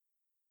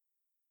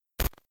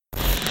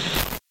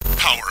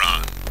power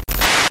on.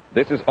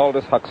 This is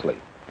Aldous Huxley,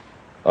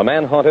 a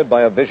man haunted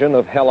by a vision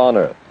of hell on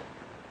earth.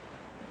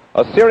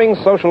 A searing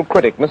social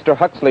critic, Mr.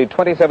 Huxley,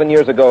 27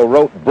 years ago,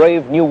 wrote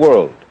Brave New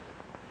World,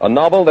 a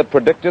novel that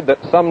predicted that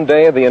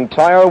someday the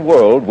entire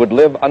world would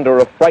live under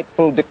a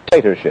frightful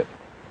dictatorship.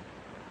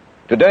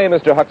 Today,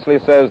 Mr. Huxley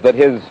says that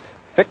his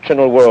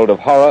fictional world of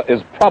horror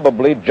is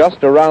probably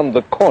just around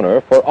the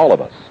corner for all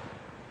of us.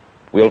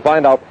 We'll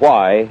find out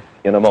why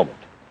in a moment.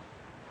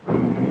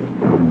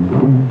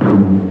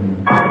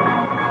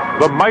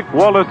 The Mike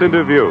Wallace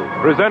Interview,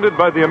 presented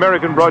by the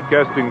American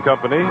Broadcasting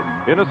Company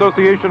in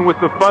association with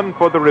the Fund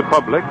for the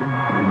Republic,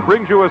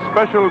 brings you a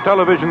special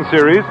television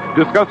series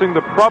discussing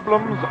the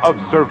problems of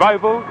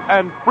survival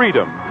and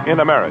freedom in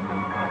America.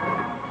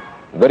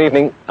 Good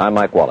evening. I'm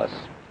Mike Wallace.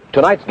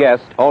 Tonight's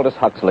guest, Aldous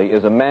Huxley,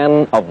 is a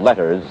man of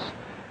letters,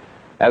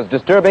 as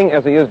disturbing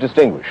as he is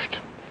distinguished.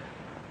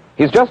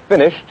 He's just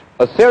finished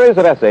a series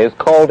of essays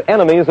called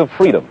Enemies of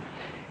Freedom,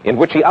 in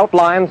which he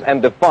outlines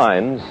and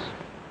defines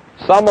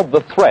some of the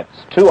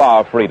threats to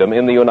our freedom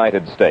in the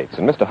United States.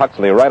 And Mr.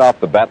 Huxley, right off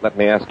the bat, let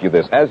me ask you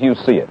this. As you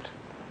see it,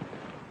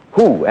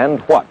 who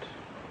and what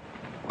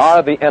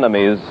are the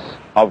enemies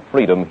of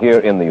freedom here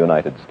in the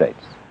United States?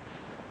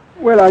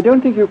 Well, I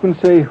don't think you can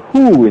say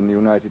who in the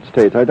United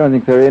States. I don't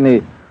think there are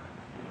any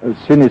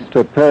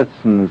sinister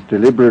persons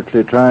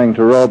deliberately trying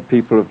to rob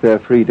people of their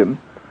freedom.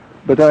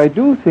 But I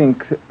do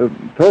think,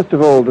 first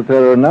of all, that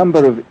there are a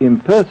number of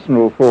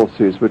impersonal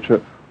forces which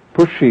are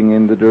pushing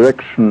in the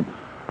direction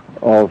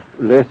of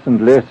less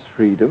and less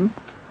freedom.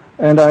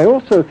 And I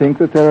also think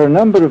that there are a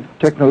number of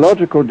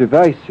technological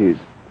devices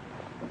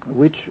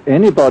which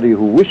anybody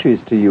who wishes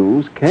to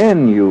use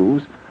can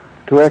use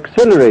to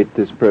accelerate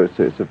this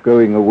process of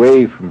going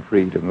away from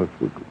freedom, of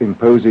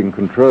imposing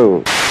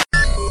control.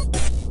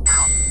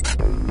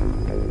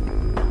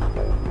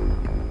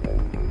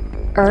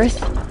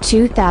 Earth,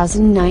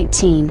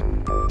 2019.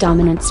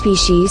 Dominant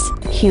species,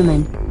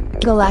 human.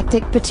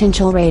 Galactic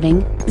potential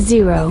rating,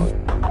 0.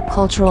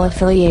 Cultural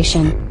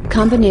affiliation,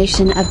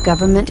 combination of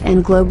government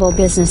and global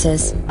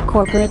businesses,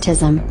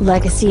 corporatism,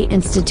 legacy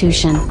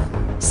institution.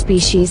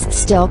 Species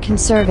still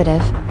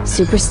conservative,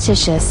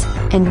 superstitious,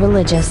 and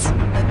religious.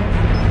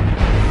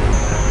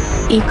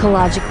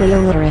 Ecologically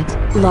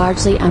illiterate,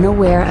 largely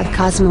unaware of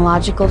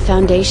cosmological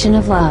foundation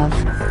of love.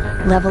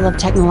 Level of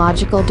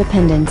technological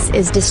dependence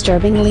is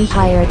disturbingly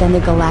higher than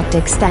the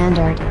galactic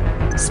standard.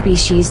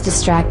 Species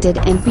distracted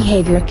and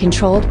behavior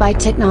controlled by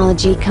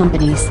technology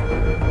companies.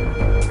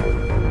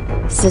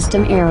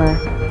 System error.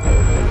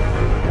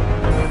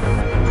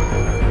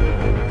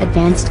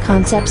 Advanced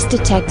concepts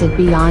detected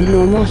beyond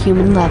normal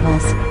human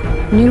levels.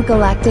 New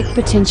galactic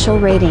potential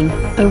rating,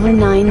 over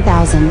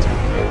 9,000.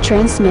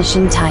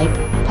 Transmission type,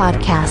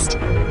 podcast.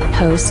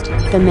 Host,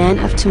 The Man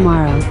of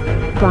Tomorrow,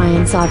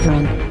 Brian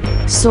Sovereign.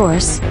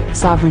 Source,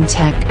 Sovereign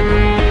Tech.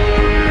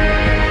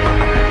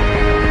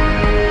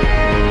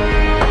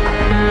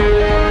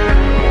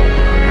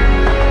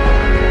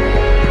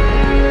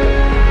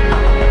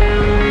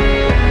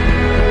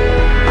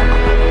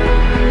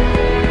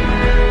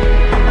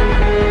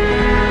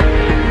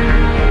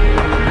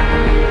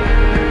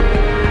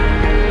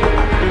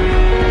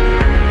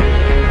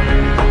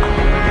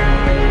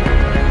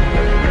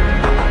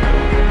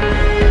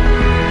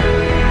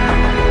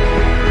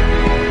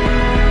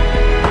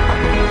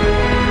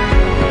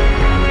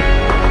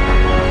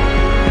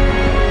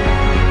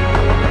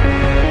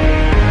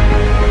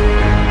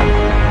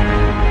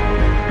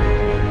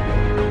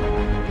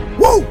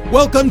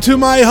 Welcome to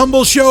my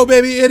humble show,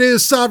 baby. It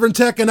is Sovereign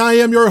Tech, and I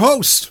am your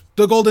host,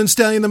 the Golden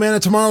Stallion, the Man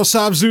of Tomorrow,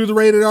 Savzu, the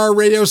Rated R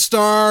radio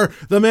star,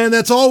 the man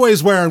that's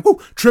always wearing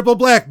triple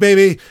black,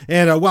 baby.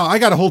 And wow, I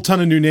got a whole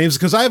ton of new names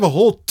because I have a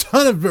whole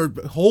ton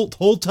of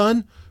whole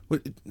ton.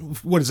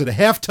 What is it? A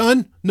half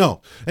ton?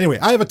 No. Anyway,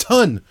 I have a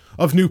ton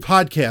of new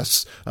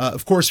podcasts.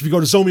 Of course, if you go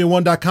to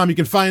Zomia1.com, you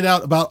can find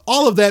out about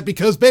all of that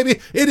because, baby,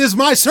 it is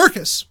my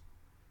circus.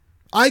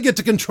 I get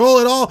to control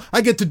it all.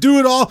 I get to do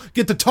it all,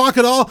 get to talk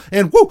it all.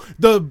 And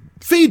the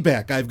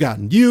feedback I've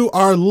gotten. You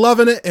are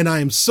loving it, and I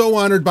am so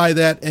honored by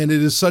that. And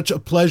it is such a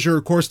pleasure,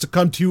 of course, to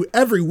come to you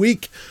every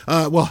week.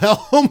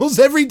 Almost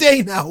every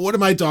day now. What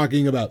am I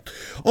talking about?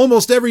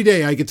 Almost every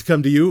day I get to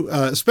come to you,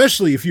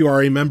 especially if you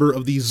are a member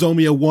of the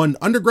Zomia 1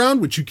 Underground,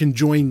 which you can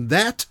join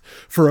that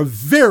for a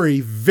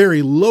very,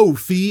 very low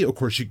fee. Of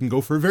course, you can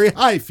go for a very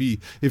high fee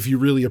if you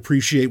really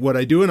appreciate what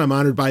I do, and I'm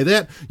honored by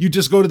that. You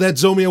just go to that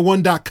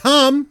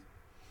Zomia1.com.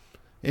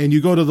 And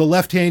you go to the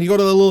left hand, you go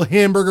to the little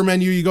hamburger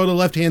menu, you go to the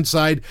left-hand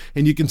side,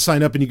 and you can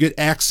sign up and you get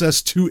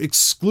access to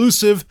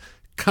exclusive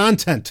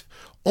content.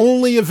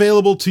 Only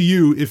available to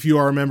you if you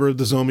are a member of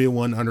the Zomia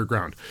 1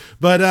 Underground.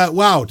 But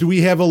wow, do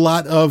we have a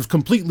lot of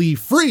completely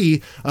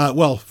free,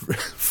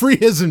 free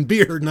as in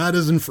beer, not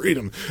as in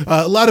freedom.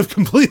 A lot of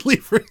completely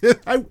free.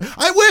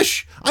 I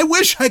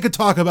wish I could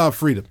talk about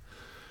freedom.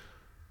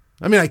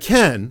 I mean, I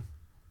can,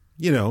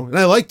 and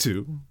I like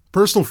to.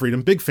 Personal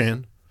freedom, big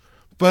fan.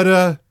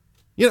 But,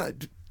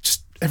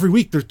 just every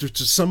week there's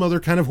just some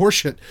other kind of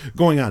horseshit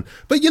going on.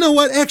 But you know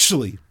what?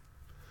 Actually,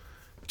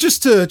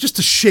 just to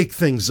shake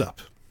things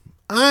up,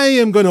 I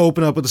am going to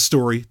open up with a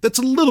story that's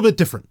a little bit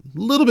different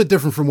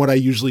from what I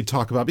usually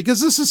talk about, because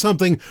this is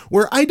something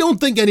where I don't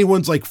think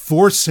anyone's like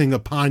forcing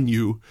upon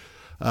you.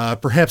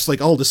 Perhaps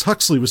like Aldous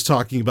Huxley was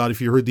talking about,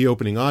 if you heard the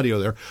opening audio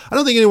there. I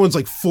don't think anyone's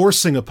like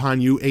forcing upon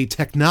you a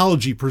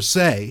technology per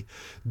se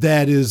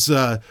that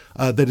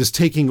is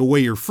taking away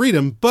your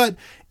freedom, but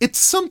it's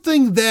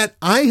something that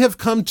I have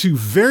come to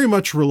very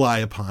much rely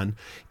upon.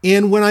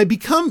 And when I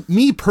become,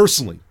 me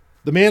personally,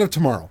 the man of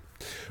tomorrow,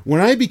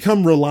 when I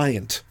become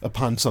reliant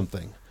upon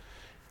something,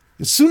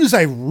 as soon as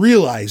I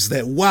realize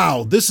that,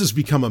 wow, this has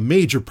become a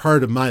major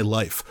part of my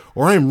life,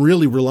 or I'm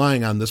really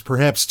relying on this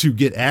perhaps to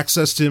get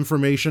access to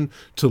information,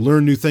 to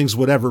learn new things,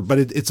 whatever, but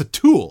it's a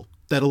tool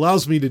that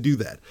allows me to do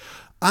that.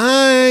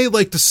 I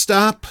like to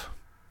stop.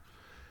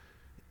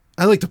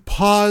 I like to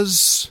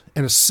pause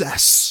and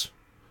assess,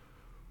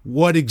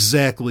 what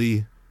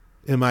exactly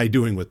am I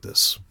doing with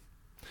this?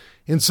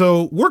 And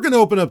so we're going to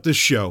open up this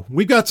show.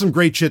 We've got some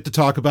great shit to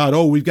talk about.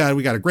 Oh, we got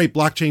a great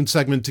blockchain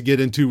segment to get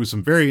into with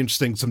some very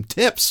interesting, some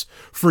tips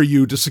for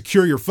you to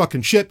secure your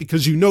fucking shit,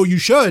 because you know you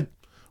should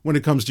when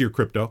it comes to your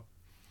crypto.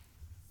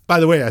 By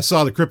the way, I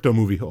saw the crypto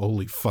movie.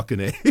 Holy fucking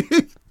A.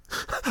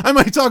 I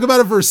might talk about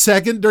it for a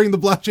second during the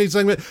blockchain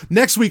segment.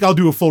 Next week, I'll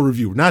do a full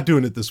review. We're not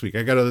doing it this week.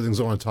 I got other things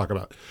I want to talk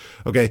about.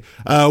 Okay.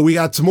 We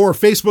got some more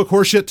Facebook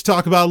horseshit to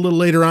talk about a little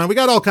later on. We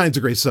got all kinds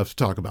of great stuff to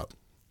talk about.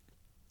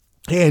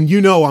 And you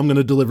know I'm going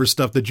to deliver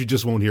stuff that you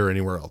just won't hear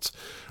anywhere else.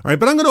 All right,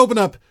 but I'm going to open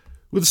up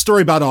with a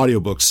story about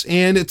audiobooks.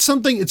 And it's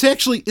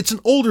an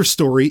older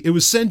story. It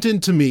was sent in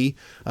to me.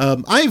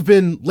 I've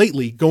been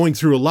lately going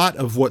through a lot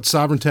of what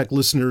Sovereign Tech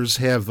listeners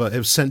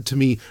have sent to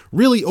me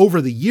really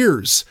over the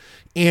years,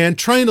 and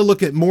trying to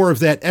look at more of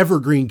that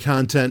evergreen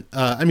content.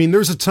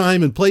 There's a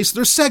time and place.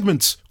 There's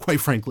segments,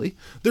 quite frankly.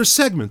 There's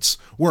segments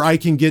where I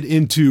can get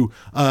into,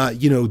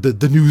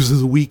 the news of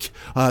the week,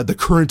 the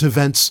current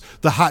events,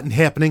 the hot and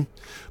happening.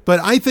 But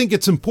I think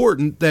it's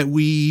important that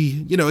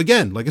we,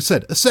 again, like I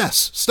said,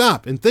 assess,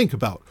 stop, and think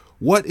about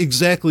what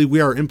exactly we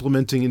are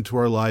implementing into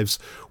our lives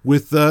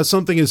with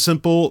something as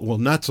simple, well,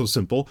 not so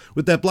simple,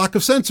 with that block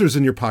of sensors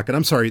in your pocket.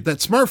 I'm sorry, that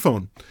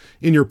smartphone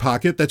in your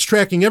pocket that's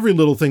tracking every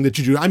little thing that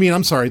you do.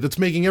 That's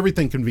making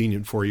everything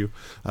convenient for you.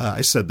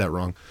 I said that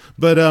wrong.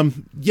 But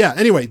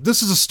anyway,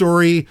 this is a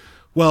story.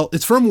 Well,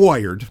 it's from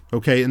Wired,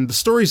 okay? And the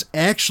story's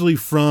actually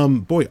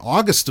from,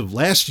 August of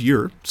last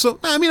year. So,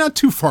 not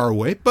too far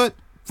away, but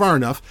far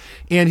enough.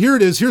 And here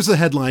it is. Here's the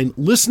headline: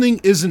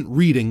 "Listening isn't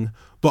reading,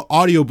 but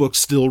audiobooks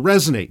still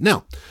resonate."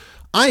 Now,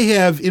 I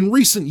have in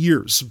recent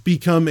years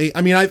become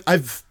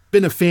I've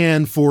been a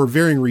fan for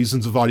varying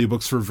reasons of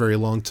audiobooks for a very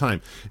long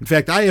time. In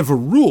fact, I have a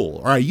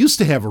rule, or I used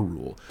to have a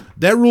rule.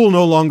 That rule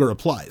no longer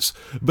applies.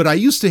 But I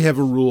used to have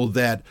a rule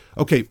that,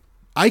 okay,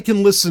 I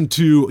can listen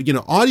to,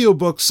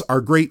 audiobooks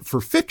are great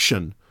for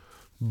fiction,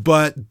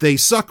 but they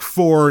suck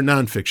for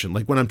nonfiction.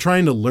 Like when I'm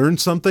trying to learn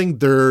something,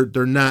 they're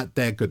not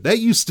that good. That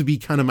used to be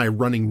kind of my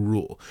running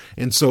rule.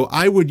 And so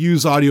I would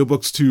use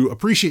audiobooks to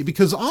appreciate,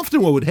 because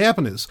often what would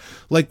happen is,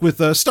 like with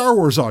Star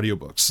Wars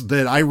audiobooks,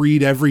 that I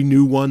read every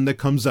new one that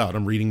comes out.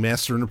 I'm reading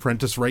Master and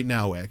Apprentice right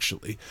now,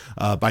 actually,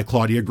 by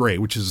Claudia Gray,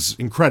 which is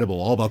incredible,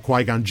 all about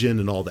Qui-Gon Jinn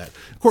and all that.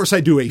 Of course, I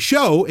do a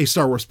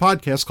Star Wars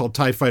podcast called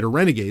TIE Fighter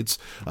Renegades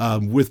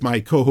with my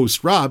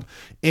co-host Rob.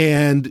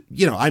 And,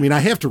 I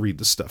have to read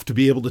this stuff to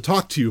be able to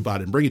talk to you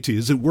about it and bring it to you.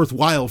 Is it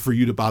worthwhile for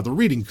you to bother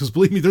reading? Because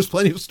believe me, there's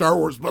plenty of Star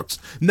Wars books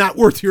not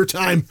worth your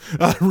time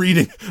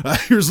reading.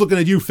 Here's looking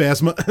at you,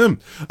 Phasma.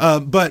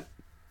 But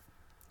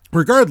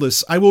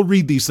regardless, I will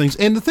read these things.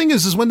 And the thing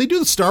is when they do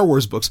the Star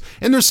Wars books,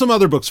 and there's some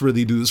other books where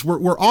they do this,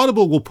 where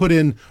Audible will put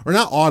in, or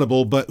not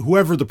Audible, but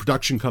whoever the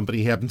production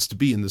company happens to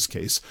be in this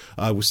case.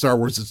 With Star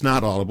Wars, it's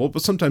not Audible,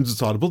 but sometimes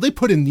it's Audible. They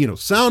put in,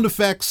 sound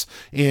effects,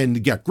 and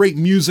you got great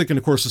music. And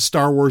of course, with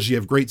Star Wars, you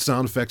have great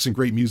sound effects and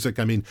great music.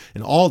 And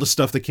all the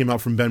stuff that came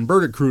out from Ben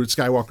Burdick crew at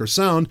Skywalker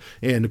Sound,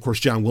 and of course,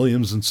 John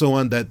Williams and so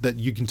on, that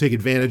you can take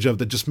advantage of,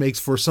 that just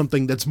makes for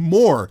something that's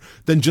more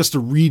than just a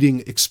reading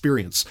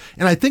experience.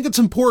 And I think it's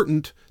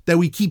important that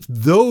we keep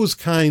those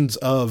kinds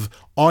of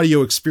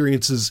audio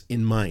experiences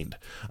in mind.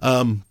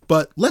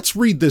 But let's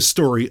read this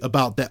story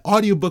about that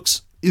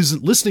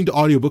listening to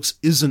audiobooks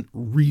isn't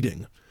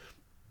reading.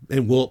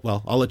 And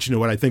I'll let you know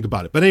what I think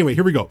about it. But anyway,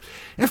 here we go.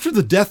 After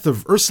the death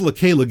of Ursula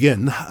K. Le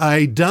Guin,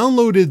 I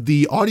downloaded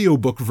the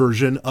audiobook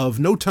version of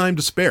No Time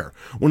to Spare,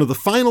 one of the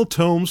final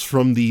tomes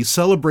from the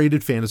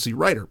celebrated fantasy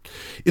writer.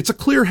 It's a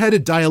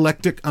clear-headed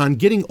dialectic on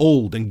getting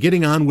old and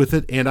getting on with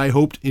it, and I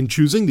hoped, in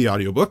choosing the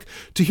audiobook,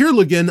 to hear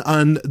Le Guin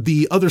on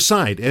the other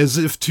side, as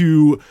if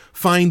to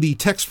find the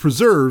text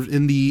preserved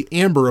in the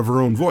amber of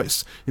her own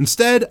voice.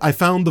 Instead, I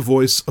found the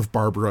voice of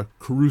Barbara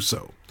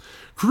Caruso.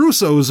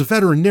 Caruso is a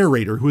veteran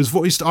narrator who has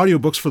voiced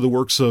audiobooks for the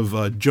works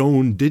of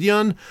Joan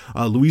Didion,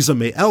 Louisa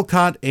May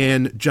Alcott,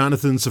 and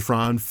Jonathan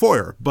Safran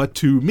Foer. But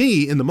to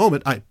me, in the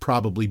moment, I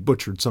probably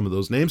butchered some of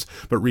those names,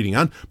 but reading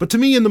on. But to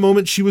me, in the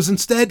moment, she was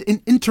instead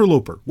an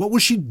interloper. What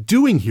was she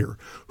doing here?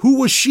 Who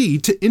was she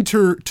to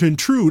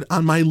intrude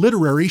on my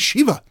literary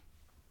Shiva?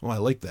 Oh, I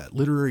like that.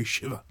 Literary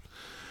Shiva.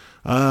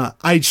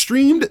 I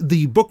streamed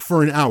the book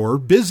for an hour,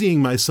 busying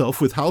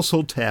myself with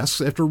household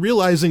tasks after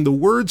realizing the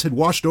words had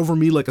washed over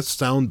me like a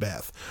sound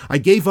bath. I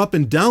gave up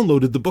and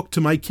downloaded the book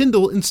to my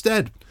Kindle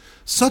instead.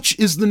 Such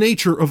is the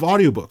nature of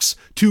audiobooks.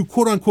 To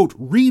quote-unquote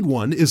read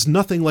one is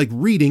nothing like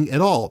reading at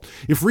all.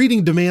 If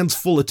reading demands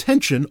full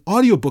attention,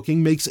 audiobooking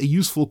makes a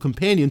useful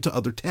companion to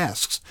other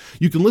tasks.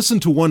 You can listen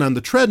to one on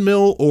the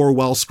treadmill or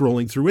while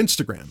scrolling through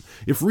Instagram.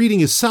 If reading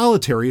is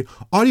solitary,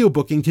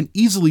 audiobooking can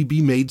easily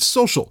be made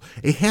social,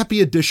 a happy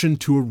addition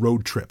to a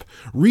road trip.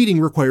 Reading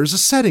requires a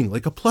setting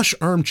like a plush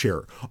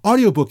armchair.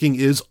 Audiobooking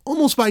is,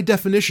 almost by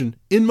definition,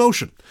 in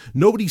motion.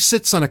 Nobody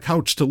sits on a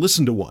couch to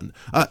listen to one.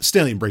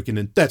 Stallion breaking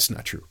in, that's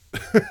not true.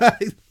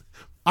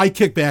 I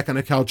kick back on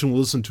a couch and will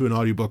listen to an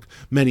audiobook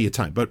many a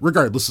time, but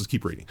regardless, let's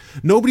keep reading.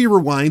 Nobody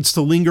rewinds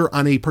to linger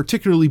on a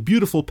particularly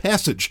beautiful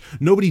passage.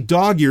 Nobody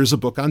dog-ears a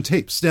book on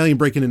tape. Stallion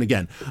breaking in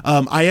again.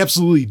 I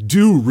absolutely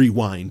do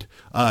rewind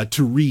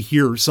to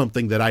rehear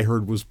something that I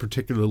heard was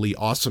particularly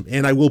awesome,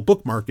 and I will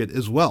bookmark it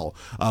as well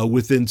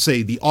within,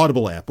 say, the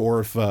Audible app,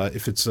 or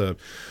if it's an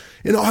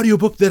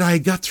audiobook that I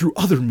got through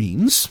other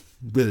means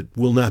that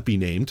will not be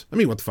named. I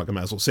mean, what the fuck, I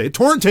might as well say it.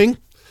 Torrenting,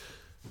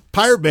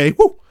 Pirate Bay,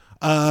 woo!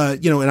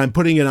 And I'm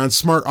putting it on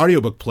Smart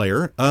Audiobook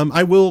Player,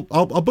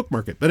 I'll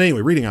bookmark it. But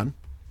anyway, reading on.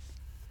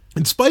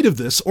 In spite of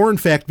this, or in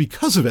fact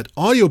because of it,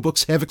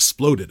 audiobooks have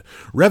exploded.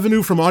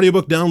 Revenue from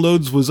audiobook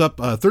downloads was up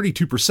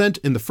 32%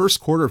 in the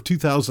first quarter of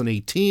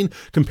 2018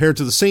 compared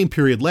to the same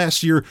period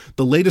last year,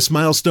 the latest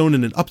milestone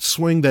in an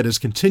upswing that has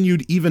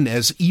continued even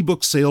as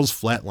ebook sales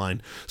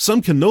flatline.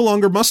 Some can no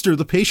longer muster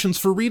the patience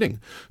for reading.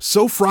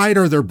 So fried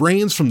are their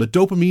brains from the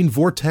dopamine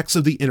vortex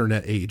of the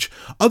internet age.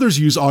 Others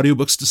use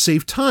audiobooks to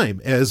save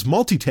time as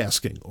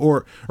multitasking,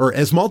 or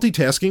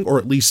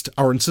at least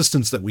our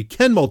insistence that we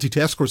can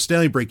multitask, or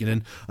Stallion breaking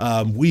in.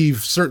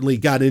 We've certainly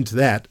got into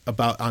that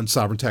on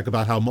Sovereign Tech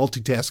about how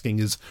multitasking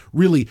is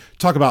really,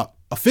 talk about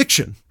a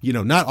fiction,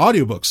 not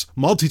audiobooks.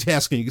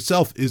 Multitasking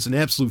itself is an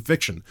absolute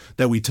fiction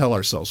that we tell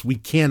ourselves. We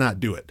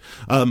cannot do it.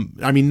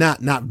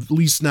 Not at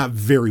least not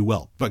very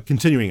well, but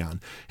continuing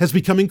on, has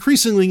become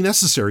increasingly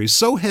necessary.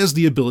 So has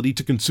the ability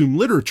to consume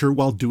literature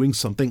while doing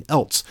something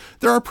else.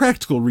 There are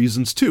practical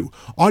reasons too.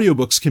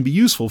 Audiobooks can be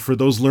useful for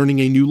those learning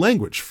a new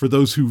language, for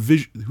those who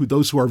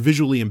are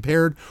visually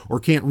impaired or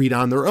can't read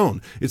on their own.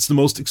 It's the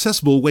most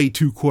accessible way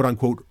to quote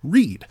unquote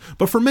read.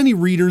 But for many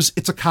readers,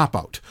 it's a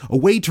cop-out, a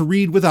way to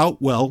read without,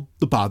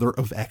 the bother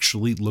of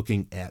actually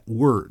looking at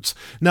words.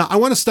 Now, I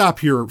want to stop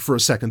here for a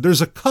second.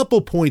 There's a couple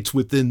points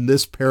within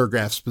this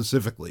paragraph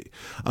specifically,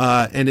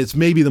 and it's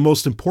maybe the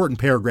most important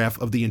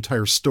paragraph of the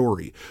entire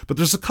story. But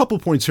there's a couple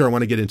points here I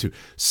want to get into.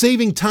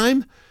 Saving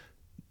time.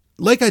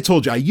 Like I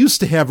told you, I used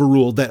to have a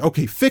rule that,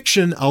 okay,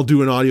 fiction, I'll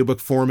do an audiobook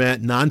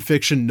format.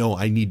 Nonfiction, no,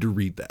 I need to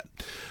read that.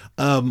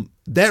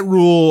 That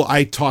rule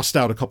I tossed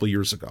out a couple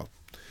years ago.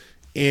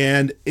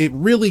 And it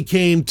really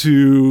came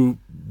to,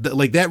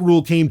 that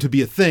rule came to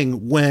be a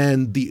thing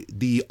when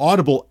the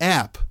Audible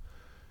app,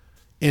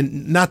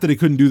 and not that I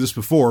couldn't do this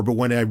before, but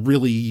when I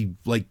really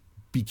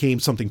became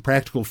something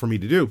practical for me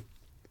to do.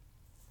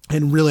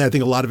 And really, I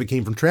think a lot of it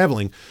came from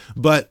traveling.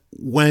 But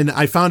when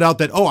I found out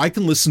that, I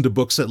can listen to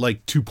books at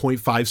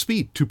 2.5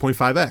 speed,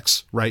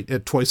 2.5x, right?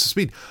 At twice the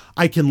speed.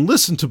 I can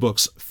listen to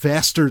books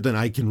faster than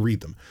I can read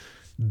them.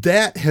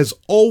 That has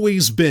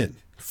always been,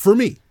 for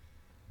me,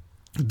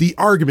 the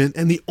argument,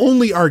 and the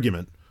only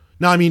argument.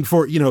 Now, I mean,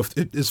 for,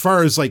 as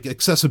far as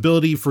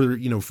accessibility for,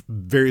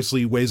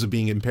 variously ways of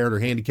being impaired or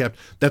handicapped,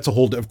 that's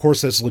of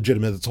course, that's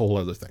legitimate. That's a whole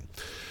other thing.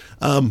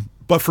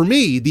 But for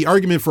me, the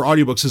argument for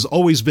audiobooks has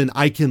always been,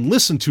 I can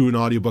listen to an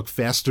audiobook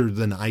faster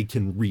than I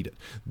can read it.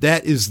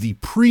 That is the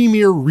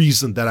premier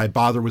reason that I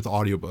bother with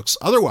audiobooks.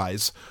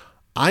 Otherwise,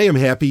 I am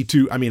happy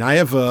to, I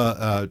have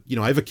I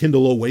have a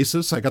Kindle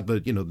Oasis. I got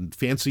the,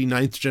 fancy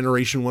 9th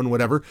generation one,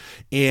 whatever,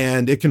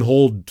 and it can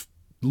hold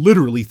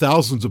literally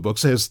thousands of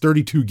books. It has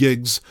 32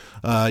 gigs,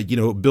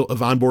 built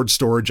of onboard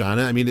storage on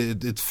it. I mean,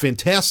 it's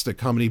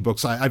fantastic how many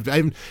books you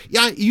can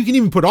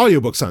even put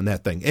audiobooks on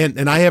that thing.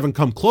 And I haven't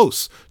come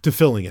close to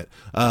filling it.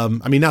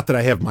 Not that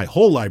I have my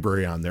whole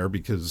library on there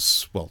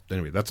because,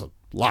 anyway, that's a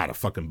lot of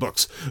fucking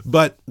books.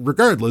 But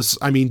regardless,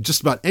 just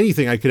about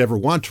anything I could ever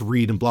want to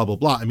read and blah, blah,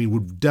 blah,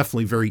 would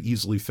definitely very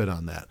easily fit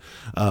on that.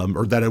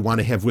 Or that I want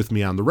to have with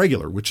me on the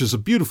regular, which is a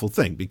beautiful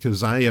thing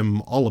because I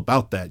am all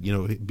about that,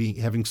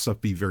 having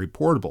stuff be very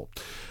portable.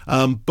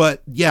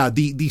 But yeah,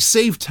 the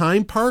save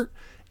time part,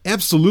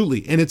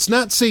 absolutely. And it's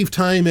not save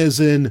time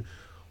as in,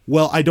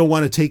 I don't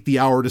want to take the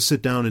hour to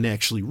sit down and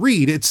actually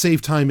read. It's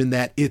save time in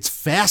that it's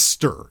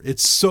faster.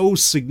 It's so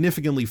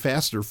significantly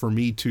faster for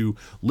me to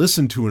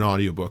listen to an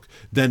audiobook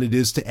than it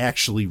is to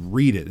actually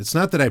read it. It's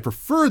not that I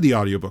prefer the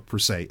audiobook per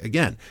se.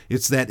 Again,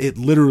 it's that it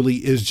literally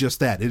is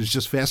just that. It is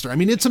just faster.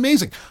 It's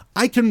amazing.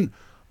 I could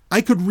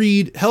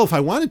read, hell, if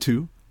I wanted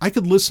to, I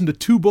could listen to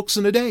 2 books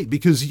in a day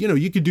because,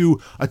 you could do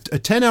a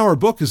 10-hour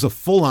book is a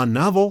full-on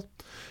novel.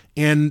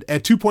 And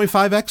at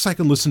 2.5x, I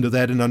can listen to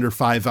that in under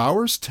 5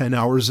 hours, 10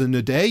 hours in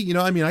a day.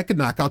 I could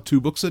knock out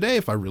 2 books a day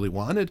if I really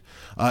wanted.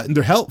 And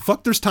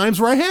there's times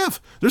where I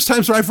have. There's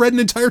times where I've read an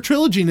entire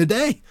trilogy in a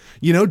day,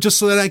 just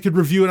so that I could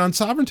review it on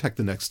Sovereign Tech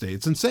the next day.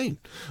 It's insane.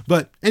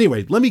 But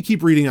anyway, let me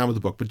keep reading on with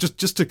the book. But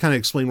just to kind of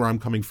explain where I'm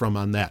coming from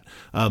on that,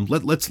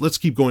 let's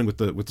keep going with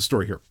the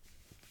story here.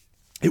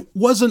 It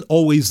wasn't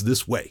always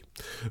this way.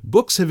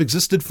 Books have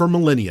existed for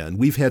millennia, and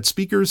we've had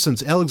speakers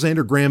since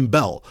Alexander Graham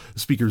Bell,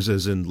 speakers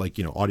as in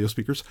audio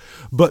speakers,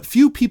 but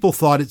few people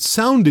thought it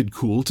sounded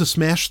cool to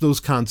smash those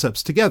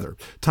concepts together.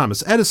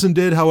 Thomas Edison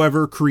did,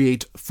 however,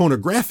 create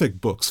phonographic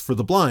books for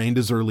the blind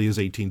as early as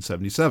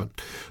 1877.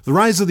 The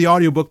rise of the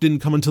audiobook didn't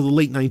come until the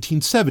late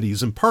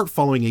 1970s, in part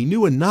following a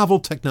new and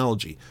novel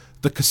technology,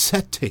 the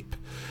cassette tape,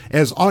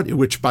 as audio,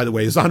 which, by the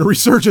way, is on a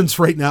resurgence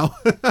right now.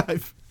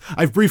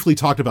 I've briefly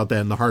talked about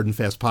that in the Hard and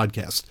Fast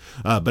podcast.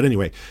 But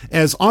anyway,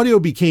 as audio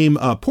became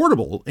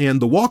portable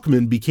and the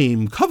Walkman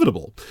became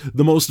covetable,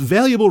 the most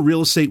valuable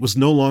real estate was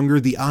no longer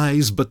the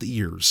eyes, but the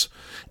ears.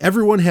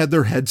 Everyone had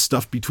their head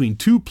stuffed between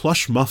 2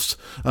 plush muffs.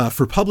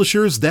 For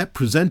publishers, that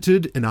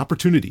presented an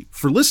opportunity.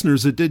 For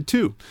listeners, it did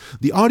too.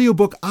 The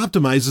audiobook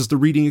optimizes the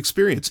reading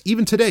experience.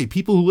 Even today,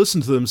 people who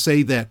listen to them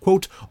say that,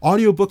 quote,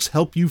 audiobooks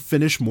help you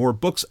finish more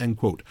books, end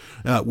quote,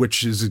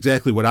 which is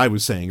exactly what I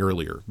was saying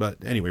earlier.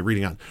 But anyway,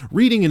 reading on.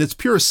 Reading in its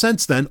purest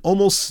sense then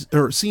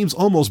seems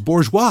almost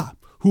bourgeois.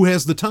 Who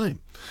has the time?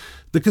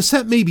 The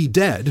cassette may be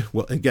dead.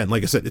 Well, again,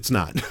 like I said, it's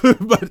not.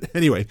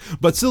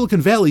 but Silicon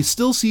Valley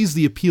still sees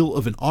the appeal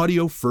of an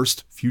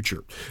audio-first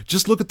future.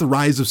 Just look at the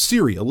rise of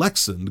Siri,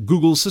 Alexa, and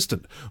Google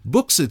Assistant.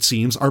 Books, it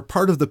seems, are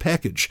part of the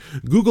package.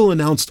 Google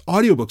announced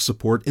audiobook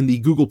support in the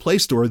Google Play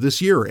Store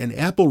this year, and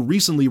Apple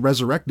recently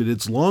resurrected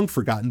its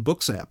long-forgotten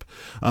Books app.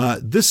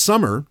 This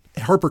summer,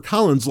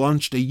 HarperCollins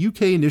launched a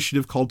UK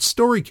initiative called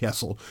Story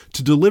Castle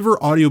to deliver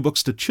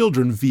audiobooks to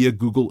children via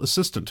Google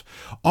Assistant.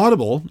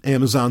 Audible,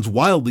 Amazon's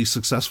wildly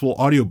successful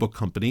audiobook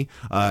company,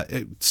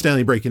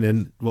 Stanley breaking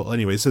in,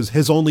 says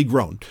has only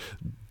grown.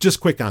 Just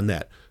quick on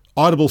that.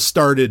 Audible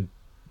started,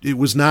 it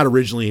was not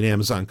originally an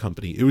Amazon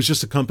company. It was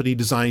just a company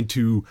designed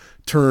to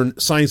turn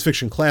science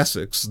fiction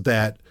classics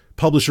that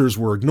publishers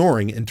were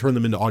ignoring and turn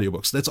them into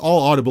audiobooks. That's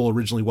all Audible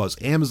originally was.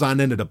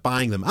 Amazon ended up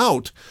buying them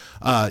out,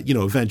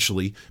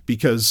 eventually,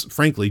 because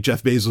frankly,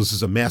 Jeff Bezos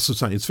is a massive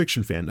science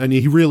fiction fan. I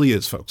mean, he really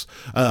is, folks.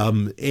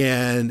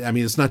 And I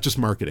mean, it's not just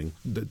marketing.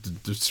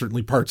 There's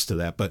certainly parts to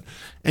that, but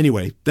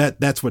anyway,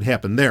 that's what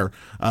happened there.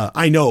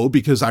 I know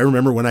because I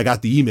remember when I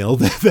got the email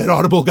that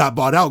Audible got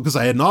bought out because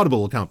I had an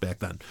Audible account back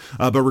then.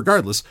 But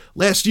regardless,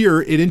 last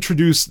year it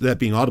introduced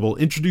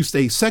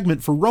a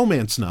segment for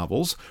romance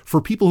novels for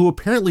people who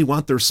apparently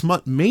want their smut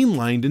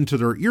mainlined into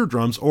their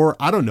eardrums, or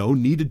I don't know,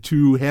 needed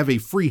to have a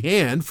free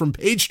hand from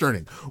page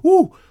turning.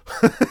 Ooh,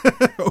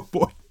 oh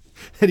boy.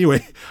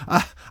 Anyway,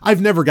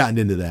 I've never gotten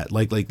into that.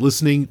 Like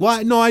listening.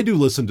 Well, no, I do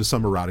listen to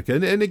some erotica,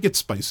 and it gets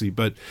spicy.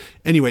 But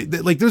anyway,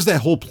 there's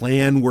that whole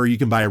plan where you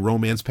can buy a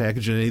romance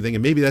package and anything,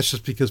 and maybe that's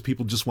just because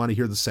people just want to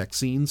hear the sex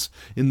scenes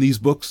in these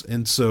books,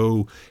 and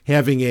so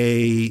having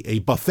a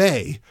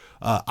buffet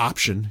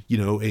option,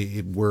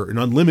 where an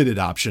unlimited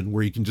option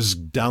where you can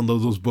just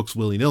download those books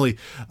willy-nilly,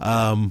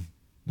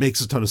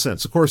 makes a ton of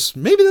sense. Of course,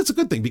 maybe that's a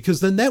good thing,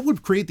 because then that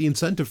would create the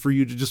incentive for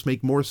you to just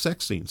make more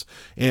sex scenes.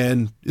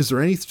 And is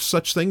there any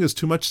such thing as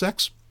too much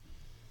sex?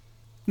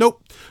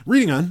 Nope.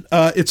 Reading on.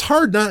 It's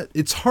hard not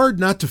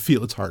to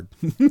feel. It's hard.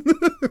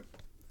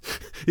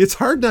 It's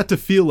hard not to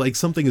feel like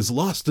something is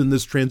lost in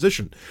this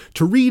transition.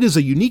 To read is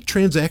a unique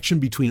transaction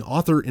between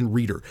author and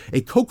reader,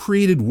 a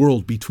co-created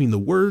world between the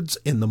words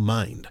and the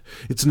mind.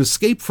 It's an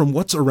escape from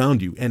what's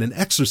around you and an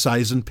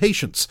exercise in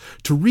patience.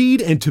 To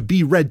read and to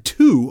be read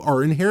to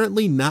are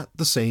inherently not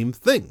the same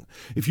thing.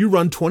 If you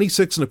run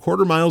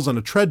 26.25 miles on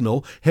a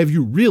treadmill, have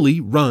you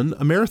really run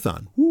a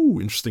marathon? Ooh,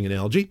 interesting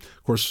analogy.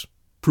 Of course,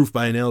 proof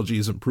by analogy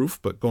isn't proof,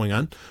 but going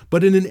on.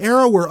 But in an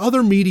era where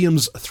other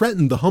mediums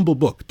threaten the humble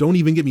book, don't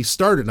even get me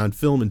started on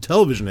film and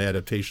television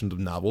adaptations of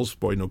novels,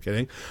 boy, no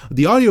kidding,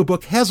 the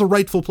audiobook has a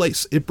rightful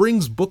place. It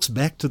brings books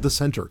back to the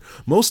center.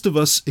 Most of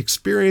us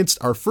experienced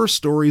our first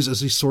stories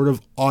as a sort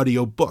of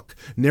audiobook,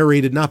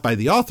 narrated not by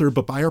the author,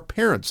 but by our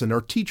parents and our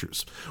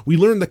teachers. We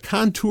learned the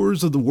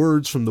contours of the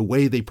words from the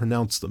way they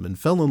pronounced them and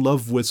fell in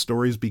love with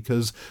stories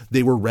because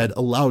they were read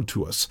aloud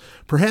to us.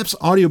 Perhaps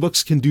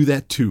audiobooks can do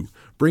that too.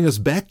 Bring us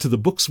back to the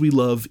books we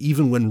love,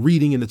 even when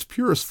reading in its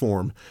purest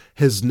form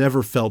has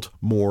never felt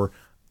more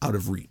out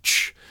of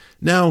reach.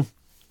 Now,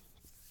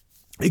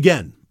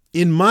 again,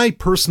 in my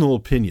personal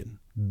opinion,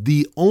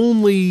 the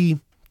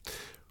only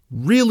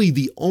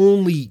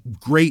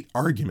great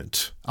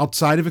argument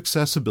outside of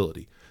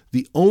accessibility,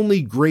 the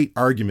only great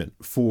argument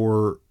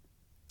for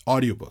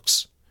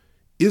audiobooks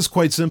is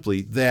quite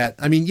simply that,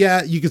 I mean,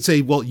 yeah, you could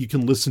say, well, you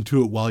can listen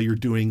to it while you're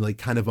doing like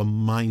kind of a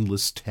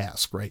mindless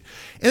task, right?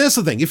 And that's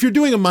the thing. If you're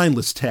doing a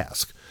mindless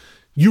task,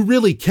 you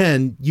really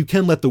you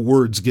can let the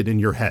words get in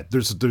your head.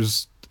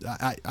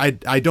 I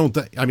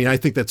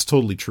think that's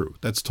totally true.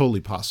 That's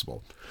totally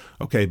possible.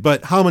 Okay,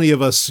 but how many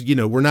of us,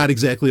 we're not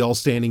exactly all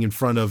standing in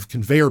front of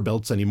conveyor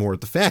belts anymore at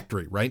the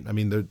factory, right? I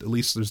mean, at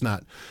least there's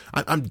not.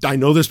 I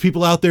know there's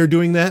people out there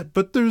doing that,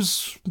 but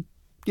there's,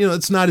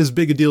 it's not as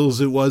big a deal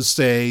as it was,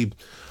 say,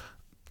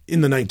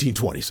 in the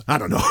 1920s. I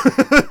don't know,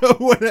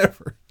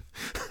 whatever.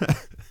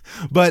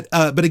 But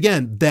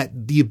again,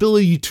 that the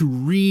ability to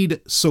read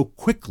so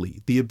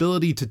quickly, the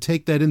ability to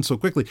take that in so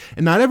quickly,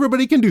 and not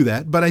everybody can do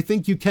that, but I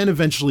think you can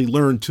eventually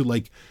learn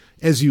to,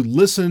 as you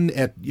listen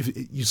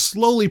you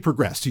slowly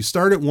progress. You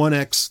start at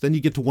 1x, then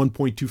you get to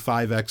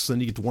 1.25x,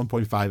 then you get to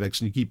 1.5x,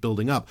 and you keep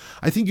building up.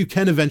 I think you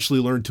can eventually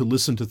learn to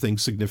listen to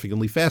things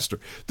significantly faster.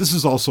 This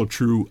is also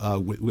true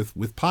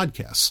with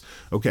podcasts.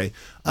 Okay.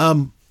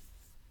 I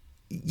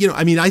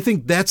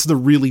think that's the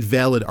really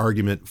valid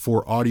argument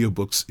for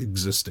audiobooks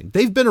existing.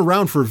 They've been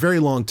around for a very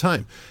long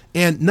time.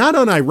 And not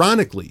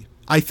unironically,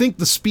 I think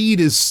the speed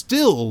is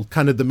still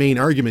kind of the main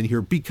argument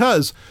here,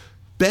 because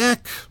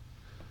back,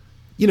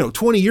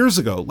 20 years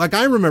ago,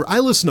 I remember I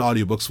listened to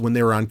audiobooks when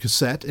they were on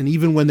cassette and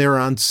even when they were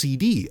on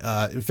CD.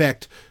 In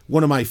fact,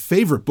 one of my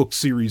favorite book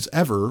series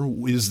ever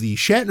is the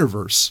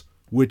Shatnerverse,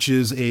 which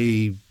is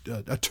a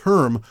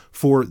term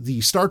for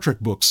the Star Trek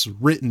books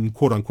written,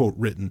 quote unquote,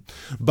 written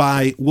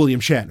by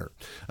William Shatner.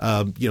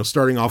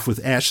 Starting off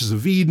with Ashes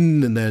of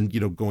Eden and then,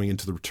 going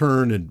into The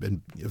Return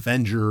and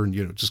Avenger and,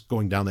 just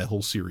going down that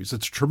whole series.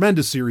 It's a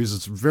tremendous series.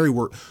 It's very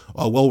well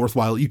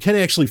worthwhile. You can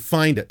actually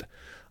find it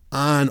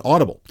on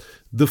Audible.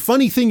 The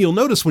funny thing you'll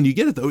notice when you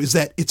get it, though, is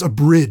that it's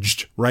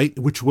abridged, right?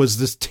 Which was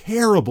this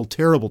terrible,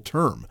 terrible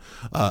term,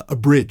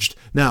 abridged.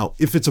 Now,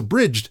 if it's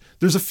abridged,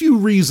 there's a few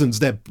reasons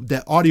that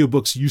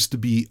audiobooks used to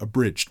be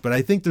abridged, but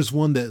I think there's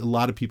one that a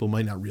lot of people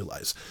might not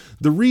realize.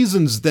 The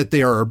reasons that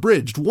they are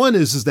abridged, one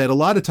is that a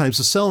lot of times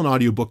to sell an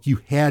audiobook,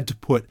 you had to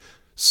put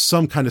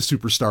some kind of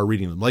superstar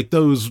reading them. Like the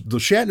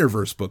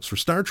Shatnerverse books for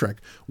Star Trek,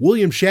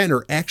 William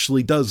Shatner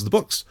actually does the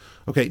books.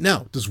 Okay,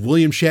 now, does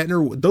William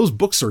Shatner, those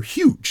books are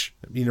huge.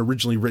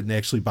 Originally written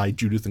actually by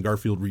Judith and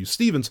Garfield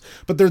Reeves-Stevens,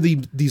 but they're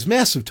these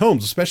massive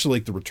tomes, especially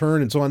like The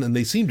Return and so on, and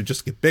they seem to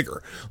just get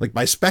bigger. Like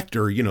by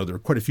Spectre, there are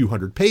quite a few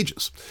hundred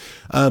pages.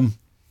 Are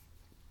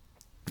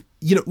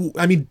you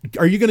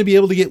going to be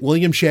able to get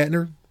William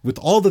Shatner with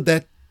all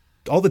the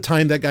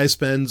time that guy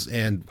spends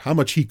and how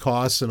much he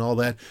costs and all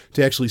that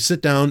to actually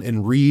sit down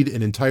and read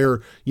an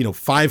entire,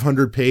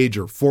 500 page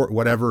or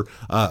whatever,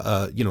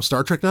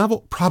 Star Trek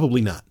novel?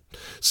 Probably not.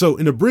 So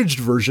an abridged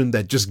version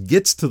that just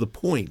gets to the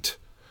point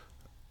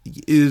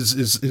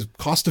is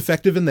cost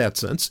effective in that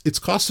sense. It's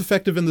cost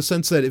effective in the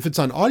sense that if it's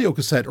on audio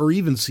cassette or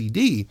even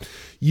CD,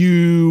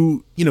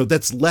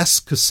 that's less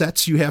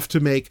cassettes you have to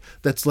make,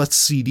 that's less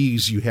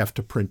CDs you have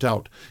to print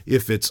out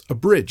if it's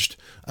abridged.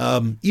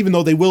 Even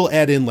though they will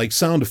add in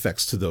sound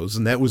effects to those,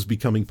 and that was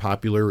becoming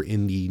popular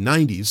in the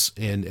 90s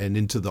and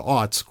into the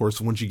aughts. Of course,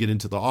 once you get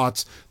into the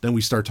aughts, then we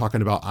start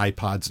talking about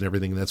iPods and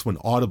everything, and that's when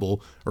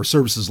Audible or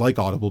services like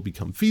Audible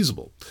become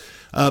feasible.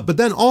 But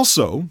then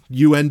also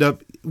you end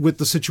up with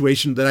the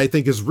situation that I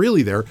think is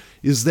really there,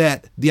 is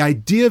that the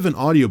idea of an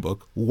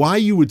audiobook, why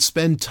you would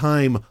spend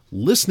time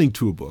listening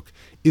to a book,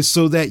 is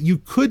so that you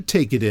could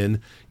take it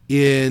in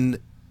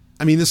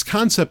this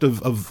concept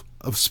of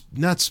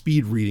not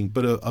speed reading,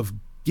 but of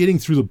getting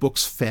through the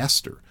books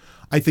faster,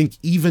 I think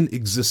even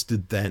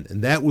existed then.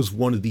 And that was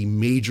one of the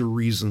major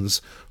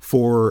reasons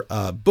for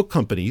book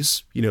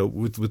companies,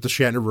 with the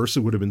Shatnerverse,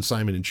 it would have been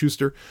Simon &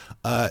 Schuster,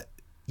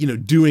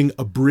 doing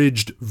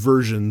abridged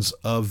versions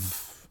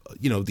of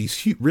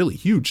these really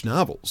huge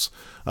novels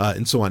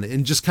and so on,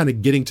 and just kind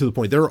of getting to the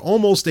point. They're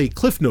almost a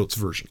Cliff Notes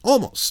version,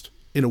 almost,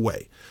 in a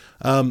way.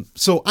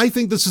 So I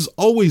think this has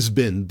always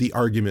been the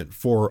argument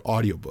for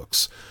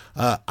audiobooks.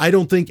 I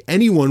don't think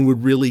anyone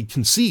would really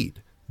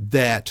concede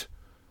that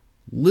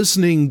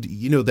listening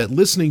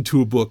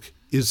to a book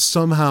is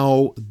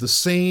somehow the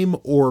same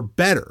or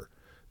better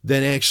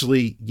than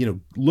actually,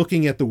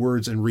 looking at the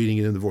words and reading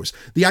it in the voice.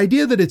 The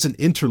idea that it's an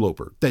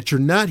interloper, that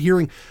you're not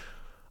hearing,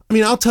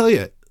 I'll tell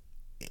you,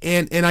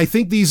 and I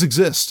think these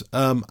exist.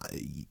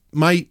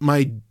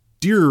 My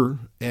dear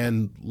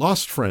and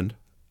lost friend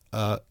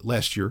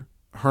last year,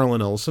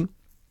 Harlan Ellison,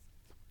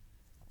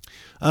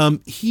 I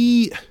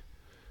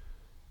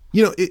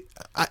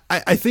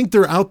think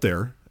they're out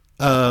there.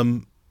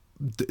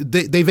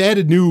 They've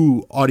added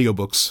new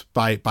audiobooks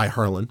by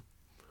Harlan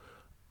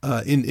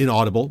in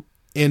Audible.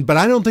 But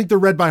I don't think they're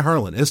read by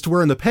Harlan, as to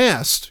where in the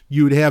past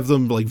you would have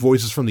them like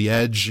Voices from the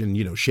Edge and,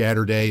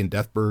 Shatterday and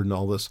Deathbird and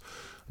all this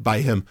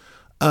by him.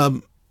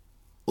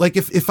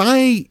 If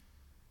I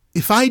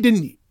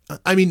didn't,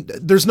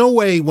 there's no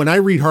way when I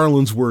read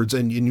Harlan's words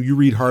and you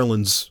read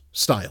Harlan's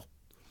style,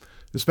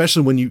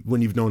 especially when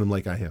you've known him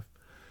like I have,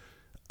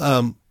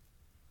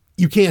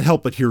 you can't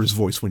help but hear his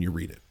voice when you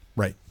read it.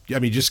 Right.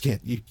 You just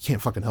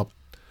can't fucking help it.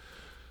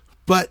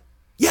 But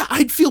yeah,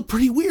 I'd feel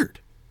pretty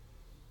weird,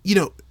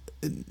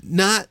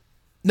 not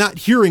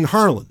hearing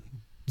Harlan's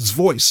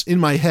voice in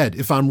my head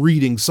if I'm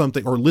reading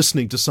something or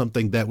listening to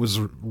something that was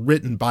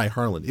written by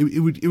Harlan.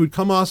 It would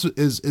come off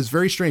as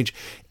very strange.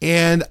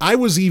 And I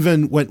was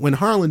even, when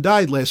Harlan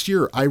died last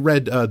year, I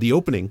read the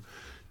opening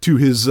to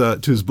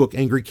his book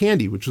Angry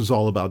Candy, which was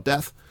all about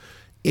death.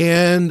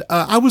 And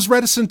I was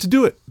reticent to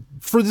do it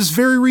for this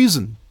very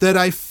reason, that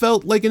I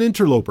felt like an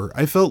interloper.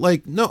 I felt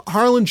like, no,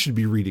 Harlan should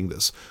be reading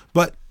this.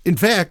 But in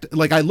fact,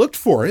 like, I looked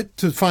for it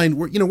to find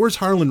where, where's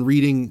Harlan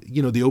reading,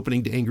 the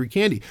opening to Angry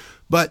Candy.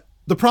 But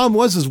the problem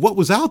was what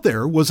was out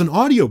there was an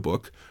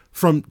audiobook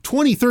from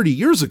 20, 30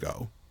 years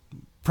ago,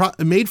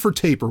 made for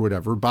tape or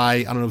whatever by,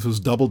 I don't know if it was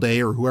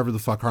Doubleday or whoever the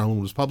fuck Harlan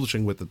was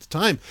publishing with at the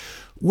time,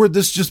 where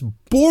this just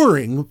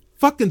boring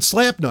fucking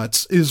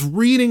slapnuts is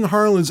reading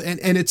Harlan's, and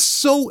it's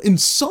so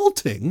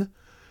insulting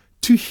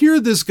to hear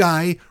this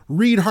guy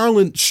read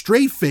Harlan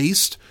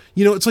straight-faced.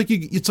 It's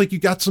like you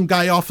got some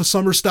guy off of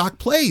Summer Stock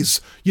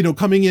Plays,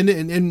 coming in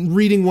and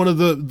reading one of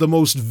the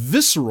most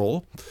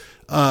visceral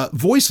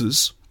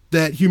voices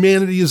that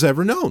humanity has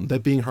ever known,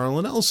 that being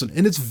Harlan Ellison.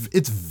 And it's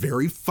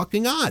very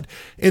fucking odd.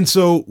 And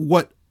so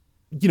what,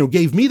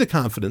 gave me the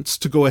confidence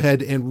to go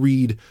ahead and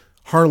read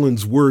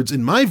Harlan's words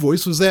in my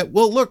voice was that,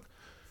 well, look,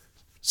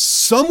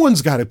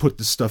 someone's got to put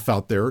this stuff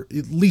out there,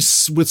 at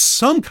least with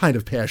some kind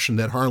of passion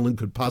that Harlan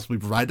could possibly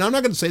provide. Now, I'm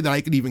not going to say that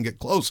I could even get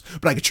close,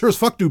 but I could sure as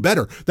fuck do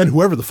better than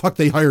whoever the fuck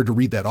they hired to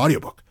read that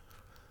audiobook.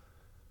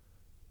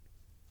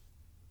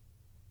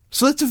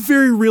 So that's a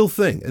very real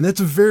thing, and that's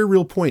a very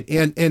real point.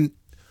 And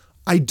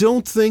I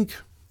don't think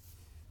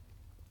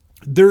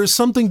there is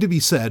something to be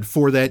said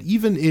for that,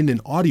 even in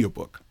an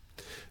audiobook,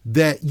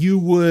 that you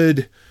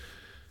would,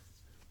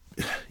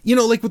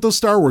 like with those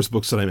Star Wars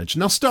books that I mentioned.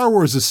 Now, Star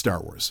Wars is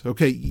Star Wars.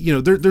 Okay.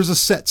 There's a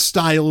set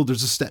style,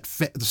 there's a set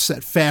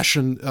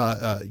fashion,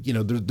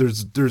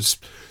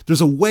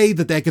 there's a way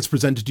that gets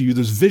presented to you.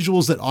 There's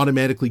visuals that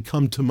automatically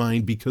come to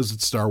mind because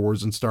it's Star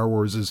Wars, and Star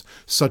Wars is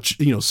such,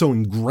 so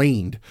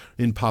ingrained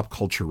in pop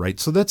culture, right?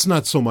 So that's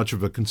not so much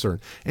of a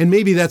concern. And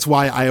maybe that's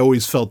why I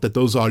always felt that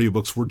those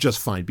audiobooks were just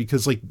fine,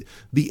 because like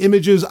the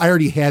images, I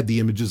already had the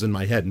images in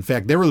my head. In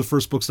fact, they were the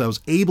first books that I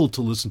was able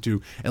to listen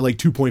to at like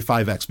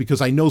 2.5x,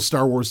 because I know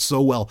Star Wars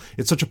so well.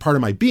 It's such a part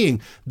of my being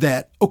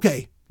that,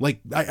 okay, like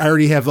I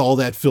already have all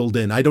that filled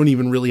in. I don't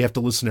even really have to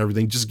listen to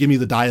everything. Just give me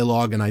the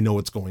dialogue and I know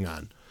what's going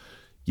on,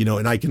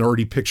 and I can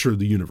already picture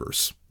the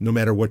universe, no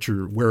matter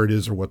where it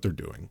is or what they're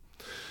doing.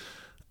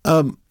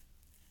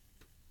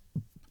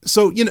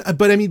 So,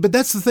 but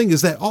that's the thing,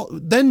 is that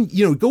then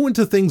go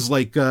into things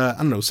like, I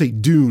don't know, say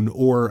Dune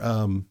or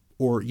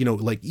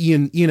like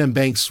Ian M.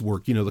 Banks'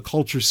 work, the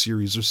Culture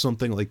series or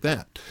something like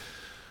that.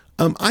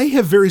 I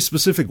have very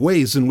specific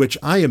ways in which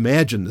I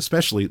imagine,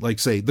 especially like,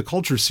 say, the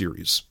Culture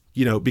series,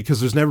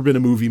 because there's never been a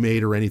movie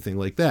made or anything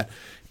like that.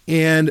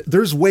 And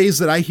there's ways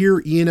that I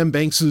hear Ian M.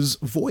 Banks's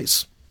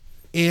voice.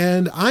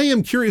 And I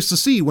am curious to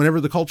see,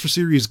 whenever the Culture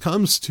series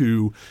comes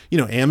to,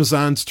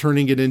 Amazon's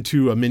turning it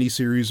into a mini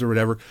series or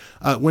whatever,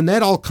 when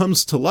that all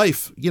comes to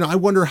life, I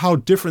wonder how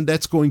different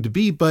that's going to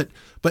be. But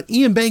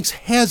Ian Banks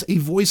has a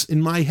voice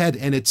in my head,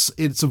 and it's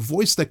a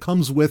voice that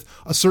comes with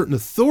a certain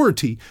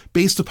authority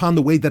based upon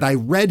the way that I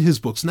read his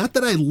books. Not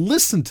that I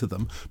listened to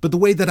them, but the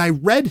way that I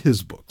read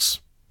his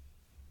books.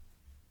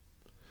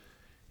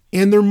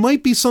 And there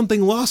might be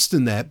something lost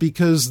in that,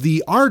 because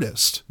the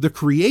artist, the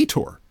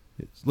creator,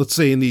 let's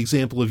say in the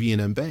example of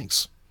Ian M.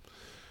 Banks,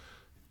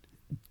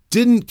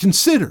 didn't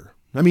consider.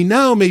 I mean,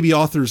 now maybe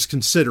authors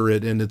consider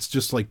it, and it's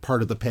just like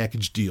part of the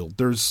package deal.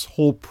 There's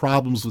whole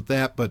problems with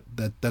that, but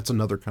that's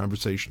another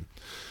conversation.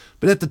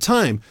 But at the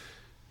time,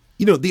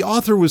 the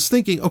author was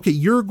thinking, okay,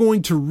 you're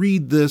going to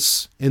read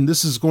this, and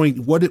this is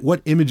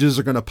what images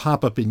are going to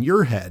pop up in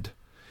your head,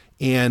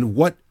 and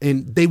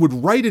they would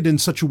write it in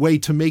such a way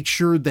to make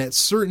sure that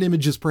certain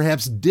images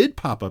perhaps did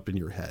pop up in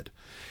your head.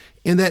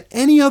 And that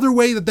any other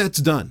way that's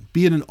done,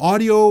 be it an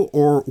audio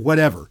or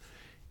whatever,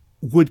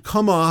 would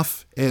come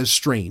off as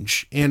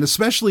strange. And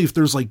especially if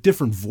there's like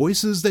different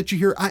voices that you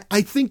hear,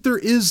 I think there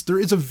is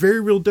a very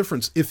real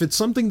difference. If it's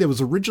something that was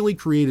originally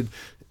created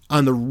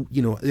on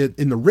the,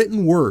 in the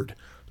written word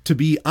to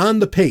be on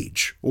the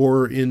page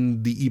or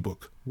in the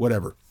ebook,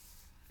 whatever,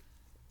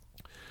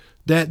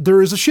 that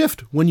there is a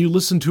shift when you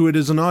listen to it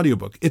as an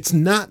audiobook. It's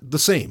not the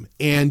same,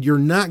 and you're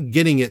not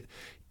getting it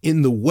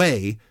in the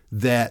way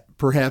that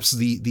perhaps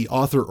the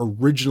author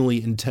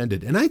originally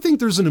intended. And I think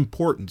there's an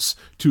importance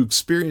to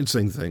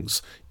experiencing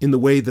things in the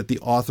way that the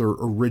author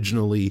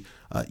originally,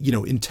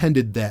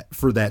 intended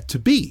for that to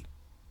be.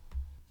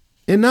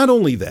 And not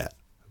only that,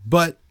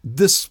 but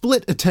the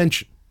split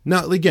attention.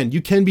 Now, again,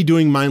 you can be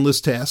doing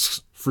mindless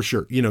tasks for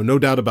sure. No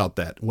doubt about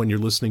that when you're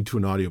listening to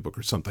an audiobook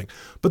or something,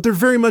 but they're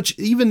very much,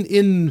 even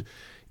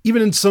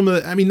in some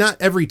of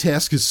not every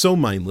task is so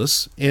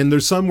mindless, and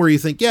there's some where you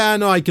think, yeah,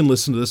 no, I can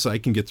listen to this, I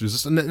can get through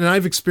this. And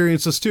I've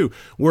experienced this too,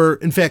 where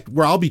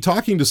I'll be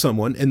talking to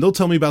someone and they'll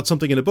tell me about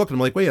something in a book, and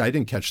I'm like, wait, I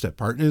didn't catch that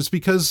part. And it's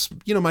because,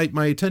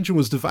 my attention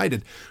was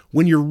divided.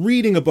 When you're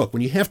reading a book,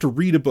 when you have to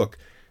read a book,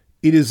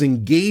 it is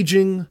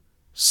engaging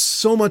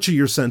so much of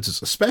your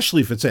senses,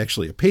 especially if it's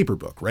actually a paper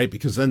book, right?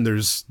 Because then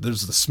there's the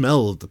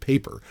smell of the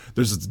paper.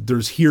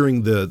 There's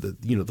hearing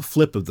the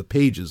flip of the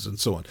pages and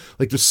so on.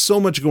 Like, there's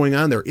so much going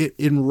on there. It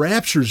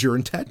enraptures your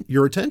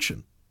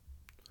attention.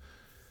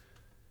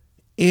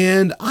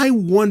 And I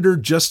wonder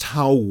just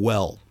how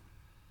well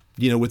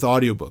with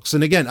audiobooks.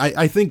 And again,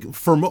 I think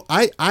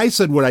I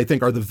said what I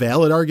think are the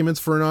valid arguments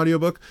for an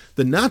audiobook.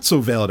 The not so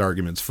valid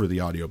arguments for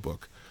the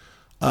audiobook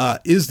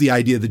is the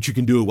idea that you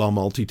can do it while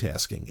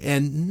multitasking.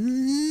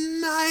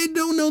 And I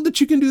don't know that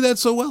you can do that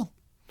so well.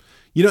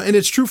 And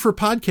it's true for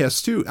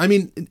podcasts too. I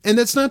mean, and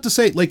that's not to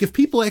say, like, if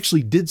people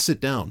actually did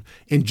sit down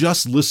and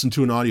just listen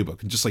to an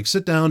audiobook and just like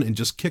sit down and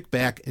just kick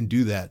back and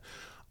do that,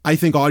 I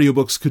think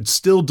audiobooks could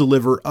still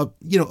deliver a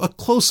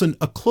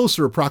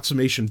closer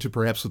approximation to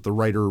perhaps what the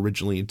writer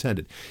originally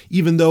intended.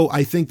 Even though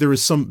I think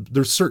there's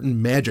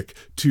certain magic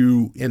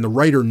to, and the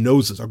writer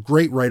knows this, a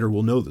great writer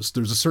will know this.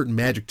 There's a certain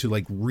magic to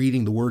like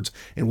reading the words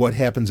and what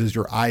happens as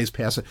your eyes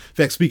pass it. In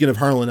fact, speaking of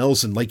Harlan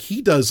Ellison, like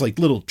he does like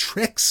little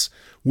tricks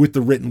with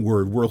the written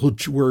word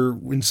where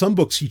in some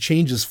books he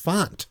changes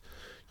font,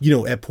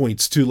 at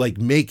points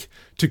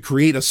to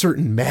create a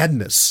certain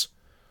madness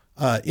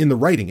in the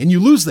writing. And you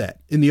lose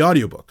that in the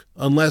audiobook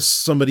unless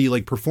somebody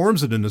like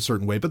performs it in a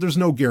certain way, but there's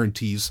no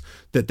guarantees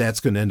that that's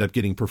going to end up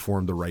getting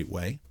performed the right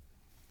way.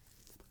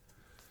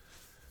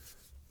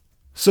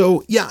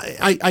 So yeah,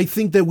 I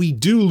think that we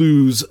do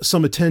lose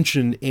some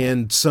attention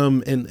and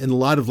a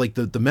lot of like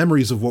the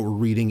memories of what we're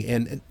reading.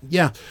 And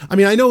yeah, I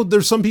mean, I know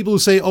there's some people who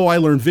say, oh, I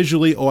learn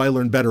visually. Oh, I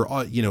learn better,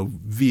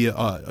 via,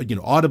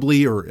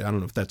 audibly, or I don't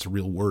know if that's a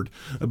real word,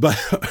 but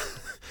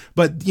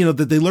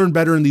that they learn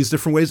better in these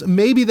different ways.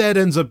 Maybe that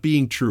ends up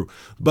being true,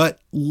 but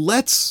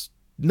let's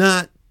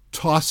not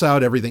toss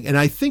out everything. And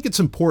I think it's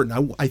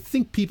important. I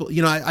think people,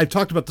 I've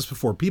talked about this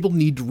before. People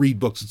need to read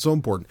books. It's so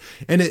important.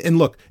 And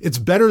look, it's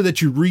better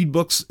that you read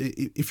books.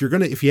 If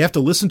you have to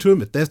listen to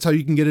them, if that's how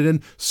you can get it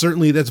in,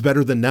 certainly that's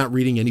better than not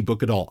reading any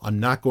book at all. I'm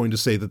not going to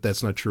say that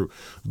that's not true,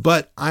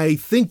 but I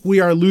think we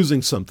are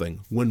losing something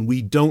when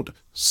we don't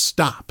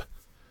stop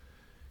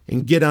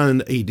and get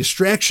on a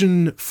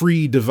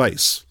distraction-free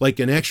device, like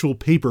an actual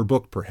paper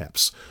book,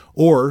 perhaps,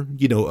 or,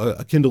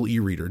 a Kindle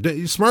e-reader.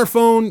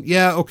 Smartphone,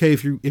 yeah, okay,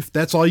 if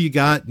that's all you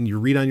got and you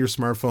read on your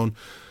smartphone,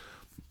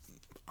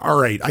 all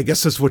right, I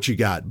guess that's what you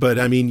got. But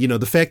I mean,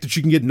 the fact that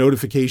you can get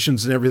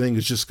notifications and everything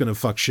is just going to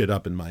fuck shit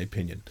up, in my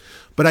opinion.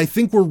 But I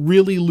think we're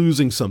really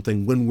losing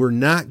something when we're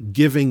not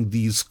giving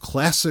these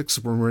classics,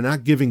 when we're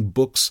not giving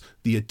books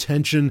the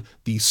attention,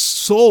 the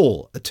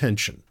sole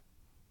attention.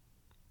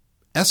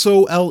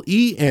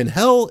 S-O-L-E, and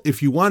hell,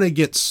 if you want to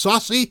get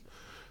saucy,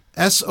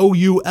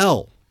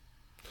 S-O-U-L.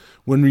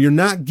 When you're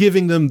not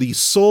giving them the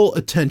sole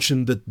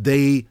attention that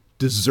they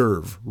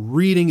deserve.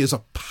 Reading is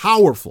a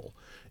powerful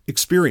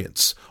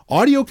experience.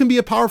 Audio can be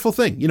a powerful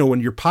thing. When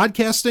you're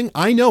podcasting,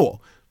 I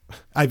know.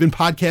 I've been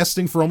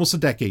podcasting for almost a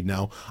decade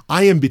now.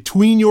 I am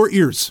between your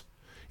ears.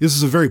 This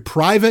is a very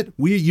private,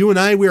 you and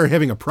I are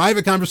having a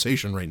private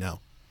conversation right now.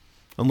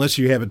 Unless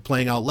you have it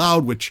playing out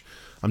loud, which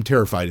I'm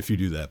terrified if you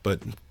do that, but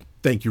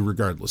thank you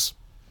regardless.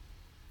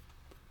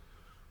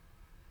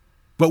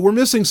 But we're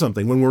missing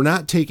something when we're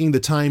not taking the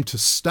time to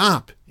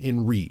stop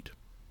and read.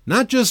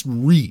 Not just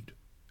read.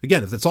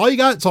 Again, if that's all you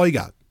got, it's all you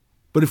got.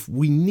 But if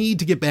we need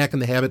to get back in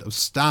the habit of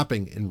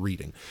stopping and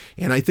reading.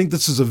 And I think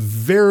this is a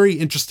very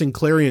interesting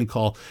clarion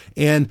call.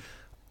 And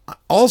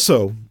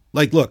also,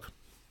 look,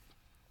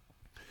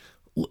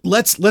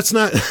 let's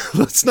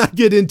not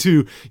get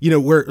into,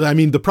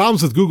 the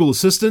problems with Google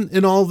Assistant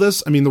and all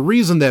this. I mean, the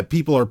reason that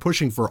people are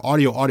pushing for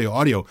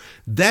audio,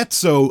 that's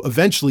so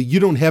eventually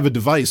you don't have a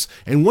device.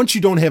 And once you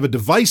don't have a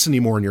device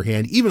anymore in your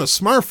hand, even a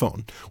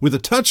smartphone with a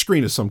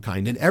touchscreen of some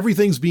kind, and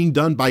everything's being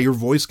done by your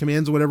voice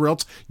commands or whatever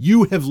else,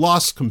 you have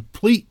lost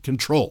complete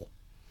control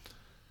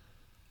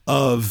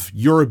of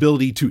your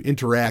ability to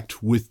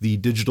interact with the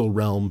digital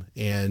realm.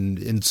 And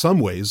in some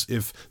ways,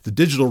 if the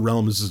digital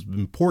realm is as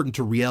important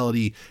to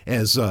reality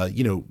as,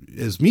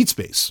 as meat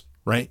space,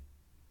 right?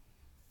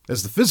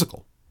 As the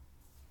physical.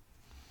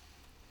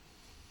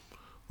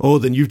 Oh,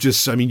 then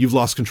you've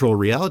lost control of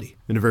reality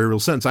in a very real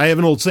sense. I have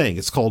an old saying.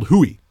 It's called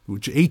HUI,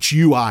 which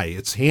HUI.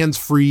 It's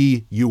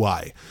hands-free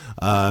UI.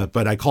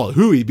 But I call it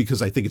HUI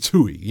because I think it's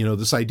HUI.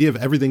 This idea of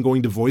everything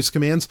going to voice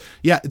commands.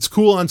 Yeah, it's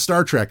cool on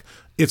Star Trek.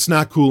 It's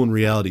not cool in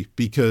reality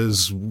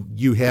because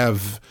you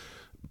have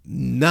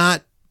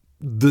not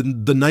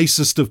the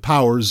nicest of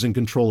powers in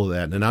control of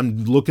that. And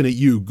I'm looking at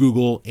you,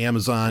 Google,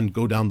 Amazon,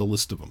 go down the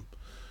list of them.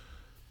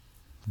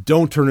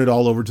 Don't turn it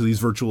all over to these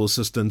virtual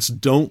assistants.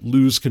 Don't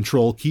lose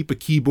control. Keep a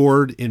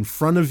keyboard in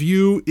front of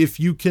you if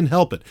you can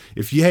help it.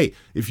 If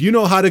you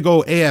know how to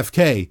go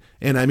AFK,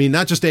 and I mean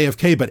not just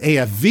AFK, but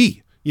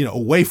AFV,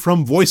 away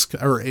from voice,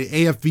 or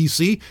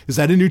AFVC, is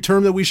that a new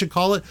term that we should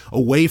call it?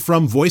 Away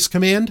from voice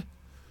command?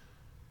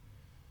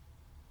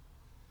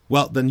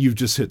 Well, then you've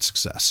just hit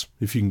success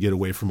if you can get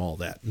away from all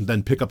that. And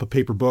then pick up a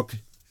paper book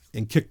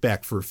and kick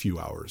back for a few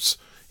hours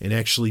and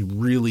actually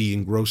really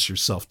engross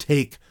yourself.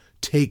 Take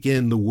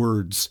in the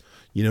words,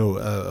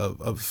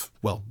 of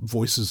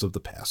voices of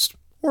the past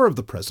or of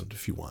the present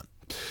if you want.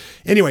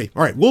 Anyway,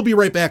 all right, we'll be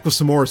right back with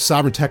some more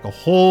Sovereign Tech, a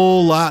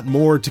whole lot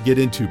more to get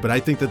into, but I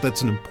think that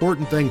that's an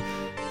important thing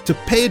to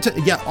pay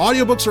attention. Yeah,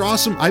 audiobooks are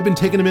awesome. I've been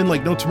taking them in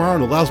like no tomorrow,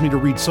 and it allows me to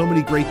read so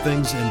many great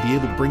things and be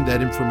able to bring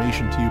that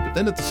information to you. But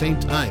then at the same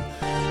time,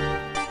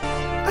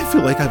 I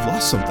feel like I've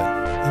lost something.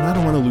 and I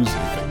don't want to lose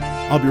anything.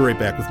 I'll be right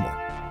back with more.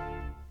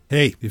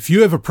 Hey, if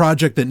you have a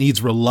project that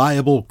needs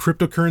reliable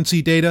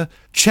cryptocurrency data,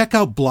 check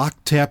out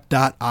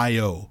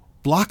blocktap.io.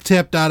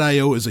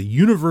 Blocktap.io is a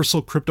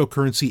universal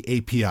cryptocurrency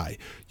API.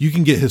 You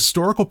can get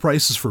historical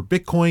prices for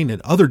Bitcoin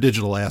and other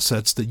digital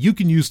assets that you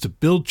can use to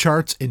build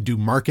charts and do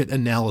market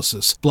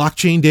analysis.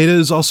 Blockchain data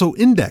is also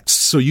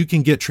indexed, so you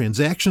can get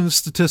transaction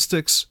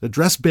statistics,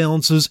 address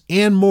balances,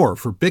 and more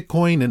for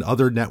Bitcoin and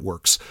other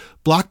networks.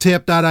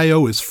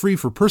 Blocktap.io is free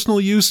for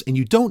personal use, and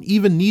you don't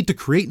even need to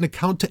create an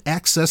account to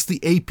access the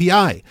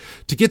API.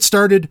 To get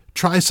started,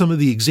 try some of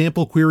the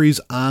example queries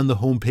on the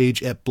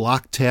homepage at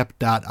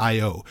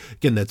blocktap.io.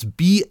 Again, that's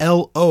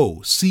blocktap.io.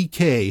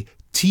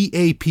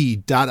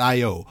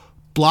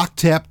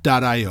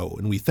 blocktap.io,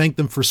 and we thank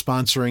them for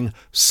sponsoring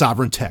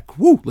Sovereign Tech.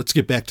 Woo! Let's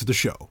get back to the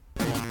show.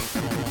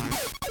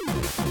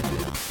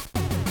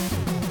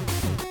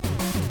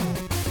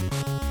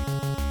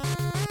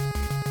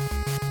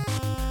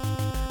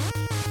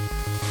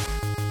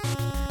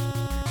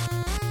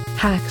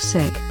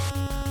 HackSec.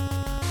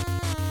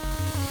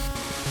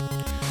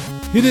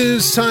 It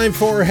is time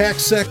for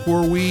HackSec,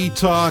 where we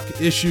talk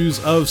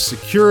issues of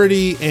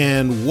security,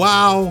 and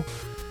wow,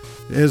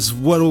 is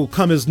what will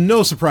come as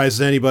no surprise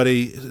to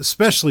anybody,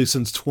 especially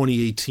since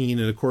 2018.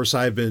 And of course,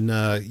 I've been,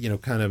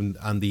 kind of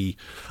on the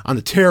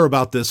tear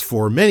about this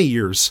for many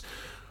years.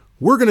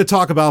 We're going to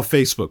talk about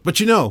Facebook,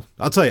 but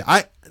I'll tell you,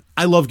 I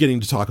love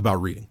getting to talk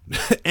about reading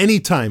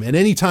anytime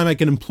I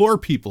can implore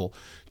people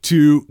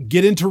to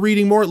get into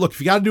reading more. Look, if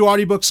you got to do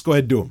audiobooks, go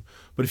ahead and do them.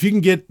 But if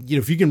you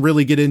can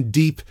really get in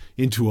deep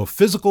into a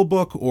physical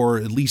book, or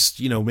at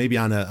least, maybe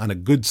on a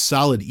good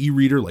solid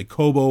e-reader like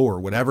Kobo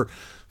or whatever,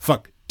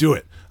 do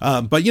it.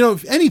 But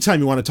if anytime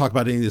you want to talk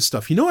about any of this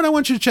stuff, you know what I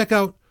want you to check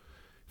out?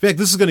 In fact,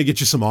 this is going to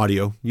get you some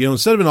audio.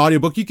 Instead of an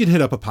audiobook, you can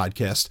hit up a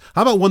podcast.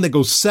 How about one that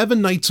goes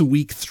 7 nights a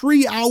week,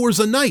 3 hours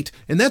a night?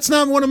 And that's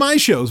not one of my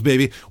shows,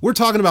 baby. We're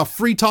talking about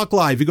Free Talk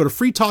Live. You go to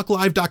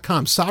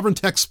freetalklive.com, Sovereign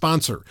Tech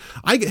sponsor.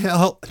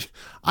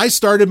 I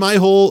started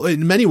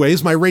in many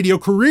ways, my radio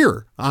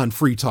career on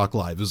Free Talk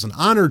Live. It was an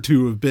honor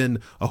to have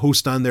been a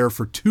host on there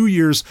for 2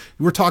 years.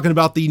 We're talking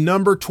about the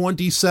number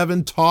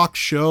 27 talk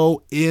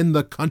show in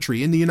the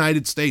country, in the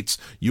United States.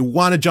 You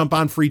want to jump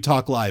on Free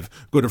Talk Live.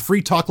 Go to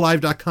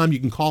freetalklive.com. You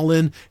can call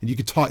in and you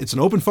can talk. It's an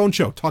open phone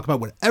show. Talk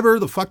about whatever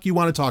the fuck you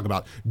want to talk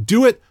about.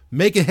 Do it.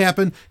 Make it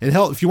happen. And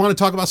hell, if you want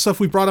to talk about stuff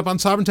we brought up on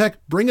Sovereign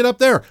Tech, bring it up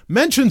there.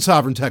 Mention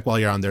Sovereign Tech while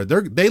you're on there.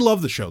 They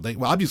love the show.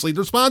 Obviously,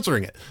 they're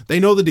sponsoring it. They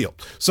know the deal.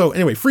 So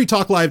anyway,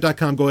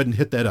 freetalklive.com. Go ahead and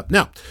hit that up.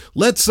 Now,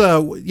 let's,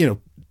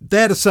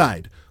 that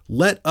aside,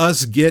 let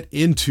us get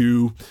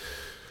into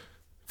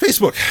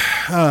Facebook,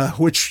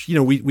 which,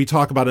 we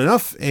talk about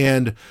enough,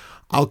 and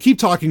I'll keep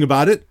talking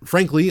about it,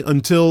 frankly,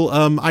 until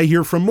I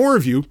hear from more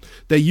of you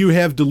that you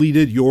have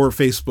deleted your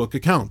Facebook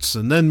accounts.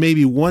 And then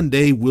maybe one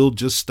day we'll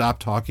just stop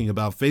talking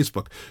about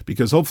Facebook,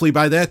 because hopefully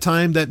by that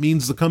time, that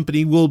means the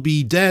company will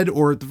be dead,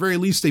 or at the very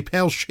least a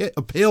pale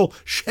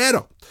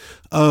shadow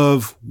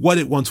of what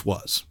it once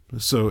was.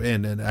 So,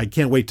 and I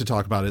can't wait to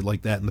talk about it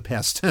like that in the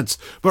past tense.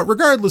 But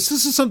regardless,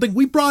 this is something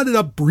we brought it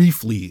up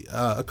briefly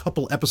a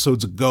couple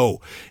episodes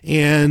ago.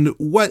 And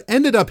what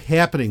ended up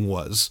happening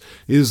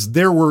is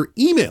there were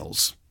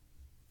emails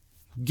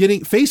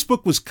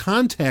Facebook was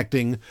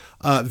contacting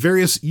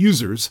various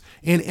users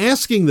and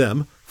asking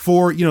them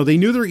for, they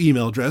knew their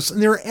email address,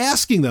 and they were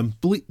asking them,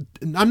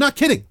 I'm not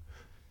kidding.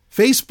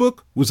 Facebook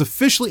was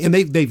officially, and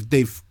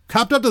they've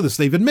copped up to this.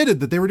 They've admitted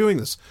that they were doing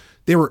this.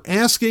 They were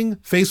asking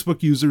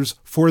Facebook users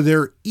for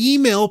their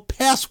email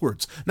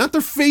passwords, not their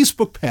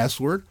Facebook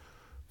password,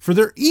 for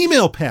their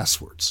email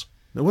passwords.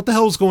 Now, what the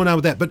hell is going on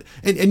with that? But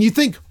and you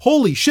think,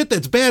 holy shit,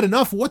 that's bad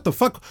enough. What the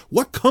fuck?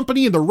 What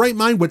company in the right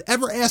mind would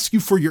ever ask you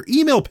for your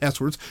email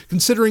passwords,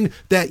 considering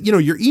that,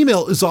 your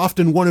email is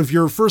often one of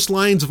your first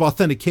lines of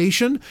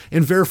authentication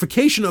and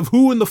verification of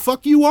who in the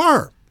fuck you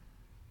are.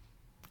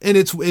 And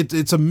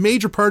it's a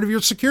major part of your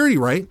security,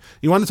 right?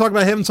 You want to talk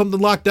about having something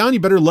locked down, you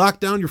better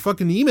lock down your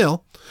fucking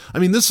email. I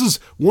mean, this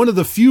is one of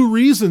the few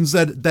reasons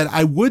that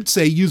I would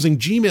say using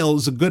Gmail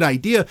is a good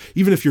idea,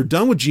 even if you're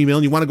done with Gmail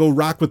and you want to go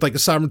rock with like a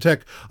Sovereign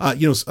Tech,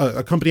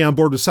 a company on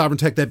board with Sovereign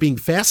Tech, that being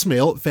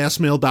Fastmail,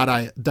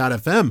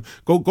 fastmail.fm.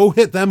 Go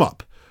hit them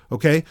up.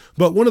 Okay.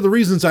 But one of the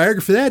reasons I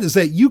argue for that is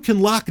that you can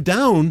lock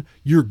down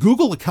your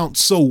Google account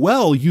so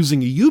well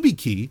using a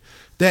YubiKey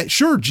that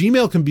sure,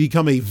 Gmail can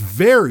become a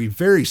very,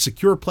 very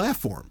secure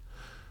platform.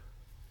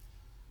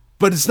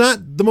 But it's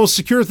not the most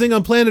secure thing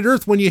on planet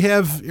Earth when you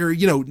have,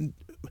 if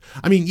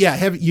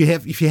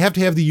you have to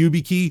have the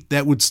YubiKey,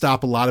 that would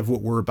stop a lot of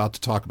what we're about to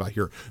talk about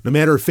here. No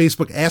matter if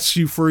Facebook asks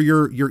you for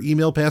your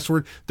email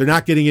password, they're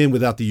not getting in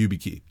without the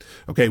YubiKey.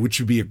 Okay, which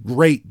would be a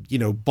great,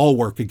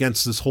 bulwark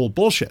against this whole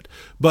bullshit.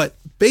 But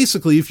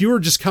basically, if you were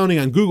just counting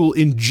on Google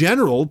in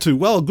general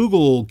Google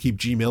will keep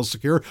Gmail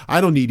secure,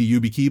 I don't need a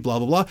YubiKey, blah,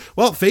 blah, blah.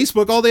 Well,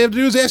 Facebook, all they have to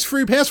do is ask for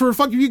your password.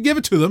 Fuck, if you give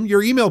it to them,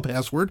 your email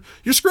password,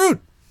 you're screwed.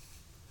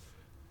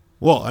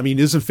 Well, I mean,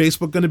 isn't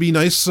Facebook going to be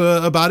nice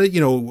about it?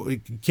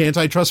 Can't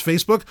I trust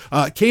Facebook?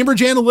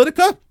 Cambridge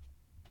Analytica?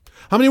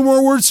 How many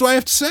more words do I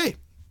have to say?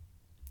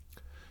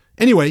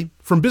 Anyway,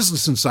 from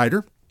Business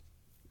Insider,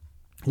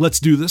 let's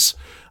do this.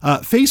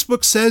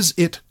 Facebook says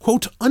it,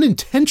 quote,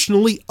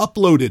 unintentionally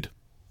uploaded,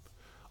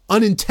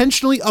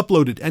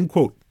 end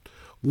quote,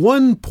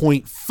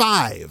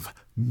 1.5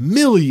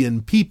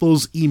 million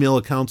people's email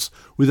accounts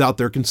without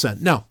their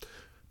consent. Now,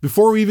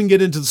 before we even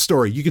get into the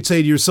story, you could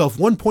say to yourself,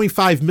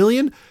 1.5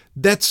 million,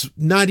 that's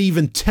not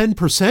even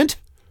 10%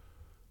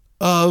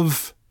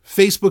 of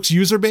Facebook's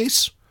user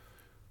base.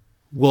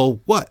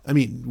 Well, what? I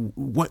mean,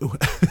 what?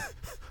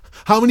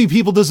 How many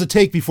people does it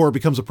take before it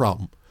becomes a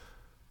problem?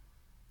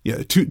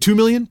 Yeah, 2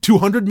 million,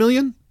 200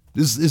 million?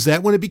 Is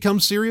that when it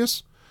becomes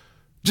serious?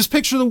 Just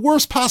picture the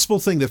worst possible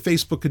thing that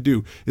Facebook could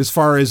do as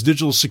far as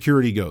digital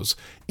security goes.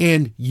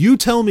 And you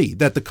tell me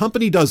that the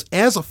company does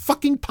as a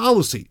fucking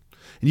policy,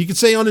 and you can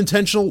say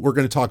unintentional, we're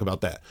going to talk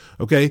about that,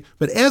 okay?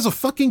 But as a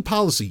fucking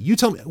policy, you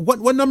tell me,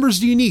 what numbers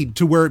do you need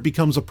to where it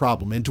becomes a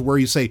problem and to where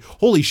you say,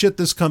 holy shit,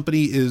 this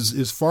company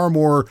is far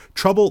more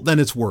trouble than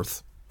it's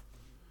worth?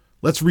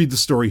 Let's read the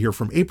story here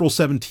from April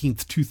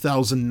 17th,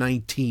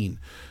 2019.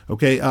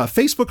 Okay,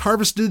 Facebook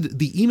harvested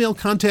the email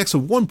contacts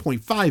of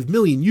 1.5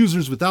 million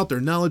users without their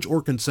knowledge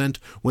or consent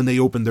when they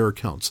opened their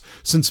accounts.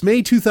 Since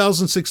May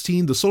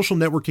 2016, the social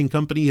networking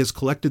company has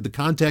collected the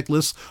contact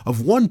lists of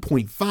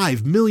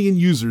 1.5 million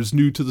users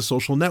new to the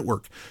social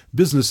network.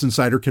 Business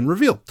Insider can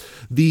reveal.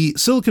 The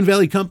Silicon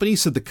Valley company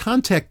said the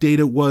contact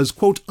data was,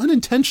 quote,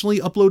 unintentionally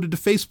uploaded to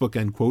Facebook,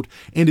 end quote,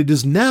 and it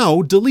is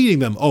now deleting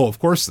them. Oh, of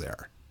course they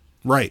are.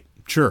 Right.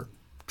 Sure.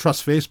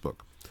 Trust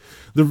Facebook.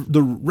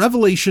 The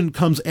revelation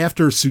comes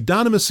after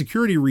pseudonymous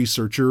security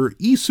researcher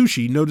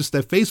eSushi noticed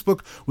that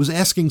Facebook was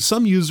asking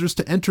some users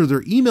to enter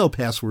their email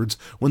passwords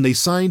when they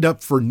signed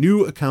up for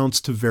new accounts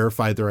to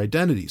verify their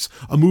identities,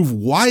 a move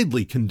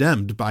widely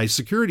condemned by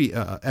security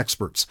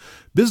experts.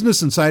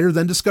 Business Insider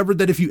then discovered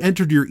that if you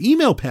entered your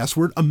email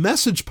password, a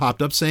message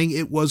popped up saying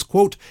it was,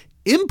 quote,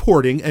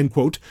 importing, end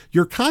quote,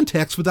 your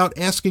contacts without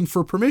asking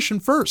for permission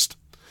first.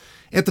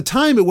 At the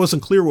time, it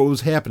wasn't clear what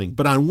was happening,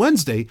 but on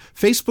Wednesday,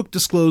 Facebook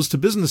disclosed to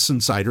Business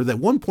Insider that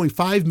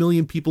 1.5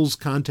 million people's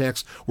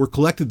contacts were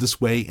collected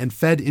this way and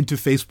fed into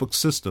Facebook's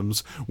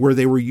systems, where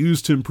they were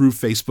used to improve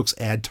Facebook's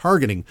ad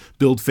targeting,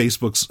 build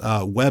Facebook's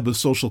web of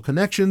social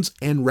connections,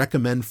 and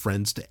recommend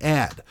friends to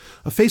add.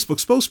 A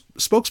Facebook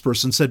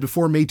spokesperson said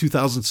before May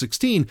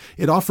 2016,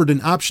 it offered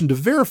an option to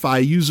verify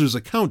a user's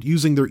account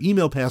using their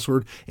email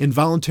password and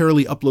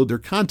voluntarily upload their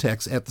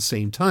contacts at the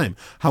same time.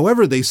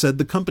 However, they said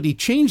the company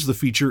changed the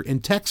feature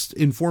and text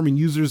informing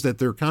users that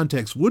their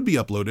contacts would be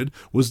uploaded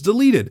was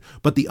deleted,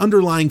 but the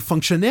underlying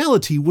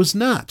functionality was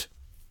not.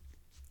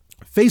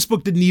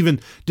 Facebook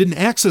didn't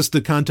access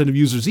the content of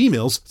users'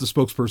 emails, the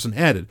spokesperson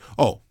added.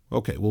 Oh,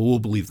 okay, well, we'll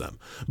believe them.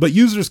 But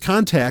users'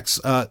 contacts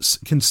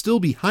can still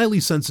be highly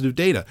sensitive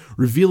data,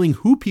 revealing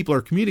who people are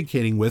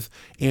communicating with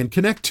and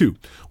connect to.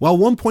 While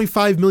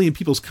 1.5 million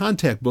people's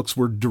contact books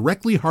were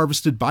directly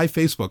harvested by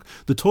Facebook,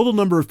 the total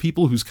number of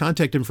people whose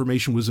contact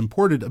information was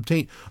improperly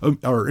obtained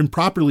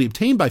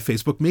by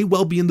Facebook may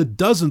well be in the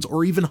dozens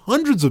or even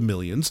hundreds of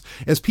millions,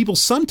 as people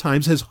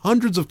sometimes has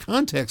hundreds of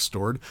contacts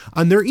stored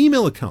on their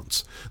email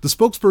accounts. The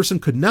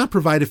spokesperson could not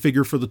provide a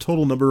figure for the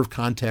total number of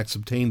contacts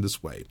obtained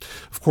this way.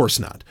 Of course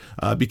not.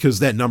 Because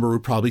that number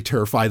would probably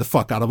terrify the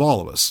fuck out of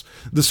all of us.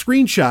 The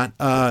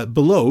screenshot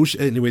below,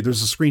 anyway,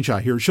 there's a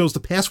screenshot here, it shows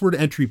the password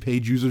entry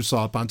page users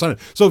saw upon sign up.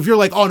 So if you're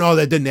like, oh no,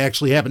 that didn't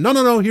actually happen.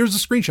 No, here's a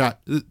screenshot.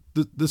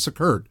 This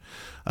occurred.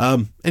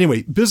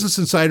 Anyway, Business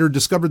Insider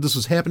discovered this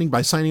was happening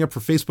by signing up for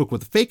Facebook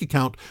with a fake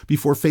account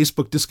before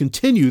Facebook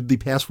discontinued the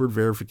password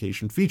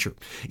verification feature.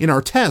 In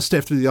our test,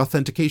 after the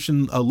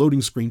authentication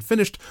loading screen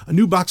finished, a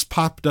new box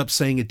popped up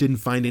saying it didn't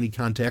find any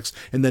contacts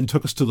and then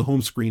took us to the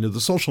home screen of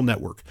the social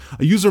network.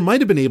 A user might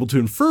have been able to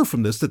infer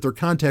from this that their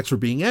contacts were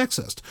being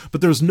accessed,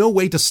 but there's no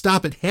way to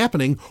stop it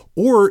happening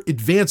or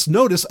advance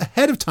notice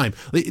ahead of time.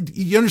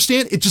 You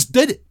understand? It just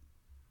did it.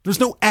 There's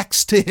no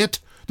X to hit.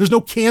 There's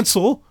no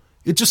cancel.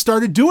 It just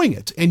started doing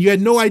it, and you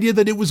had no idea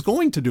that it was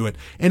going to do it,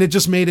 and it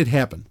just made it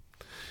happen.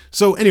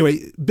 So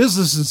anyway,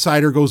 Business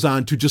Insider goes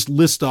on to just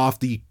list off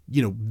the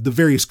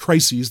various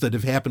crises that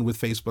have happened with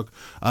Facebook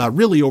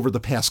really over the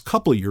past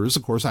couple of years.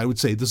 Of course, I would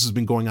say this has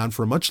been going on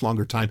for a much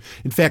longer time.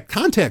 In fact,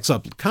 contact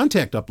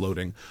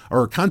uploading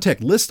or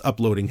contact list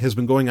uploading has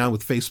been going on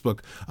with Facebook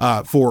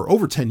for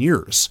over 10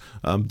 years.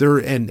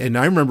 And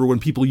I remember when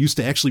people used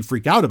to actually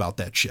freak out about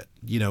that shit,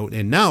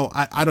 and now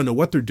I don't know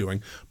what they're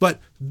doing, but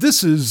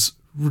this is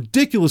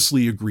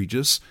ridiculously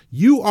egregious.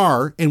 You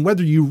are, and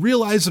whether you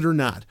realize it or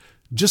not,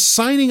 just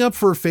signing up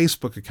for a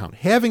Facebook account,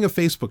 having a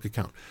Facebook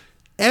account,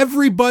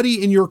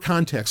 everybody in your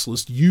contacts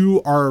list,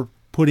 you are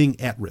putting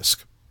at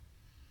risk.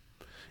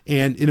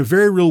 And in a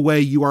very real way,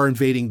 you are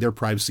invading their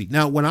privacy.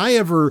 Now, I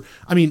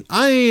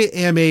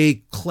am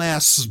a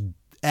class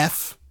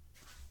F,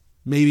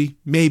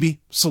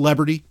 maybe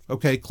celebrity.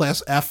 Okay.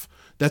 Class F.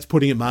 That's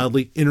putting it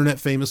mildly. Internet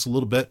famous a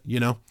little bit,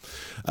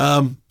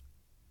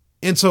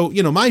 And so,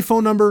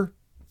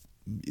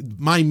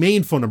 my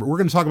main phone number, we're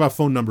going to talk about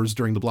phone numbers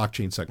during the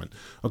blockchain segment.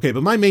 Okay,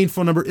 but my main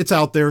phone number, it's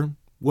out there.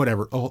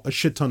 whatever, a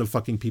shit ton of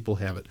fucking people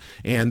have it.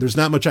 And there's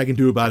not much I can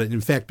do about it. In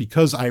fact,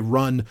 because I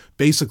run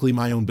basically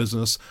my own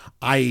business,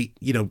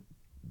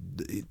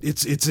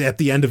 it's at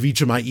the end of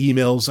each of my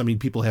emails. I mean,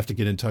 people have to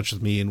get in touch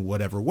with me in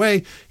whatever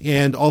way.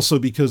 And also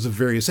because of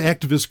various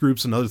activist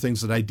groups and other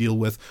things that I deal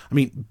with. I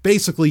mean,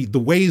 basically the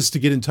ways to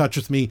get in touch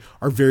with me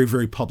are very,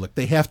 very public.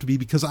 They have to be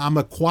because I'm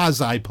a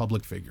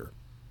quasi-public figure.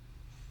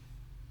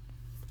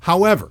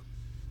 However,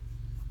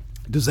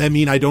 does that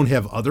mean I don't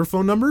have other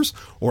phone numbers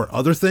or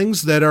other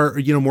things that are,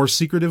 more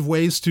secretive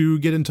ways to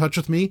get in touch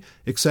with me,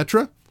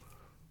 etc.?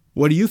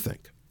 What do you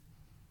think?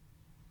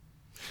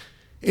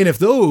 And if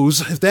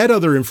that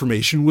other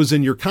information was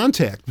in your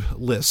contact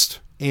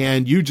list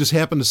and you just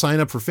happen to sign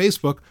up for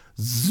Facebook,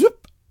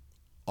 zip,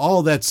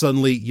 all that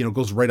suddenly,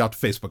 goes right out to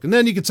Facebook. And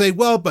then you could say,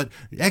 well, but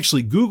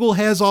actually Google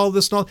has all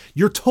this and all.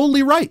 You're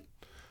totally right.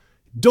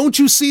 Don't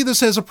you see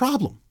this as a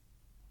problem?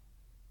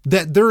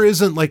 That there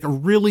isn't like a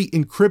really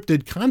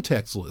encrypted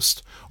contacts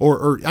list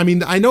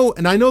I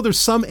know there's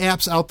some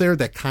apps out there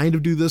that kind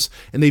of do this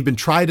and they've been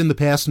tried in the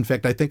past. In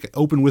fact, I think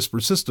Open Whisper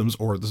Systems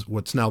or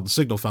what's now the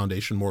Signal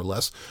Foundation, more or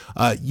less,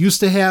 used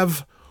to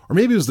have, or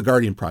maybe it was the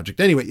Guardian Project.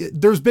 Anyway,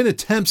 there's been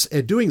attempts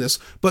at doing this,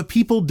 but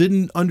people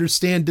didn't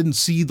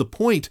see the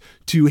point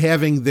to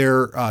having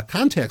their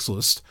contacts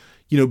list,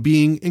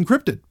 being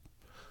encrypted.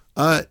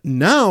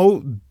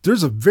 Now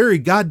there's a very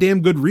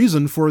goddamn good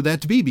reason for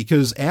that to be,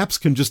 because apps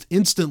can just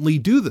instantly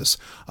do this.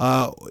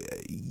 And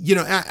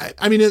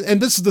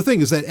this is the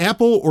thing, is that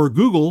Apple or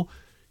Google,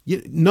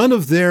 none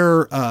of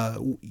their,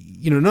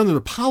 none of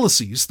the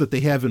policies that they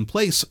have in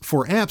place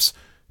for apps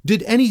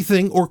did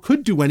anything or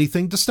could do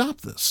anything to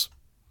stop this.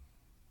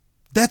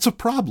 That's a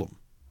problem.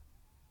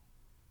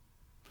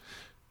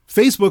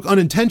 Facebook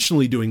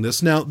unintentionally doing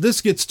this. Now,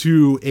 this gets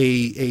to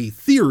a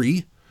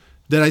theory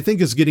that I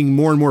think is getting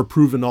more and more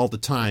proven all the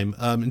time.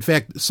 In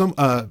fact,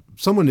 a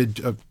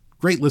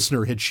great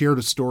listener had shared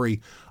a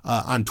story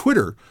on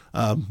Twitter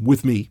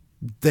with me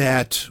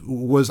that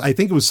was, I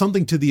think it was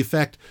something to the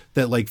effect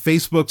that like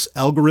Facebook's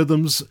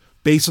algorithms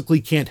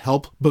basically can't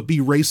help but be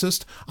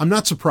racist. I'm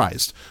not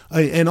surprised.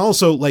 And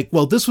also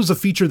this was a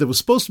feature that was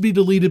supposed to be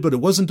deleted, but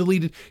it wasn't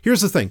deleted.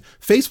 Here's the thing.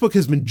 Facebook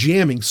has been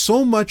jamming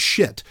so much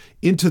shit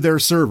into their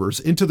servers,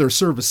 into their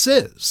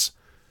services,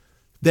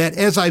 that,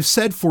 as I've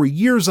said for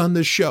years on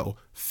this show,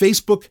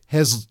 Facebook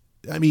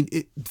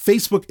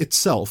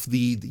itself,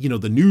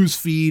 the news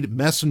feed,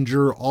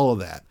 Messenger, all of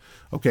that.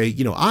 Okay.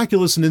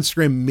 Oculus and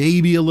Instagram,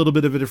 maybe a little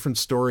bit of a different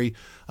story.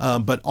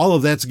 But all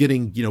of that's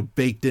getting,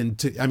 baked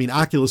into,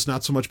 Oculus,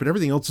 not so much, but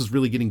everything else is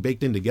really getting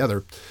baked in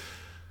together.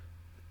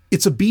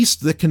 It's a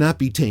beast that cannot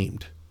be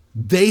tamed.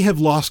 They have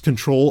lost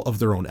control of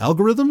their own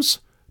algorithms.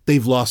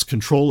 They've lost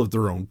control of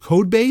their own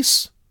code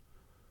base.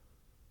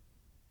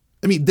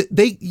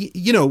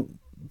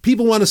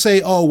 People want to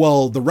say, oh,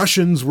 well, the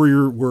Russians were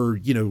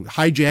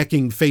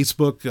hijacking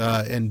Facebook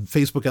and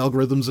Facebook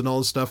algorithms and all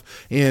this stuff,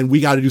 and we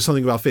got to do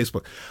something about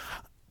Facebook.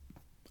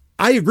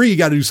 I agree you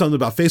got to do something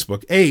about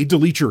Facebook. A,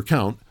 delete your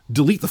account,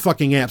 delete the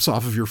fucking apps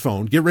off of your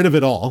phone, get rid of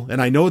it all.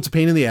 And I know it's a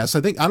pain in the ass. I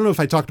don't know if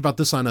I talked about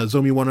this on a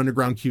Zomi One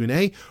Underground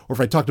Q&A or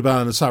if I talked about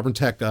it on a Sovereign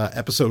Tech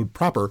episode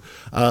proper.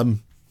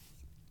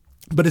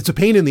 But it's a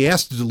pain in the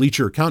ass to delete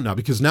your account now,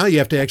 because now you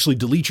have to actually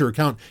delete your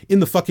account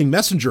in the fucking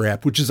Messenger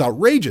app, which is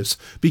outrageous,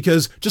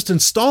 because just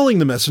installing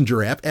the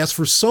Messenger app asks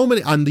for so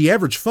many, on the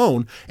average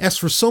phone, asks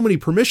for so many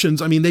permissions.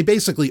 They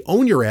basically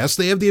own your ass.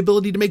 They have the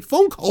ability to make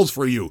phone calls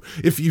for you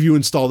if you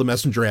install the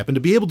Messenger app. And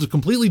to be able to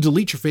completely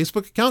delete your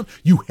Facebook account,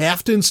 you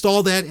have to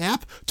install that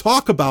app.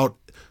 Talk about...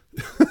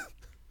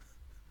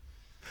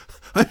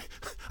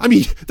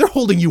 they're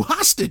holding you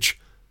hostage.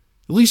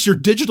 At least your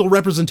digital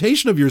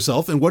representation of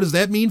yourself. And what does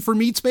that mean for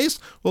Meat Space?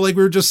 Well, like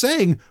we were just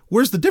saying,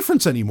 where's the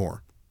difference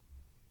anymore?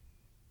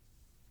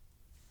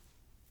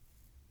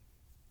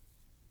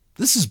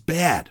 This is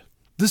bad.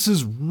 This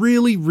is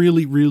really,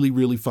 really, really,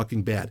 really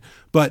fucking bad.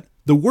 But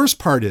the worst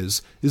part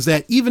is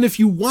that even if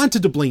you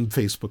wanted to blame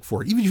Facebook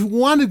for it, even if you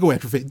wanted to go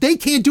after Facebook, they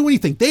can't do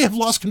anything. They have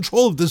lost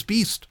control of this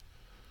beast.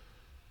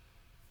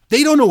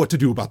 They don't know what to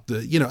do about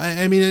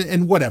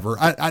and whatever.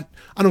 I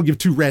don't give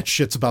two rats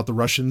shits about the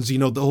Russians.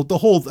 The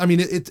whole,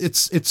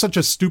 it's such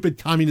a stupid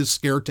communist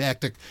scare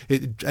tactic.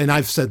 And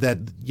I've said that,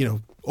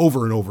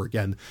 over and over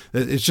again.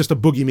 It's just a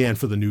boogeyman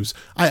for the news.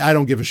 I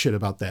don't give a shit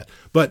about that.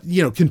 But,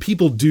 can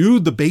people do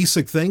the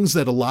basic things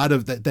that a lot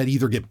of that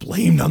either get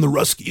blamed on the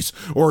Ruskies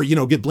or,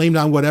 get blamed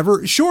on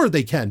whatever? Sure,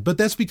 they can. But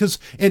that's because,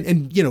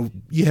 and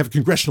you have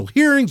congressional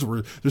hearings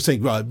where they're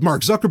saying,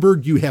 Mark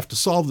Zuckerberg, you have to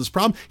solve this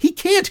problem. He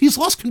can't. He's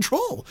lost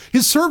control.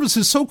 His service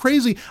is so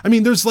crazy.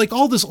 There's like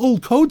all this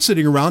old code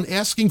sitting around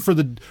asking for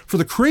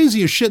the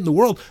craziest shit in the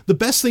world. The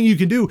best thing you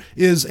can do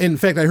is, and in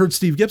fact, I heard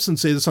Steve Gibson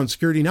say this on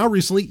Security Now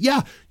recently.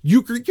 Yeah,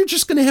 you're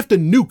just going to have to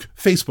nuke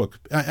Facebook.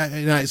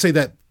 And I say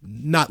that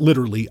not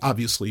literally,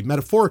 obviously,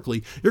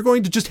 metaphorically, you're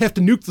going to just have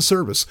to nuke the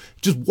service.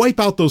 Just wipe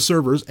out those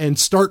servers and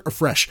start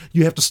afresh.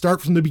 You have to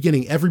start from the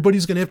beginning.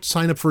 Everybody's going to have to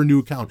sign up for a new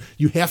account.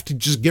 You have to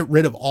just get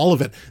rid of all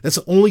of it. That's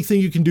the only thing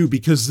you can do,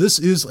 because this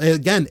is,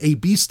 again, a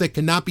beast that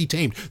cannot be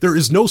tamed. There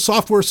is no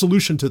software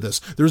solution to this.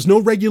 There's no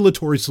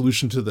regulatory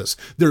solution to this.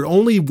 There's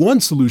only one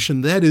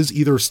solution, that is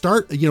either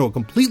start, a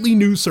completely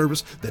new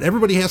service that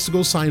everybody has to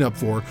go sign up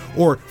for,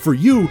 or for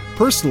you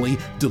personally,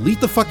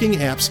 delete the fucking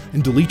apps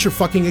and delete your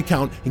fucking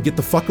account and get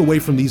the fuck away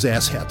from these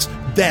asshats.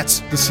 That's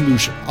the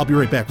solution. I'll be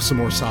right back with some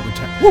more Sovereign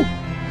Tech. Woo!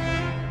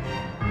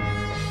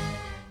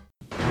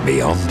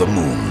 Beyond the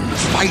moon,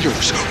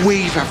 fighters,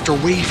 wave after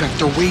wave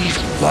after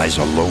wave, lies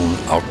a lone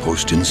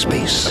outpost in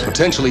space. A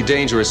potentially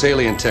dangerous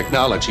alien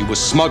technology was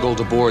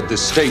smuggled aboard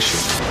this station.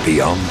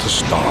 Beyond the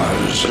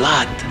stars,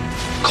 blood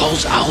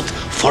calls out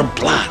for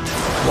blood,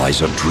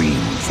 lies a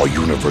dream for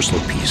universal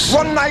peace.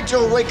 One night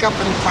you'll wake up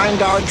and find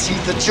our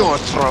teeth at your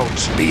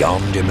throat.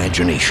 Beyond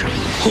imagination,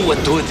 who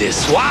would do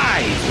this?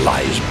 Why?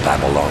 Lies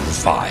Babylon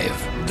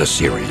 5, the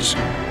series.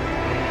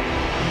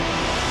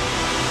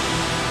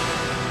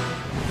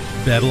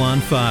 Babylon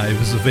 5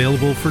 is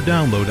available for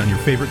download on your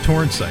favorite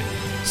torrent site.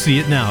 See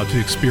it now to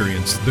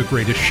experience the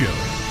greatest show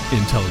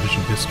in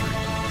television history.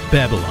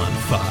 Babylon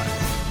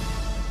 5.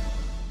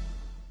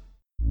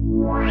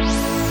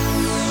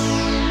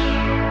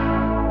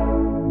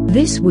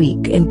 This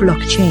week in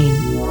blockchain.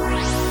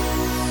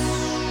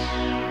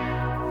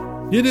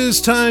 It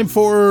is time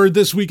for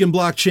This Week in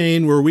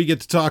Blockchain, where we get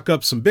to talk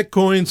up some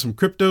Bitcoin, some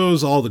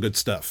cryptos, all the good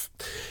stuff.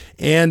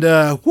 And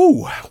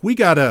we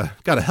got a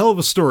hell of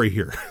a story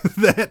here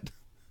that,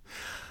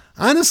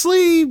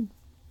 honestly,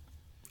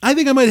 I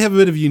think I might have a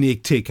bit of a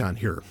unique take on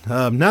here.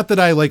 Not that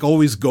I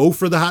always go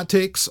for the hot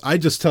takes. I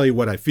just tell you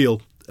what I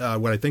feel,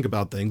 what I think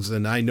about things,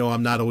 and I know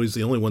I'm not always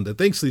the only one that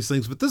thinks these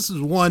things, but this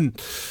is one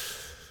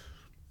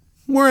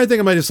where I think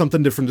I might have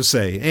something different to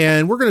say.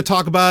 And we're going to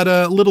talk about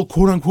a little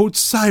quote-unquote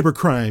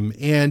cybercrime.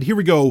 And here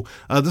we go.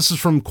 This is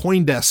from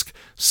CoinDesk.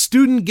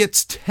 Student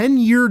gets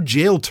 10-year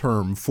jail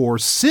term for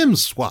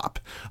SimSwap.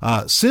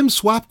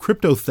 SimSwap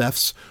crypto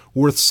thefts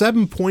worth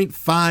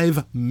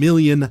 $7.5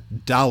 million.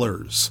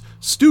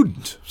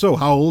 Student. So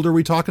how old are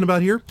we talking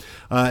about here?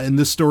 And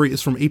this story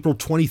is from April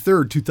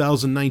 23rd,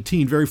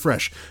 2019. Very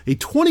fresh. A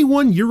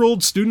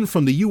 21-year-old student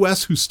from the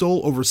U.S. who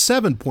stole over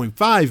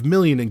 $7.5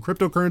 million in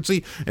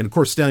cryptocurrency. And of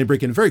course, Stanley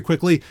breaking in very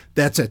quickly.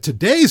 That's at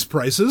today's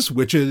prices,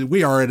 which is,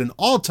 we are at an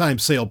all-time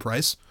sale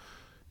price.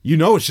 You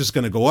know it's just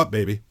going to go up,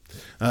 baby.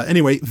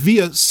 Anyway,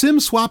 via SIM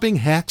swapping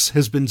hacks,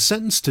 has been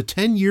sentenced to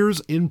 10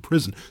 years in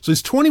prison. So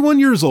he's 21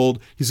 years old.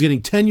 He's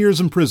getting 10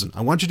 years in prison.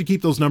 I want you to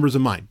keep those numbers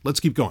in mind. Let's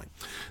keep going.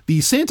 The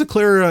Santa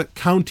Clara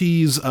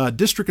County's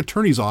District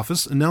Attorney's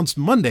Office announced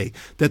Monday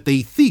that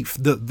the thief,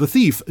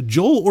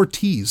 Joel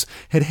Ortiz,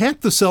 had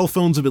hacked the cell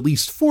phones of at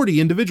least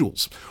 40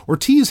 individuals.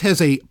 Ortiz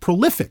was a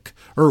prolific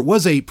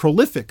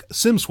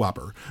SIM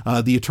swapper,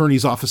 the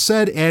attorney's office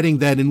said, adding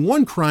that in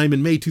one crime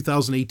in May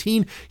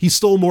 2018, he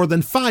stole more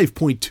than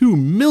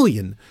 $5.2 million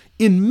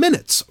in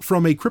minutes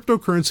from a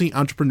cryptocurrency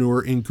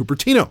entrepreneur in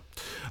Cupertino.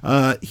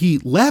 He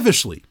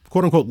lavishly,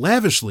 quote-unquote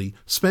lavishly,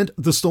 spent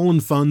the stolen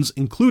funds,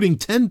 including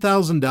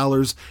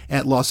 $10,000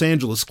 at Los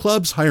Angeles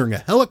clubs, hiring a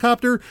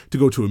helicopter to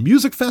go to a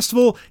music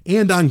festival,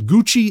 and on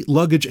Gucci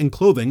luggage and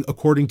clothing,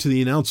 according to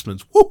the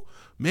announcements. Woo!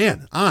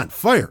 Man, on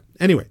fire.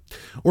 Anyway,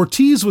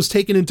 Ortiz was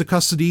taken into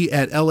custody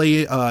at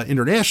LA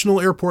International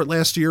Airport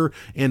last year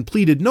and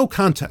pleaded no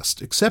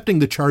contest, accepting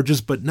the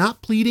charges but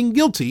not pleading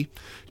guilty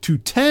to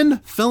 10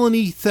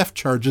 felony theft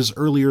charges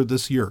earlier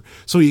this year.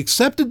 So he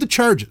accepted the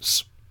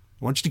charges.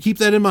 I want you to keep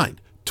that in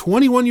mind.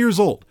 21 years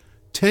old,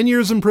 10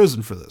 years in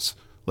prison for this.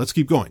 Let's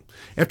keep going.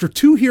 After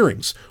 2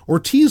 hearings,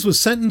 Ortiz was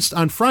sentenced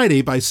on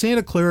Friday by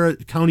Santa Clara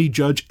County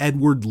Judge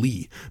Edward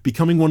Lee,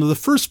 becoming one of the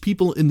first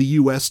people in the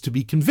U.S. to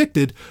be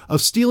convicted of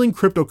stealing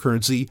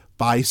cryptocurrency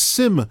by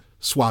SIM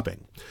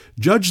swapping.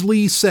 Judge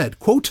Lee said,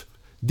 quote,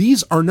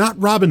 "These are not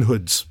Robin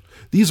Hoods.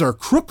 These are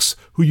crooks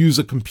who use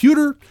a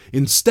computer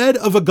instead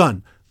of a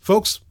gun."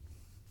 Folks,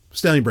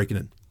 Stanley breaking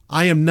in.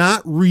 I am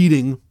not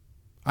reading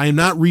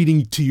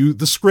to you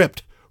the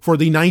script for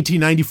the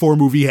 1994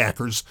 movie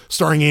Hackers,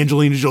 starring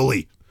Angelina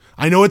Jolie.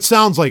 I know it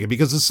sounds like it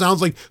because it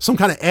sounds like some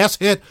kind of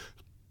asshat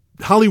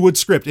Hollywood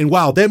script. And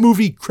wow, that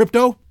movie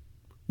Crypto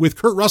with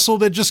Kurt Russell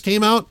that just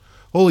came out.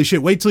 Holy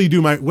shit! Wait till I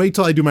do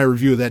my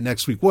review of that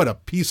next week. What a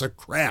piece of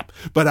crap!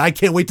 But I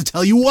can't wait to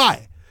tell you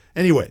why.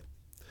 Anyway,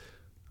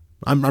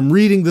 I'm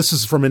reading. This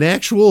is from an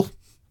actual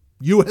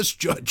U.S.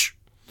 judge.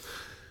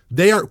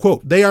 They are,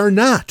 quote, "They are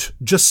not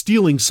just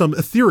stealing some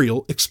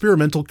ethereal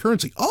experimental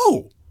currency."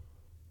 Oh.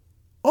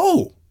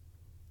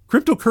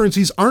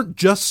 Cryptocurrencies aren't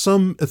just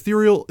some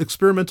ethereal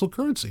experimental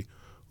currency.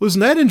 Wasn't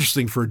that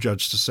interesting for a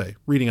judge to say?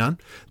 Reading on.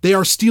 They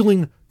are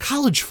stealing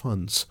college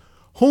funds,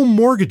 home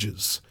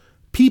mortgages,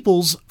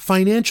 people's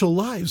financial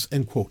lives,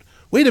 end quote.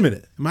 Wait a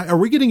minute. Are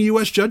we getting a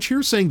U.S. judge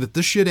here saying that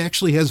this shit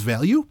actually has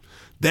value?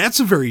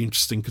 That's a very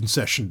interesting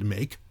concession to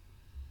make.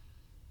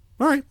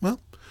 All right,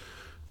 well.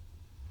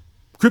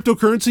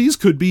 Cryptocurrencies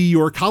could be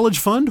your college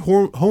fund,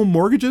 home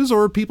mortgages,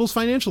 or people's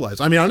financial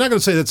lives. I mean, I'm not going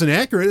to say that's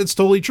inaccurate. It's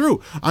totally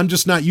true. I'm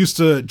just not used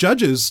to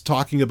judges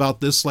talking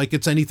about this like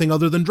it's anything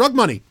other than drug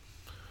money.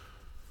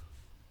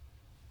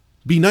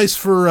 Be nice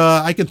for,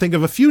 I can think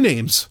of a few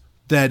names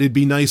that it'd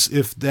be nice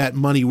if that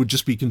money would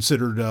just be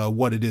considered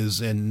what it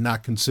is and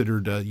not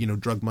considered,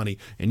 drug money.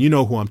 And you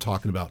know who I'm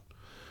talking about.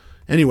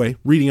 Anyway,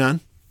 reading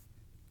on.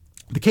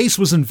 The case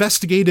was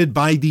investigated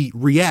by the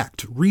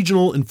REACT,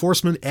 Regional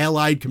Enforcement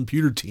Allied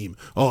Computer Team.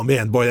 Oh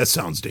man, boy, that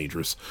sounds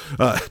dangerous.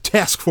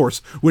 Task force,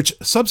 which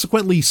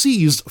subsequently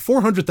seized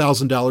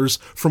 $400,000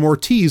 from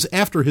Ortiz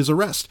after his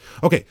arrest.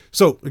 Okay,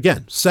 so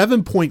again,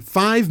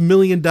 $7.5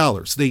 million.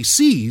 They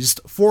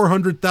seized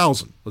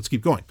 $400,000. Let's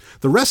keep going.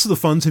 The rest of the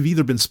funds have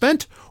either been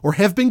spent or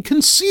have been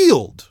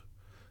concealed,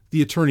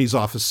 the attorney's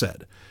office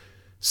said.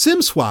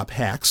 SIM swap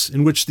hacks,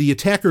 in which the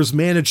attackers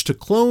managed to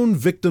clone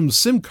victims'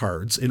 SIM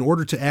cards in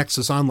order to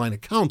access online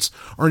accounts,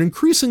 are an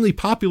increasingly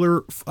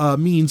popular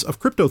means of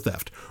crypto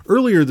theft.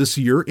 Earlier this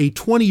year, a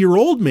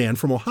 20-year-old man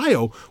from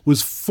Ohio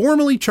was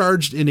formally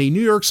charged in a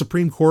New York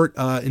Supreme Court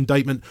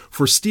indictment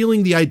for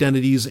stealing the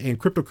identities and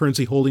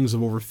cryptocurrency holdings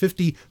of over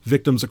 50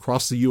 victims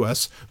across the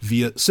U.S.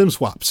 via SIM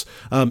swaps.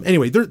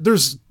 Anyway,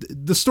 there's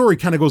the story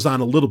kind of goes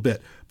on a little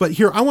bit, but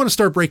here I want to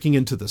start breaking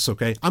into this,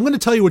 okay? I'm going to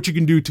tell you what you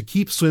can do to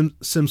keep SIM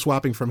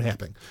swapping from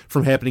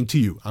happening to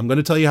you. I'm going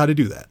to tell you how to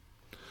do that.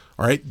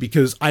 All right,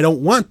 because I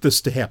don't want this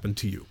to happen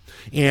to you.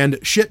 And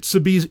shit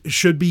should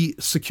be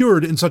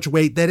secured in such a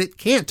way that it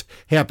can't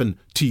happen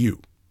to you.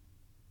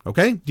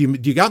 Okay? Do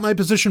you got my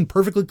position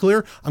perfectly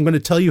clear? I'm going to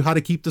tell you how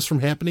to keep this from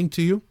happening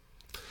to you.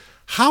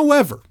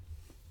 However,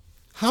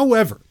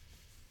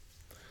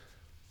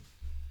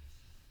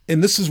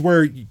 and this is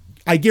where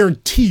I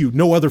guarantee you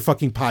no other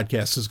fucking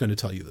podcast is going to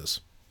tell you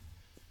this.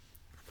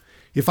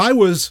 If I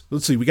was,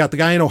 let's see, we got the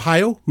guy in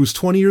Ohio who's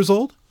 20 years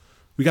old.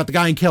 We got the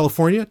guy in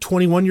California,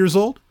 21 years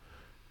old,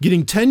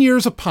 getting 10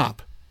 years a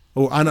pop.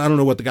 Oh, I don't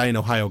know what the guy in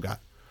Ohio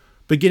got,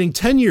 but getting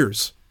 10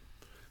 years.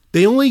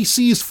 They only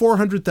seized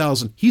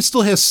 $400,000. He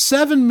still has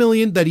 $7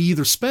 million that he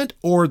either spent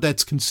or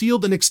that's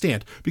concealed and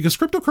extant, because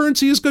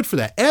cryptocurrency is good for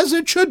that, as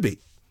it should be.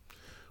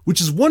 Which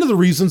is one of the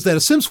reasons that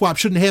a SIM swap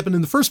shouldn't happen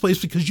in the first place,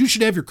 because you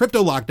should have your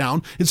crypto locked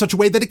down in such a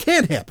way that it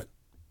can't happen.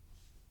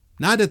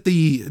 Not with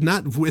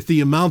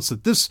the amounts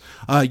that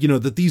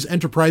that these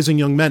enterprising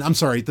young men,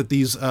 that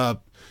these, do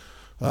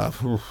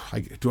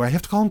I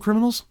have to call them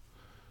criminals?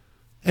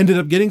 Ended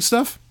up getting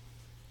stuff.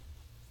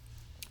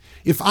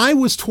 If I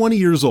was 20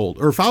 years old,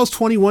 or if I was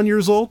 21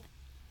 years old,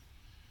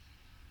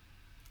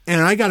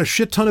 and I got a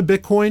shit ton of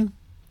Bitcoin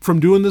from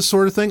doing this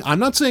sort of thing, I'm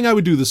not saying I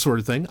would do this sort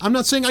of thing. I'm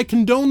not saying I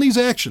condone these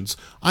actions.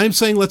 I'm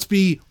saying let's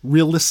be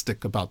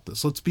realistic about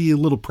this. Let's be a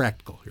little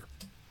practical here.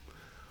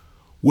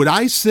 Would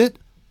I sit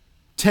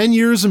 10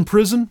 years in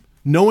prison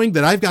knowing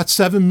that I've got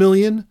 7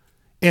 million,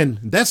 and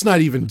that's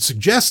not even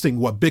suggesting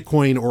what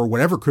Bitcoin or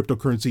whatever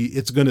cryptocurrency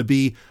it's going to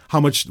be,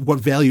 what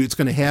value it's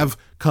going to have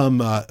come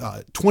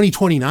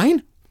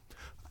 2029?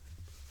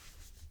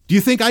 Do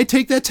you think I'd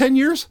take that 10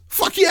 years?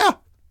 Fuck yeah.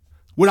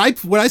 Would I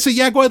say,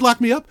 yeah, go ahead, lock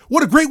me up?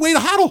 What a great way to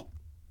hodl.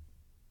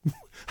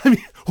 I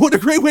mean, what a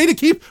great way to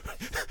keep,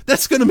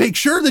 that's going to make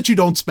sure that you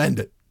don't spend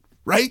it,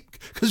 right?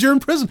 Because you're in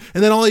prison.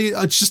 And then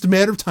it's just a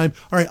matter of time.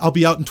 All right, I'll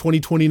be out in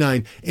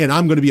 2029 and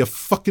I'm going to be a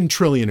fucking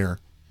trillionaire.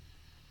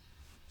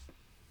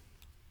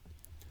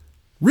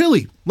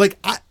 Really?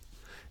 Like,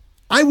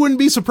 I wouldn't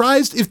be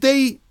surprised if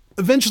they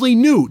eventually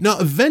knew. Now,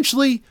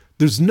 eventually,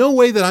 there's no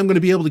way that I'm going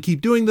to be able to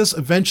keep doing this.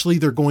 Eventually,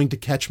 they're going to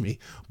catch me.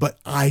 But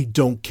I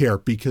don't care,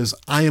 because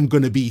I am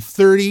going to be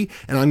 30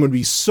 and I'm going to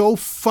be so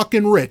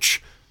fucking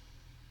rich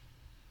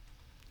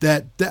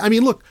that I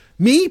mean, look,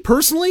 me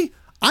personally,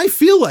 I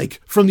feel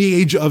like from the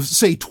age of,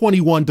 say,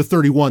 21 to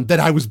 31 that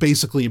I was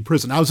basically in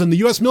prison. I was in the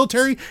U.S.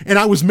 military and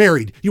I was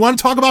married. You want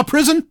to talk about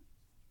prison?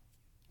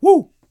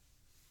 Woo.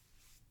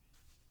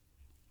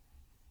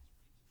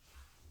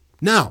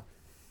 Now,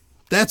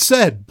 that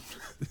said,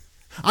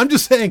 I'm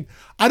just saying,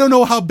 I don't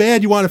know how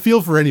bad you want to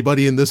feel for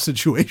anybody in this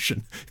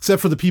situation,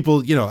 except for the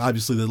people,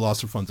 obviously that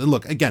lost their funds. And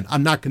look, again,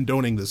 I'm not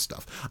condoning this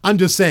stuff. I'm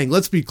just saying,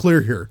 let's be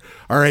clear here.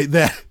 All right.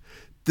 That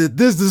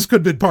this could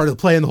have been part of the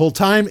plan the whole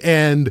time.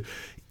 And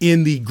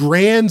in the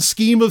grand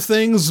scheme of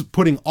things,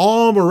 putting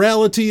all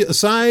morality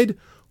aside,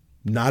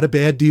 not a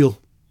bad deal.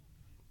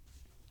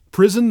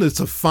 Prison, it's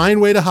a fine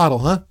way to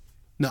hodl, huh?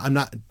 No, I'm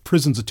not.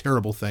 Prison's a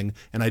terrible thing,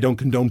 and I don't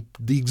condone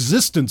the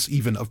existence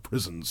even of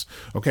prisons.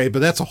 Okay, but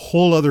that's a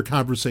whole other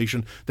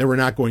conversation that we're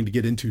not going to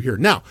get into here.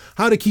 Now,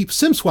 how to keep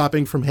SIM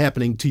swapping from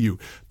happening to you?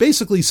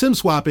 Basically, SIM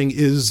swapping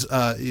is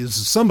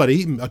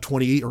somebody, a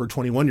 20 or a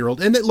 21-year-old,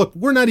 and look,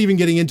 we're not even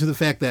getting into the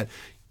fact that,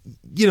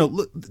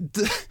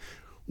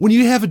 when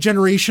you have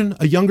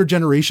a younger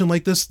generation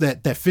like this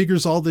that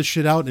figures all this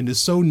shit out and is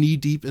so knee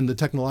deep in the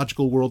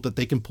technological world that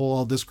they can pull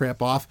all this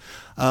crap off.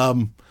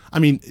 I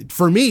mean,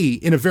 for me,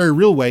 in a very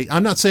real way,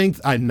 I'm not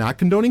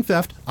condoning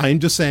theft. I'm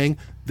just saying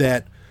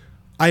that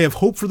I have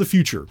hope for the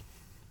future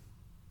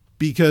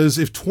because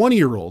if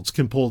 20-year-olds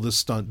can pull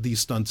these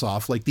stunts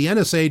off, like the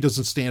NSA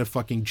doesn't stand a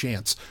fucking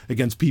chance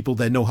against people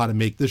that know how to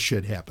make this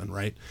shit happen,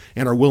 right?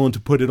 And are willing to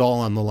put it all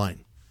on the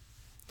line.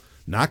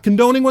 Not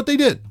condoning what they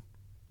did,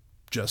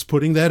 just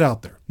putting that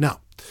out there. Now,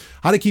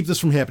 how to keep this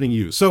from happening to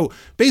you. So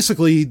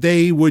basically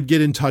they would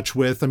get in touch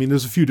with, I mean,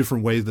 there's a few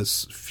different ways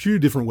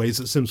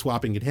that SIM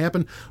swapping can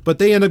happen, but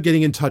they end up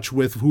getting in touch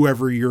with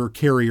whoever your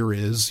carrier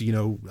is,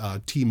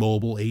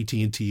 T-Mobile,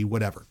 AT&T,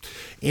 whatever.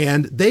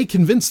 And they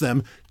convince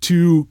them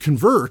to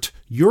convert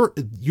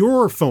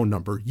your phone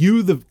number,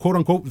 you, the quote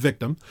unquote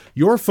victim,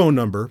 your phone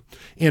number,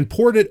 and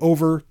port it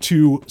over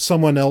to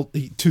someone else,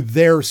 to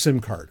their SIM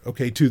card,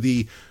 okay, to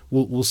the,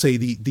 we'll say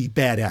the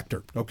bad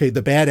actor, okay,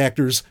 the bad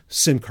actor's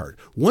SIM card.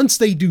 Once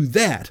they do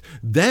that,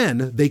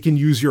 then they can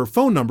use your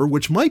phone number,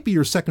 which might be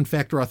your second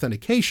factor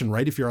authentication,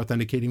 right? If you're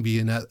authenticating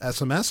via an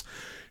SMS,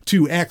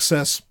 to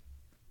access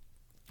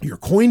your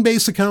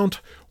Coinbase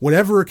account,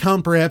 whatever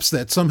account perhaps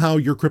that somehow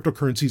your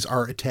cryptocurrencies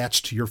are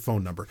attached to your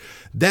phone number.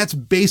 That's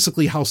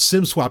basically how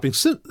SIM swapping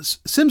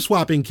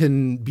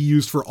can be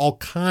used for all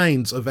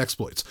kinds of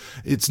exploits.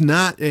 It's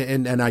not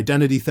an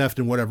identity theft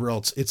and whatever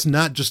else. It's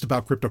not just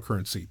about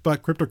cryptocurrency,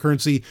 but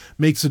cryptocurrency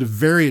makes it a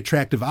very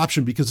attractive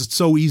option because it's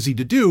so easy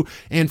to do.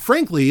 And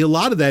frankly, a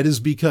lot of that is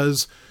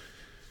because,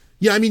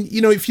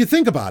 if you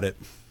think about it,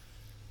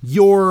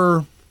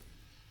 your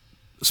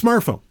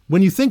smartphone,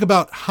 when you think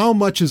about how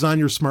much is on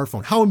your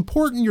smartphone, how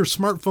important your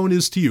smartphone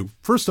is to you,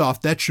 first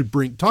off, that should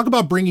talk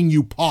about bringing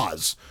you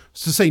pause,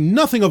 to say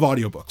nothing of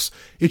audiobooks.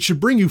 It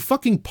should bring you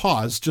fucking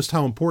pause just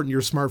how important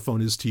your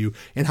smartphone is to you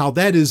and how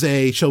that is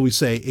a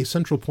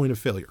central point of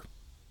failure.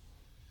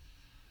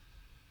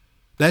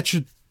 That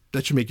should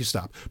make you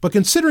stop. But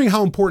considering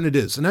how important it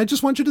is, and I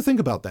just want you to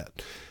think about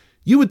that,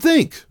 you would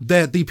think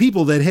that the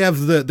people that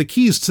have the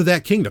keys to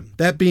that kingdom,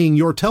 that being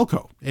your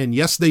telco, and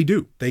yes, they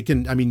do. They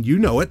can,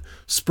 it.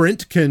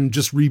 Sprint can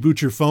just reboot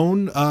your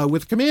phone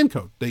with a command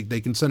code. They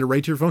can send it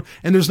right to your phone,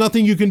 and there's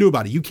nothing you can do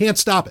about it. You can't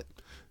stop it.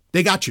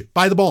 They got you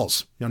by the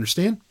balls. You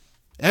understand?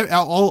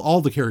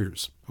 All the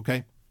carriers,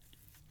 okay?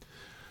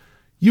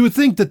 You would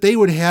think that they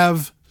would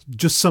have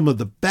just some of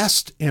the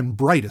best and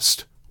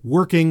brightest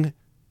working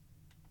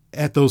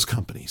at those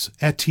companies,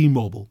 at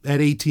T-Mobile,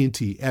 at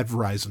AT&T, at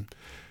Verizon.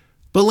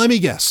 But let me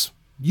guess,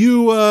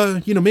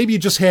 maybe you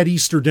just had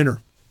Easter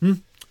dinner,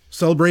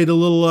 celebrate a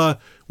little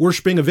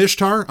worshiping of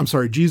Ishtar. I'm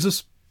sorry,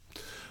 Jesus.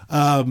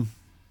 And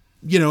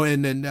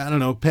I don't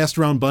know, passed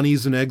around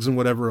bunnies and eggs and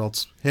whatever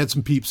else. Had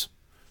some peeps,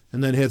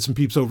 and then had some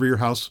peeps over your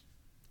house.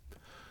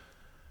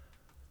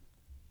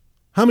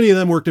 How many of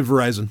them worked at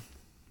Verizon?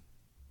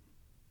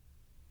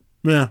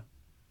 Yeah,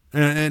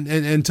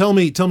 and tell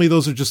me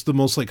those are just the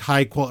most like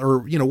high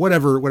quality, or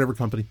whatever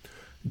company.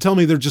 Tell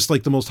me they're just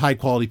like the most high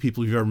quality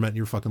people you've ever met in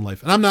your fucking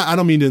life. And I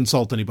don't mean to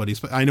insult anybody,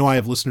 but I know I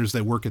have listeners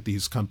that work at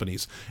these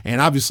companies,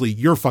 and obviously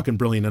you're fucking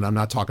brilliant, and I'm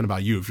not talking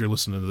about you if you're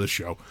listening to this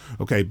show.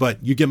 Okay.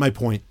 But you get my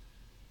point.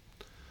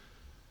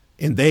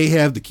 And they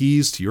have the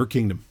keys to your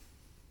kingdom,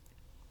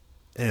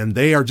 and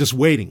they are just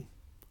waiting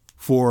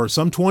for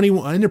some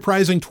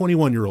enterprising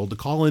 21-year-old to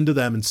call into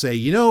them and say,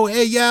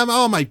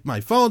 hey, my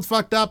phone's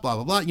fucked up, blah,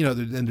 blah, blah.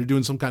 And they're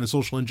doing some kind of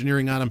social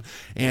engineering on them.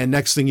 And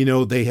next thing you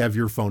know, they have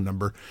your phone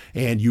number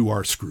and you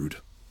are screwed.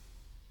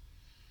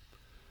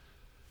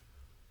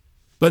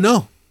 But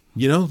no,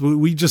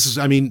 we just,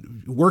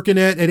 working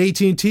at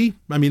AT&T,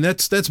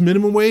 that's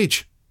minimum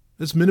wage.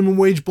 That's minimum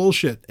wage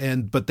bullshit.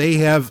 But they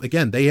have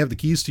the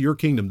keys to your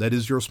kingdom. That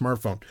is your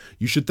smartphone.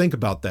 You should think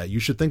about that. You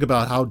should think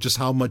about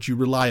how much you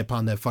rely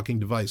upon that fucking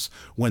device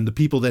when the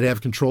people that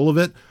have control of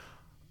it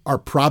are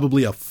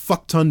probably a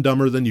fuck ton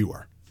dumber than you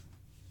are.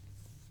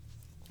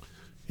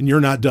 And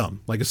you're not dumb.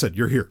 Like I said,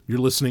 you're here. You're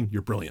listening.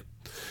 You're brilliant.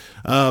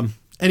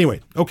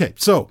 Anyway, okay.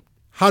 So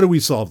how do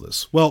we solve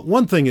this? Well,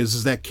 one thing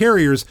is that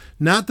carriers,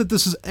 not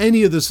that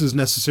any of this is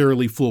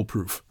necessarily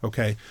foolproof.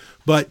 Okay.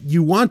 But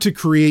you need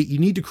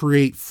to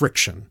create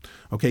friction,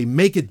 okay?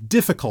 Make it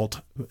difficult,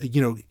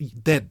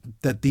 that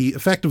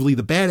effectively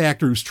the bad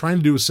actor who's trying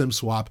to do a SIM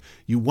swap,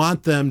 you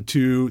want them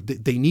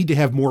they need to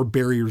have more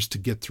barriers to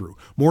get through.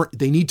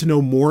 They need to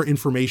know more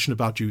information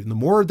about you. And the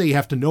more they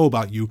have to know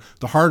about you,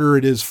 the harder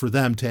it is for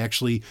them to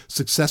actually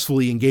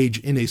successfully engage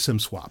in a SIM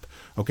swap.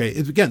 Okay.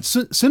 Again,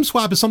 SIM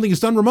swap is something that's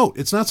done remote.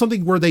 It's not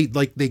something where they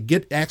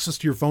get access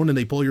to your phone and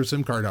they pull your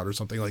SIM card out or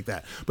something like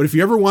that. But if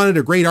you ever wanted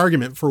a great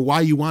argument for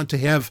why you want to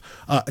have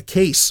a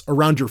case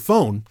around your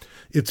phone,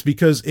 it's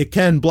because it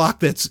can block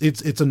that.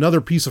 It's another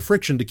piece of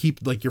friction to keep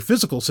like your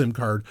physical SIM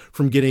card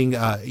from getting,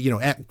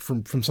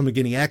 from someone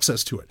getting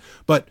access to it.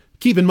 But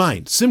keep in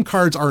mind, SIM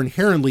cards are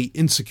inherently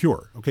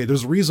insecure. Okay.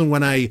 There's a reason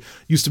when I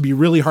used to be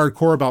really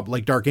hardcore about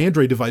like dark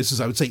Android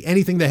devices, I would say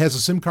anything that has a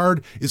SIM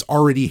card is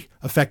already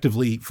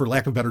effectively, for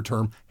lack of a better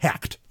term,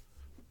 hacked.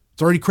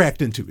 It's already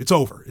cracked into. It's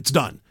over. It's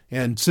done.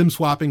 And SIM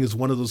swapping is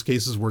one of those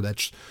cases where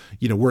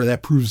where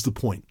that proves the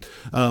point.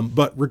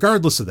 But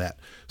regardless of that,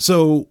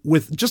 so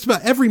with just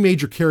about every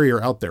major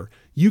carrier out there,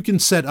 you can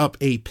set up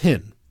a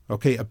PIN.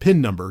 Okay, a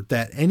PIN number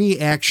that any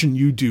action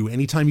you do,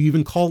 anytime you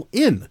even call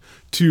in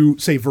to,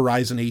 say,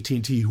 Verizon,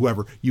 AT&T,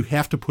 whoever, you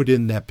have to put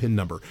in that PIN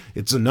number.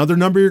 It's another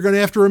number you're going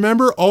to have to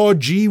remember. Oh,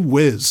 gee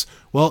whiz.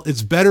 Well,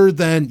 it's better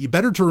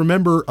to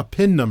remember a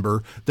PIN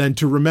number than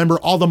to remember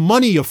all the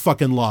money you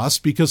fucking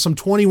lost because some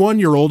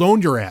 21-year-old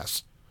owned your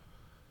ass.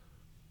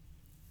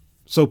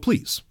 So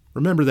please,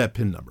 remember that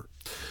PIN number.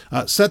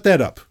 Set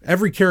that up.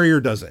 Every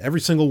carrier does it. Every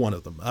single one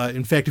of them.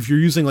 In fact, if you're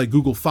using like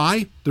Google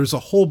Fi, there's a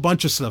whole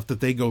bunch of stuff that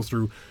they go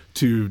through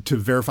to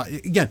verify.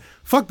 Again,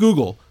 fuck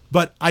Google,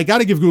 but I got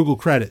to give Google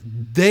credit.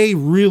 They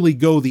really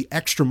go the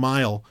extra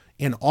mile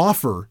and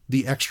offer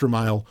the extra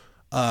mile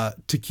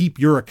to keep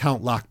your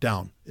account locked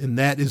down. And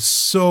that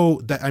is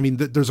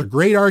there's a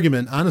great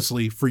argument,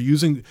 honestly, for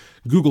using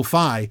Google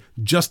Fi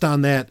just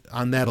on that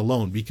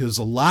alone, because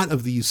a lot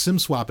of these SIM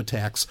swap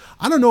attacks,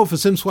 I don't know if a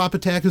SIM swap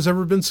attack has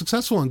ever been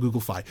successful on Google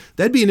Fi.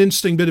 That'd be an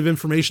interesting bit of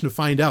information to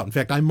find out. In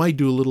fact, I might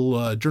do a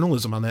little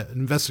journalism on that,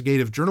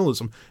 investigative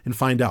journalism, and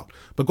find out.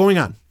 But going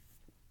on,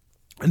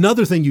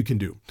 another thing you can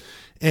do.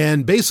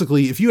 And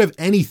basically, if you have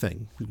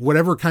anything,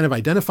 whatever kind of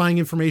identifying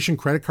information,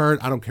 credit card,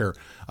 I don't care.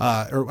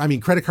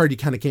 Credit card, you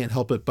kind of can't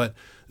help it, but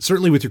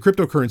certainly with your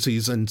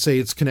cryptocurrencies and say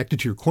it's connected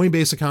to your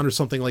Coinbase account or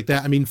something like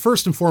that. I mean,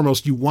 first and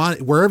foremost, you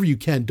want, wherever you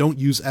can, don't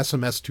use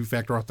SMS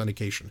two-factor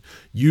authentication.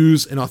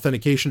 Use an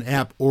authentication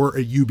app or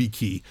a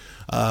YubiKey.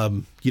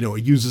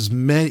 It uses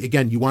many,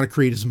 again, you want to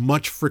create as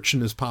much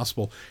friction as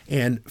possible,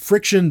 and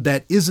friction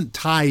that isn't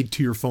tied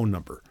to your phone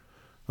number.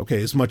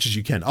 Okay, as much as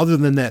you can, other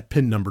than that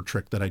PIN number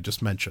trick that I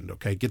just mentioned.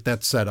 Okay, get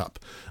that set up.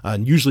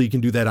 And usually you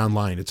can do that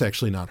online. It's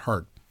actually not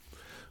hard.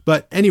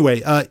 But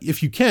anyway,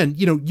 if you can,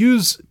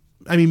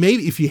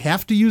 maybe if you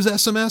have to use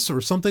SMS or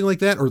something like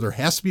that, or there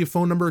has to be a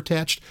phone number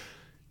attached,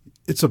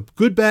 it's a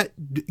good bet.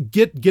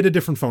 Get a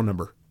different phone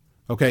number.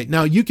 Okay,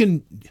 now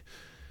do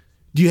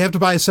you have to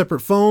buy a separate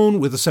phone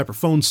with a separate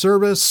phone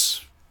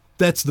service?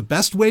 That's the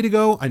best way to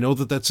go. I know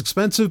that that's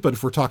expensive, but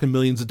if we're talking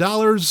millions of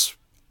dollars,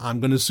 I'm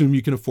going to assume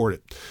you can afford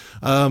it.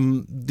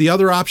 The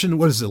other option,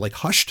 what is it, like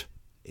Hushed?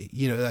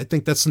 I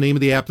think that's the name of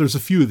the app. There's a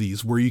few of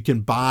these where you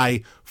can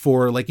buy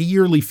for like a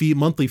yearly fee,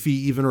 monthly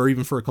fee even, or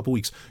even for a couple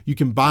weeks. You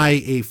can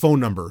buy a phone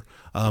number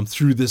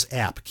through this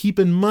app. Keep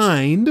in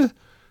mind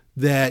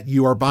that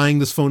you are buying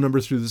this phone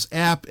number through this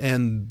app,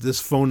 and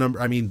this phone number,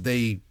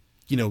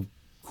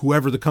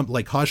 whoever the company,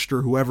 like Hushed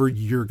or whoever,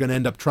 you're going to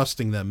end up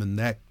trusting them, and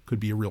that could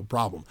be a real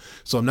problem.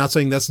 So I'm not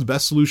saying that's the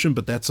best solution,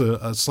 but that's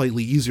a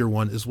slightly easier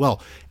one as well.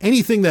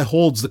 Anything that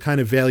holds the kind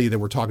of value that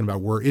we're talking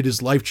about, where it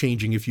is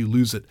life-changing if you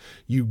lose it,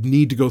 you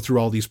need to go through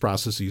all these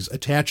processes.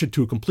 Attach it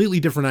to a completely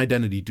different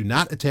identity. Do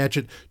not attach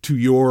it to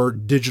your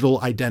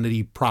digital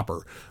identity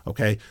proper.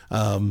 Okay.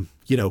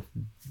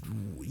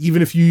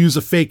 Even if you use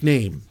a fake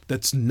name,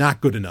 that's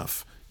not good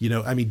enough.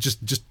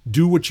 Just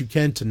do what you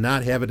can to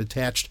not have it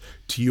attached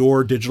to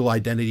your digital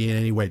identity in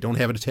any way. Don't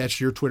have it attached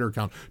to your Twitter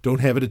account.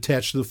 Don't have it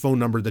attached to the phone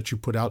number that you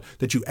put out,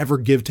 that you ever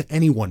give to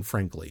anyone,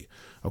 frankly.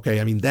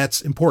 Okay, that's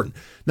important.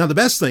 Now, the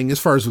best thing, as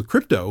far as with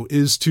crypto,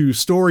 is to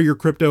store your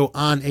crypto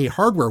on a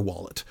hardware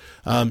wallet.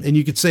 And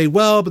you could say,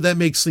 well, but that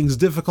makes things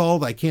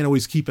difficult. I can't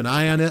always keep an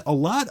eye on it. A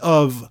lot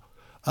of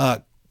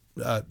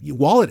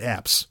wallet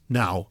apps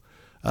now,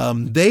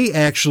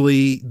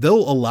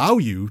 they'll allow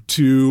you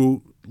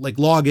to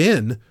log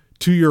in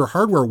to your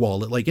hardware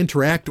wallet,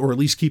 interact or at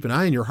least keep an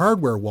eye on your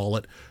hardware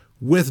wallet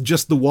with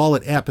just the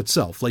wallet app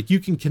itself. Like you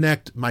can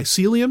connect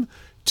Mycelium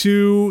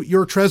to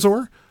your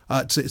Trezor,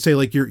 say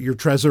like your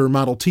Trezor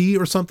Model T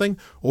or something,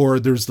 or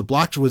there's the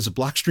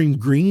Blockstream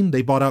Green.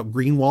 They bought out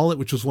Green Wallet,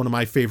 which was one of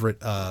my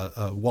favorite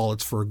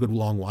wallets for a good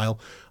long while.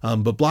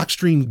 But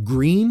Blockstream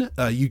Green,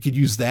 you could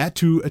use that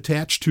to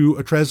attach to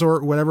a Trezor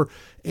or whatever.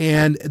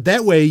 And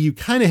that way you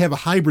kind of have a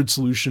hybrid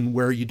solution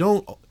where you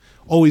don't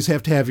always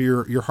have to have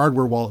your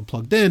hardware wallet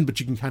plugged in, but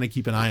you can kind of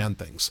keep an eye on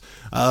things.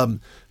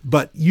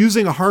 But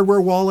using a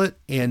hardware wallet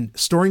and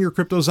storing your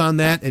cryptos on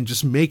that and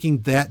just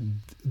making that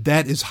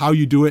is how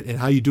you do it, and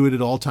how you do it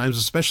at all times,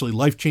 especially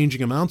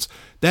life-changing amounts,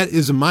 that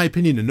is, in my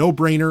opinion, a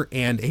no-brainer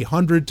and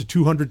 $100 to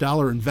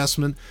 $200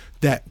 investment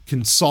that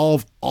can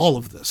solve all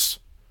of this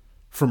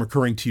from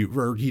occurring to you,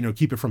 or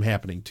keep it from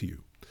happening to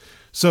you.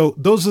 So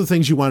those are the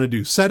things you want to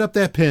do. Set up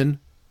that PIN.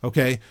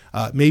 Okay.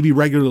 Maybe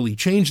regularly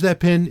change that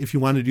PIN if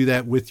you want to do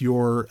that with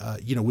your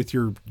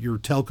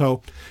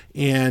telco.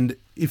 And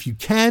if you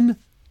can,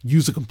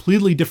 use a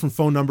completely different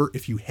phone number.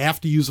 If you have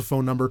to use a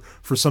phone number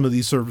for some of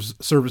these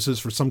services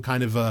for some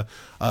kind of,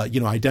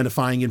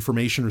 identifying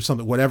information or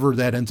something, whatever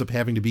that ends up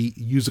having to be,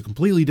 use a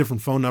completely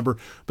different phone number.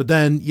 But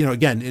then,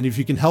 again, and if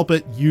you can help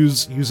it,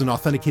 use an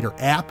authenticator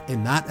app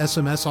and not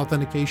SMS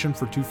authentication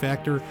for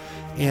two-factor.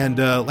 And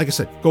like I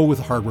said, go with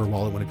a hardware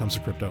wallet when it comes to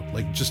crypto.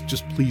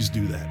 Just please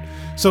do that.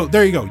 So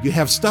there you go. You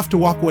have stuff to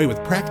walk away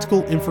with,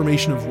 practical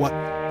information of what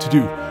to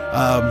do.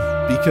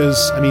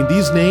 Because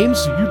these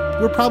names,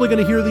 we're probably going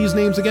to hear these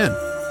names again,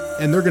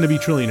 and they're going to be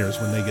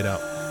trillionaires when they get out.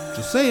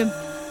 Just saying.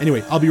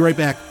 Anyway, I'll be right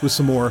back with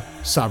some more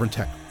Sovereign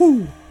Tech.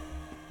 Woo!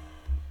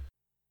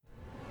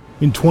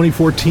 In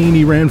 2014,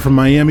 he ran from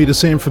Miami to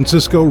San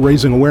Francisco,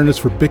 raising awareness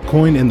for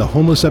Bitcoin and the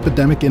homeless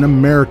epidemic in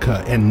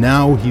America, and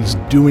now he's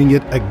doing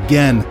it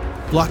again.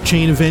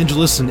 Blockchain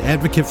evangelist and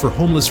advocate for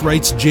homeless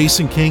rights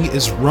Jason King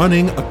is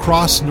running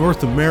across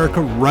North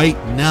America right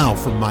now,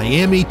 from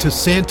Miami to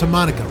Santa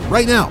Monica,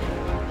 right now.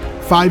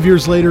 5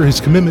 years later, his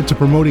commitment to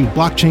promoting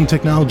blockchain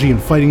technology and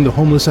fighting the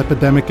homeless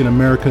epidemic in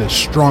America is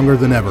stronger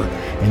than ever.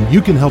 And you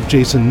can help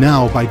Jason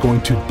now by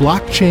going to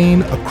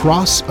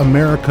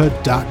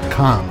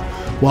blockchainacrossamerica.com.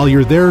 While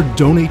you're there,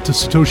 donate to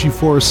Satoshi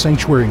Forest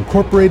Sanctuary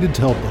Incorporated to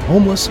help the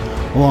homeless,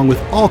 along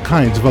with all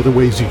kinds of other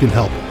ways you can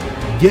help.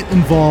 Get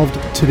involved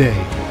today.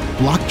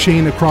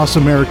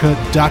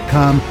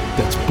 blockchainacrossamerica.com.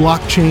 That's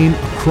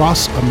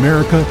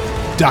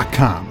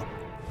blockchainacrossamerica.com.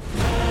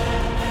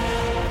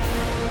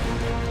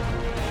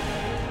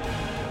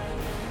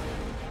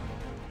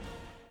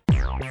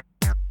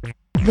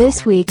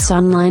 This week's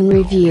online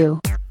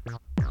review.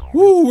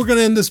 Woo, we're going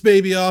to end this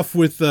baby off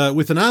with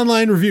an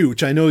online review,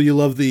 which I know you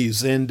love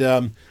these. And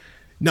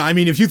no, I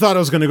mean, if you thought I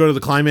was going to go to the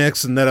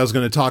climax and that I was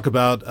going to talk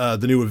about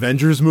the new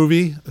Avengers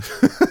movie,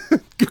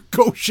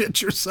 go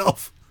shit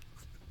yourself.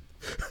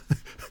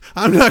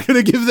 I'm not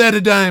going to give that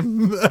a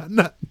dime.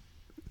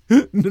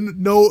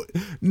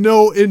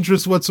 No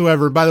interest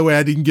whatsoever. By the way,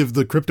 I didn't give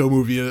the crypto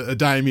movie a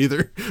dime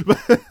either.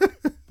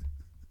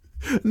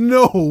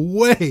 No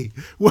way.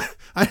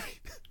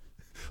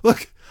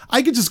 Look,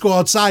 I could just go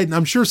outside and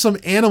I'm sure some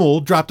animal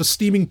dropped a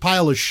steaming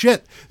pile of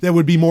shit that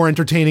would be more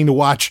entertaining to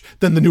watch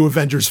than the new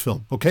Avengers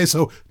film. Okay,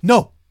 so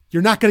no,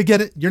 you're not going to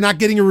get it. You're not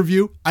getting a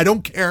review. I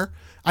don't care.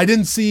 I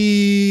didn't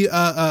see,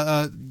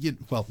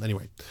 well,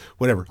 anyway,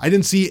 whatever. I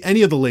didn't see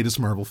any of the latest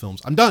Marvel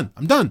films. I'm done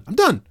with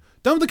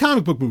the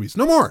comic book movies.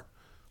 No more.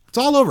 It's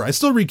all over. I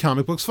still read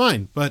comic books,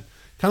 fine, but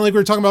kind of like we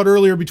were talking about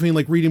earlier between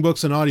like reading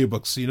books and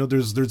audiobooks, you know,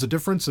 there's a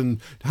difference, and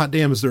hot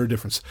damn is there a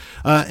difference.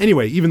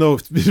 Anyway, even though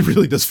it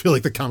really does feel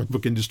like the comic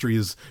book industry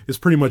is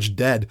pretty much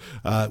dead,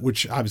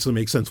 which obviously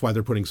makes sense why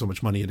they're putting so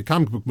much money into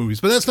comic book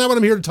movies, but that's not what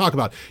I'm here to talk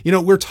about. You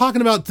know, we're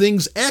talking about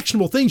things,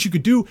 actionable things you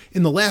could do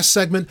in the last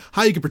segment,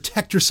 how you could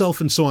protect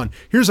yourself and so on.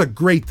 Here's a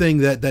great thing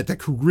that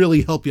could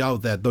really help you out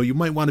with that, though you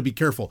might want to be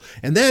careful.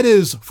 And that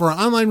is, for our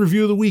online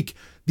review of the week,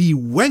 the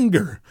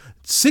Wenger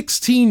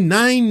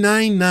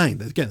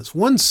 16999. Again, it's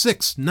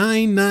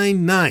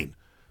 16999.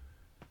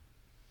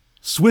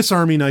 Swiss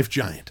Army knife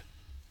giant.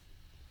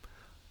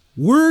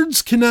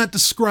 Words cannot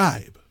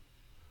describe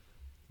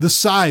the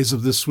size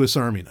of this Swiss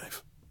Army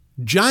knife.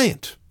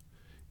 Giant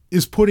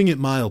is putting it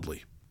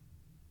mildly.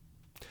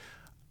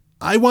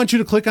 I want you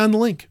to click on the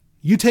link.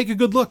 You take a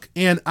good look.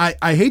 And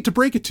I hate to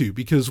break it to you,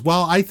 because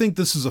while I think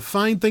this is a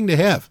fine thing to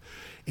have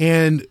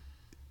and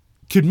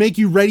could make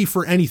you ready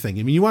for anything.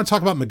 I mean, you want to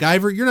talk about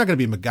MacGyver? You're not going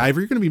to be MacGyver.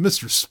 You're going to be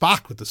Mr.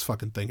 Spock with this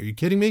fucking thing. Are you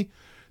kidding me?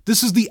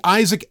 This is the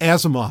Isaac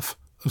Asimov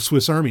of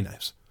Swiss Army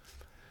knives.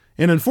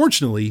 And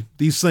unfortunately,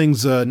 these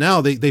things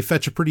now, they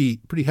fetch a pretty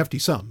hefty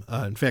sum.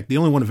 In fact, the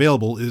only one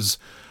available is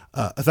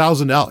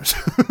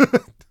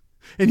 $1,000.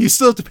 And you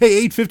still have to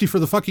pay $850 for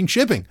the fucking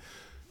shipping.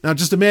 Now,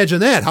 just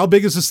imagine that. How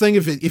big is this thing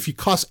if it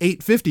costs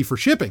 $850 for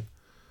shipping?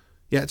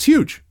 Yeah, it's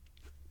huge.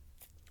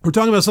 We're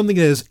talking about something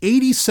that has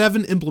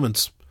 87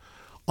 implements,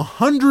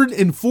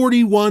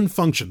 141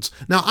 functions.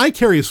 Now, I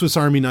carry a Swiss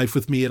Army knife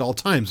with me at all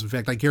times. In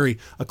fact, I carry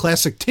a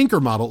classic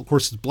Tinker model. Of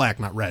course, it's black,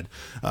 not red.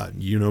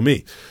 You know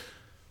me.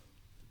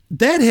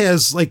 That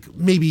has like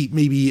maybe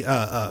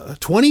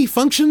 20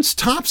 functions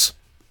tops.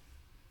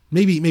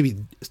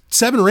 Maybe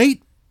 7 or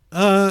 8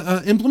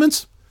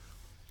 implements.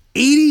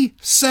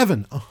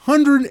 87,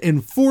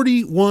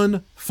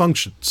 141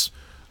 functions.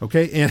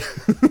 Okay, and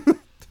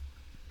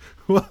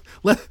well,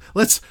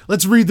 let's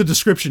read the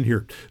description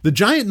here. The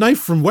giant knife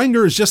from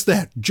Wenger is just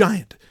that,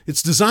 giant.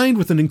 It's designed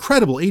with an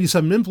incredible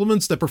 87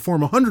 implements that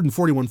perform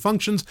 141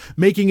 functions,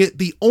 making it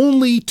the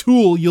only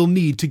tool you'll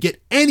need to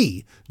get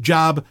any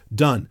job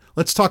done.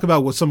 Let's talk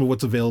about some of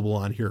what's available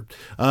on here.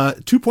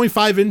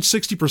 2.5 inch,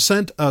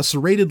 60%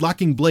 serrated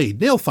locking blade,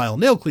 nail file,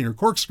 nail cleaner,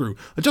 corkscrew,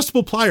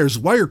 adjustable pliers,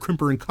 wire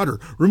crimper and cutter,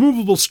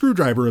 removable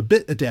screwdriver, a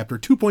bit adapter,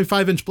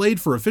 2.5 inch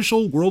blade for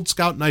official World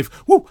Scout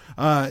knife. Woo!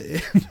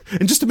 And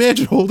just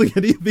imagine holding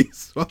any of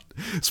these.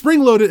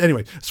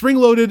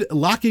 Spring-loaded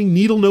locking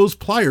needle nose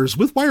pliers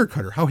with wire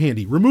cutter. How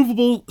handy.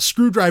 Removable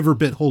screwdriver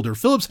bit holder,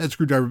 Phillips head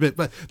screwdriver bit,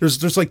 but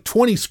there's like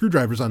 20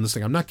 screwdrivers on this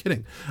thing. I'm not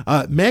kidding.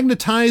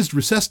 Magnetized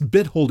recessed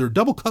bit holder,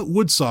 double cut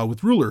wood saw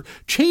with ruler,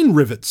 chain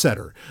rivet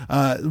setter,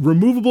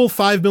 removable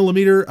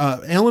 5mm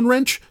Allen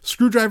wrench,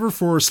 screwdriver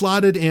for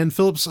slotted and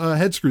Phillips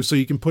head screws, so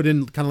you can put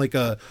in kind of like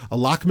a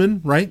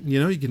Lockman, right? You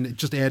know, you can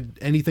just add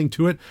anything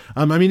to it.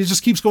 I mean, it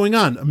just keeps going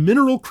on. A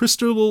mineral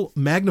crystal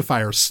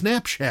magnifier,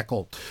 snap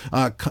shackle,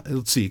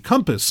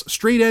 compass,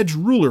 straight edge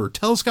ruler,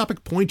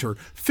 telescopic pointer,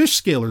 fish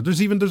scaler.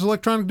 There's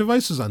electronic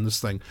devices on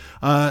this thing.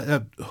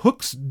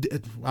 Hooks,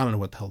 I don't know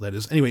what the hell that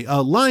is. Anyway,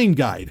 line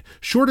guide,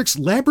 Shortix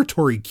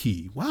laboratory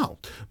key. Wow.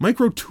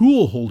 Micro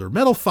tool holder,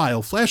 metal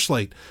file,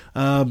 flashlight.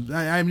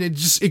 I mean,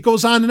 it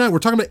goes on and on. We're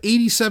talking about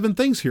 87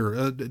 things here.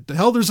 The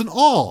hell, there's an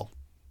awl.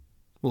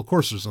 Well, of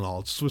course there's an awl.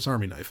 It's a Swiss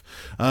Army knife.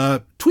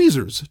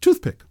 Tweezers,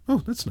 toothpick.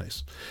 Oh, that's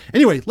nice.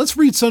 Anyway, let's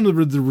read some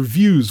of the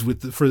reviews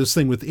for this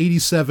thing with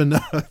 87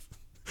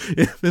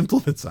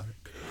 implements on it.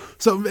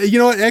 So, you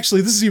know what?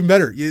 Actually, this is even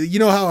better. You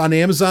know how on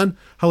Amazon,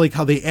 how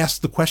they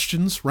ask the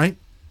questions, right?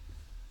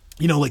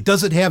 You know, like,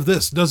 does it have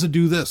this? Does it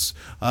do this?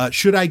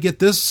 Should I get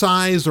this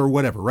size or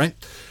whatever, right?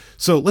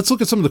 So let's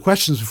look at some of the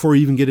questions before we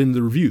even get into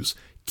the reviews.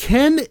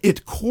 Can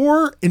it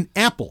core an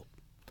apple?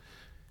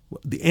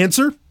 The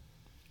answer?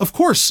 Of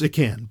course it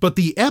can, but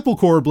the apple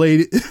core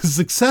blade is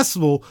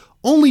accessible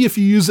only if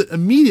you use it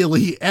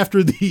immediately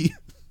after the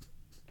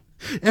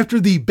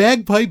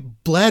bagpipe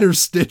bladder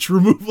stitch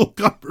removal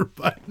cover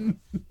button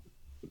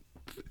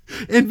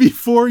and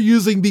before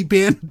using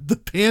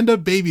the Panda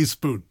baby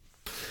spoon.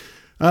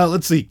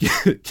 Let's see.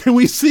 Can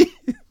we see?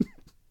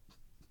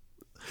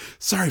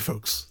 Sorry,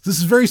 folks. This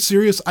is very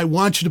serious. I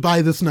want you to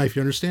buy this knife.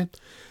 You understand?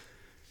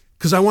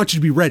 Because I want you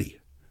to be ready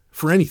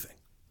for anything.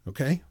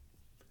 Okay?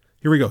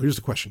 Here we go. Here's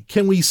the question.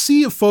 Can we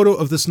see a photo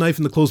of this knife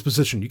in the closed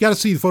position? You got to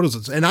see the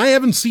photos. And I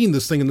haven't seen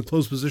this thing in the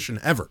closed position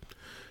ever.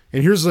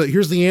 And here's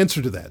the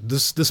answer to that.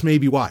 This may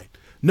be why.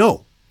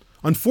 No.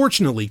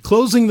 Unfortunately,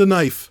 closing the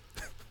knife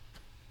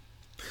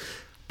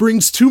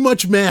brings too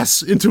much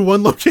mass into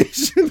one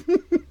location,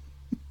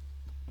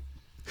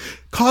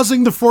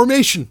 causing the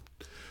formation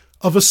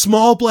of a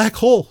small black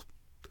hole.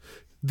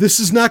 This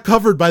is not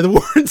covered by the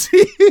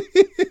warranty.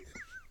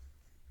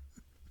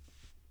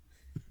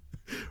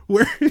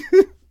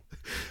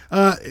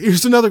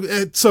 Here's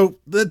another. So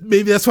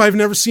maybe that's why I've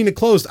never seen it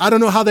closed. I don't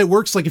know how that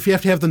works. Like if you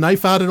have to have the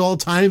knife out at all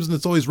times and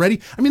it's always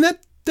ready. I mean,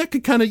 that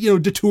could kind of,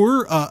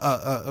 detour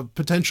a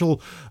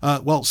potential,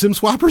 SIM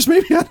swappers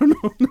maybe. I don't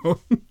know.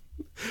 No.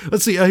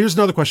 Let's see. Here's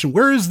another question.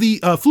 Where is the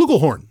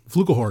flugelhorn?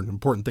 Flugelhorn,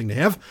 important thing to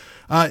have.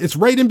 It's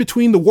right in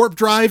between the warp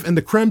drive and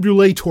the creme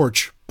brulee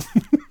torch.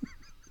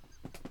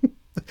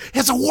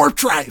 It's a warp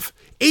drive.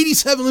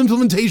 87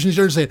 implementations,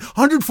 you understand.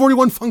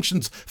 141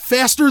 functions.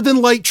 Faster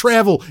than light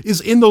travel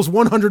is in those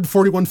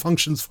 141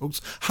 functions,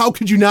 folks. How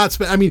could you not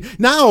spend? I mean,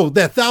 now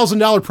that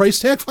 $1,000 price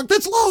tag, fuck,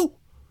 that's low.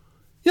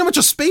 You know how much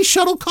a space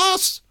shuttle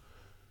costs?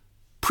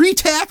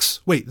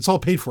 Pre-tax? Wait, it's all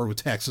paid for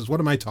with taxes. What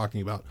am I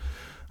talking about?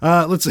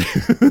 Let's see.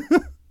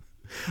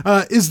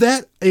 Is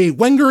that a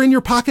Wenger in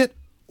your pocket,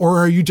 or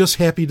are you just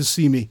happy to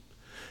see me?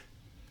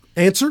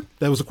 Answer,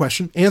 that was a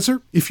question.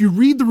 Answer, if you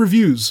read the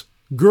reviews,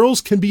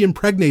 girls can be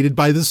impregnated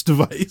by this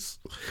device.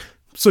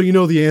 So you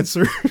know the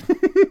answer.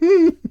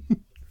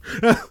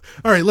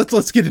 All right,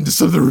 let's get into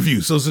some of the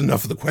reviews. Those are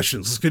enough of the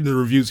questions. Let's get into the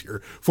reviews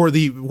here. For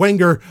the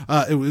Wenger,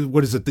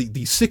 what is it?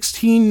 The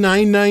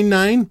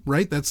 16999,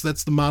 right? That's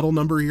the model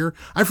number here.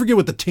 I forget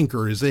what the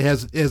Tinker is. It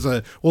has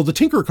the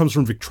Tinker comes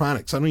from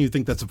Victronics. I don't even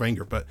think that's a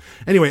Wenger, but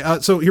anyway,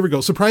 so here we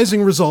go.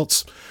 Surprising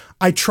results.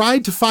 I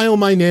tried to file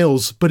my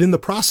nails, but in the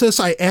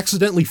process, I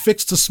accidentally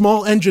fixed a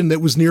small engine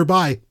that was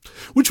nearby,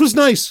 which was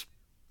nice.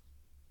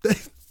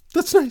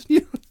 That's nice.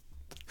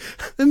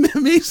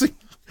 Amazing.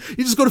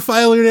 You just go to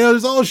file your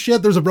nails. Oh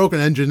shit, there's a broken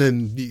engine,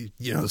 and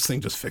this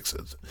thing just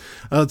fixes.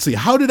 Let's see.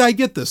 How did I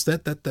get this?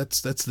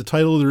 That's the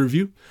title of the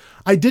review.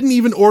 I didn't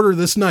even order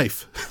this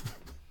knife.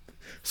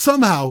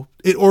 Somehow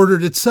it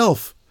ordered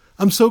itself.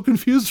 I'm so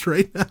confused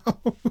right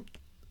now.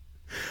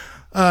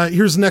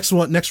 Here's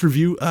the next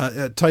review,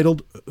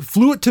 titled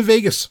 "Flew It to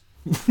Vegas."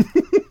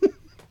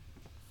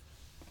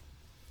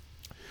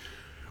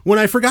 When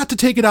I forgot to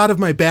take it out of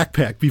my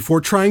backpack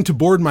before trying to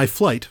board my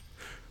flight,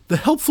 the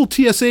helpful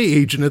TSA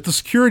agent at the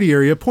security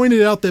area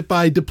pointed out that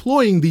by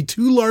deploying the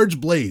two larger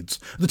blades,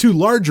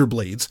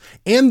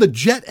 and the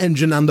jet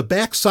engine on the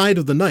back side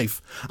of the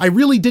knife, I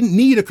really didn't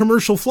need a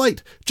commercial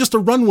flight, just a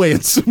runway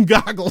and some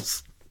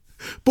goggles.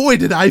 Boy,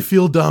 did I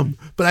feel dumb,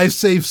 but I've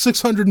saved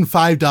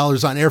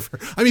 $605 on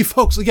airfare. I mean,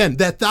 folks, again,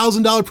 that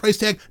 $1,000 price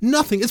tag,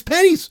 nothing. It's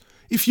pennies.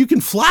 If you can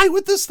fly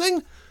with this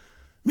thing,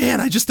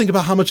 man, I just think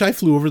about how much I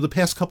flew over the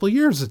past couple of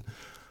years.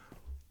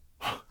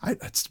 I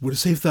would have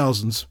saved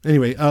thousands.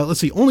 Anyway, let's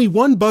see. Only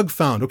one bug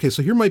found. Okay,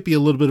 so here might be a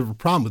little bit of a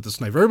problem with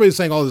this knife. Everybody's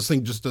saying, oh, this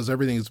thing just does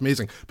everything. It's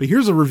amazing. But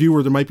here's a review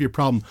where there might be a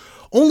problem.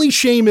 Only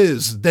shame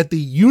is that the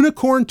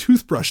unicorn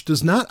toothbrush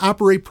does not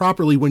operate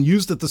properly when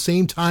used at the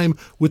same time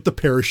with the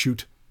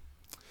parachute.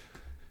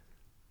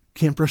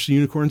 Can't brush the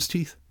unicorn's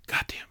teeth?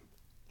 Goddamn.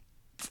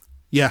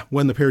 Yeah,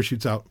 when the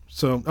parachute's out.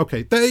 So,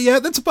 okay.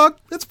 That's a bug.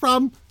 That's a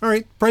problem. All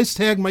right. Price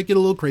tag might get a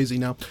little crazy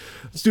now.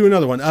 Let's do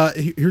another one.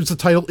 Here's the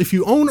title. If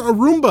you own a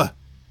Roomba,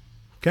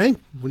 okay,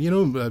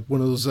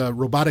 one of those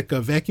robotic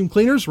vacuum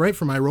cleaners, right,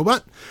 for my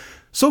robot.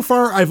 So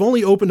far, I've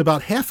only opened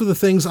about half of the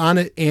things on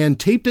it and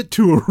taped it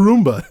to a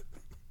Roomba.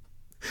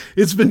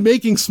 It's been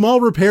making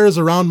small repairs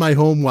around my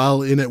home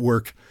while in at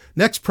work.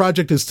 Next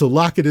project is to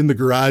lock it in the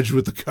garage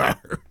with the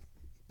car.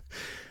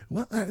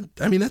 Well,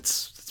 I mean,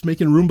 that's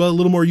making Roomba a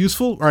little more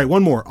useful. All right,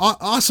 one more.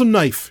 Awesome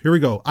knife. Here we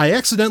go. I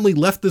accidentally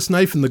left this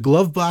knife in the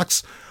glove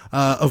box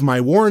of my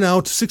worn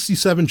out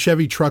 67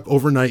 Chevy truck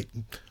overnight.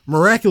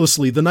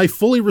 Miraculously, the knife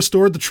fully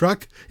restored the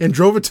truck and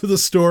drove it to the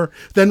store,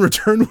 then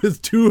returned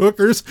with 2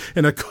 hookers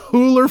and a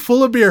cooler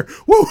full of beer.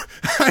 Woo!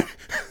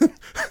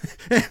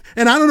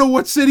 And I don't know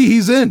what city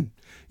he's in.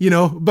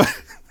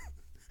 but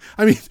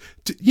I mean,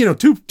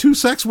 two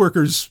sex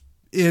workers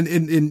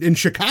in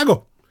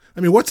Chicago.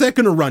 I mean, what's that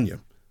going to run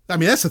you? I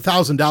mean, that's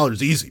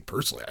 $1,000 easy,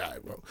 personally.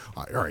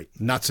 All right,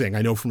 not saying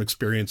I know from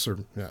experience, or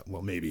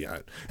maybe.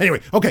 Anyway,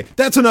 okay,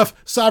 that's enough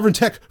Sovereign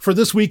Tech for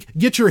this week.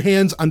 Get your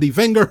hands on the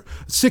Wenger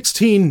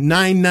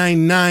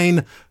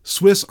 16999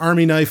 Swiss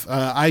Army knife.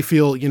 I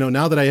feel,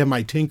 now that I have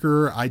my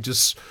Tinker, I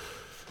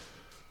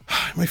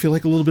might feel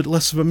like a little bit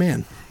less of a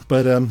man.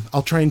 But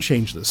I'll try and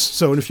change this.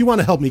 So, and if you want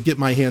to help me get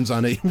my hands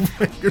on a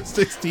Wenger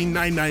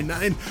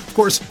 16999, of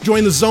course,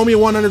 join the Zomia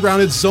One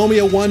Underground at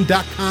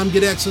Zomia1.com.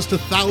 Get access to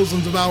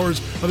thousands of hours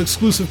of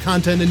exclusive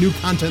content and new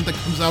content that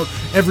comes out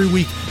every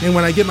week. And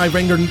when I get my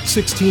Wenger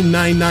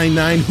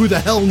 16999, who the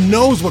hell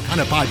knows what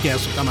kind of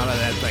podcast will come out of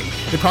that thing?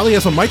 It probably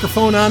has a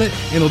microphone on it,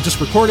 and it'll just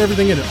record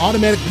everything, and it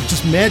automatically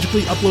just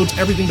magically uploads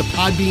everything to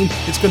Podbean.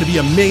 It's going to be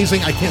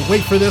amazing. I can't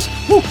wait for this.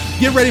 Woo!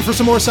 Get ready for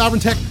some more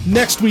Sovereign Tech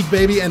next week,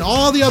 baby, and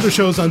all the other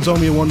shows on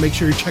Zomia One. Make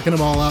sure you're checking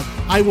them all out.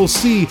 I will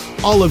see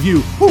all of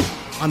you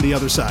on the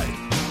other side.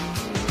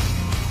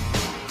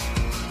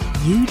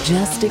 You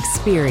just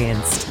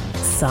experienced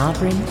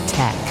Sovereign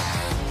Tech.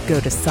 Go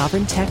to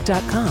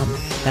sovereigntech.com,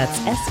 that's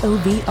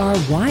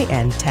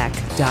SOVRYN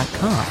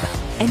tech.com,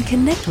 and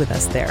connect with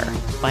us there.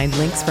 Find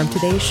links from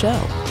today's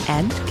show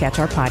and catch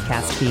our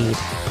podcast feed.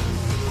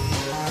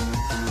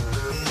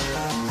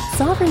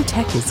 Sovereign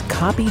Tech is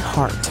copy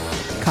heart.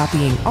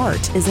 Copying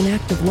art is an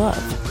act of love,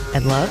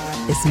 and love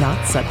is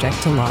not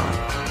subject to law.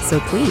 So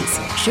please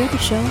share the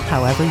show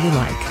however you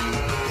like.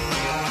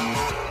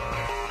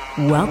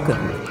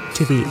 Welcome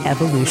to the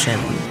evolution.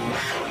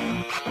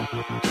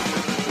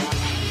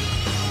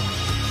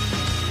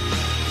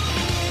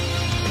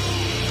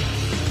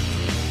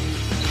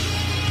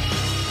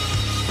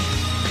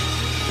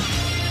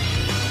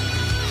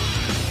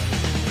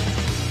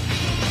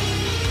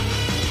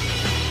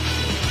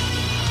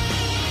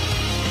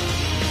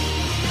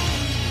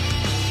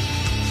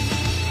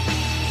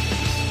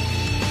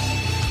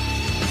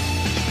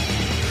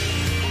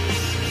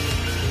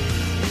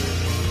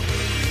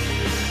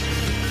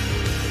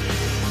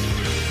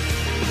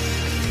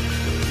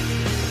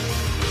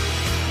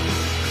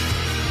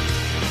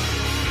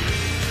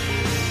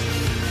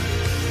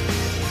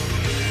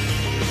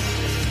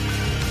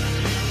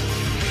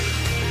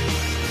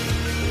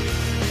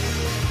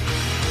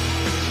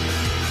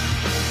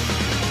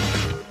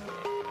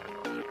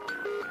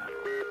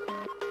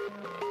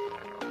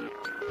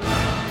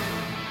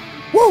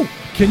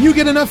 Can you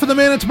get enough of the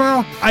Man of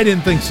Tomorrow? I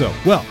didn't think so.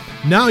 Well,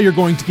 now you're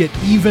going to get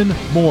even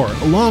more,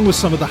 along with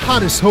some of the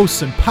hottest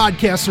hosts and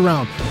podcasts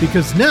around,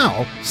 because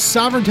now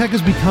Sovereign Tech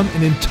has become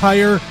an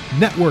entire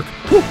network.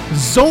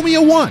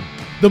 Zomia One,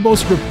 the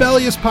most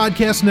rebellious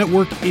podcast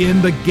network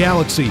in the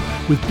galaxy,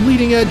 with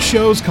bleeding edge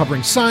shows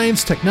covering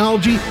science,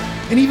 technology,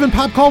 and even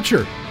pop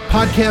culture.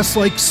 Podcasts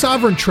like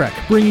Sovereign Trek,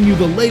 bringing you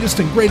the latest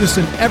and greatest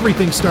in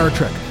everything Star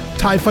Trek.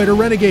 TIE Fighter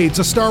Renegades,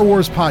 a Star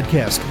Wars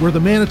podcast, where the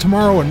Man of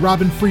Tomorrow and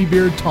Robin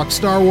Freebeard talk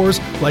Star Wars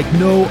like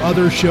no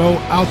other show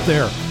out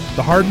there.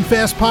 The Hard and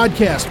Fast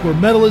podcast, where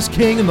metal is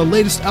king and the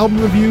latest album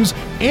reviews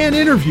and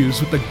interviews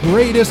with the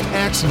greatest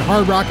acts in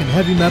hard rock and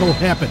heavy metal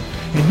happen.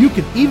 And you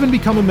can even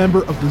become a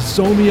member of the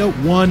Zomia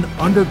One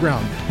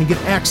Underground and get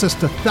access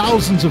to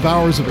thousands of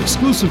hours of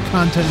exclusive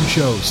content and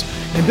shows.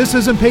 And this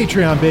isn't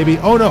Patreon, baby.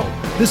 Oh no,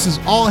 this is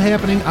all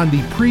happening on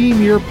the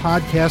premier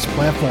podcast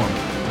platform,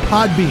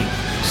 Podbean.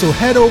 So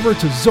head over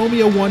to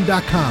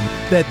Zomia1.com,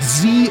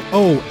 that's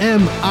ZOMIAONE.com,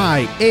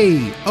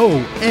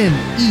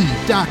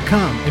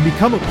 and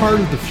become a part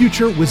of the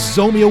future with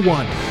Zomia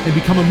One, and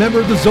become a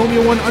member of the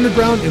Zomia One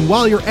Underground. And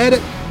while you're at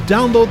it,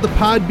 download the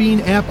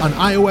Podbean app on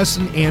iOS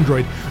and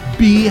Android.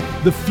 Be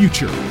the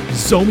future.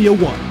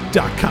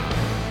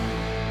 Zomia1.com.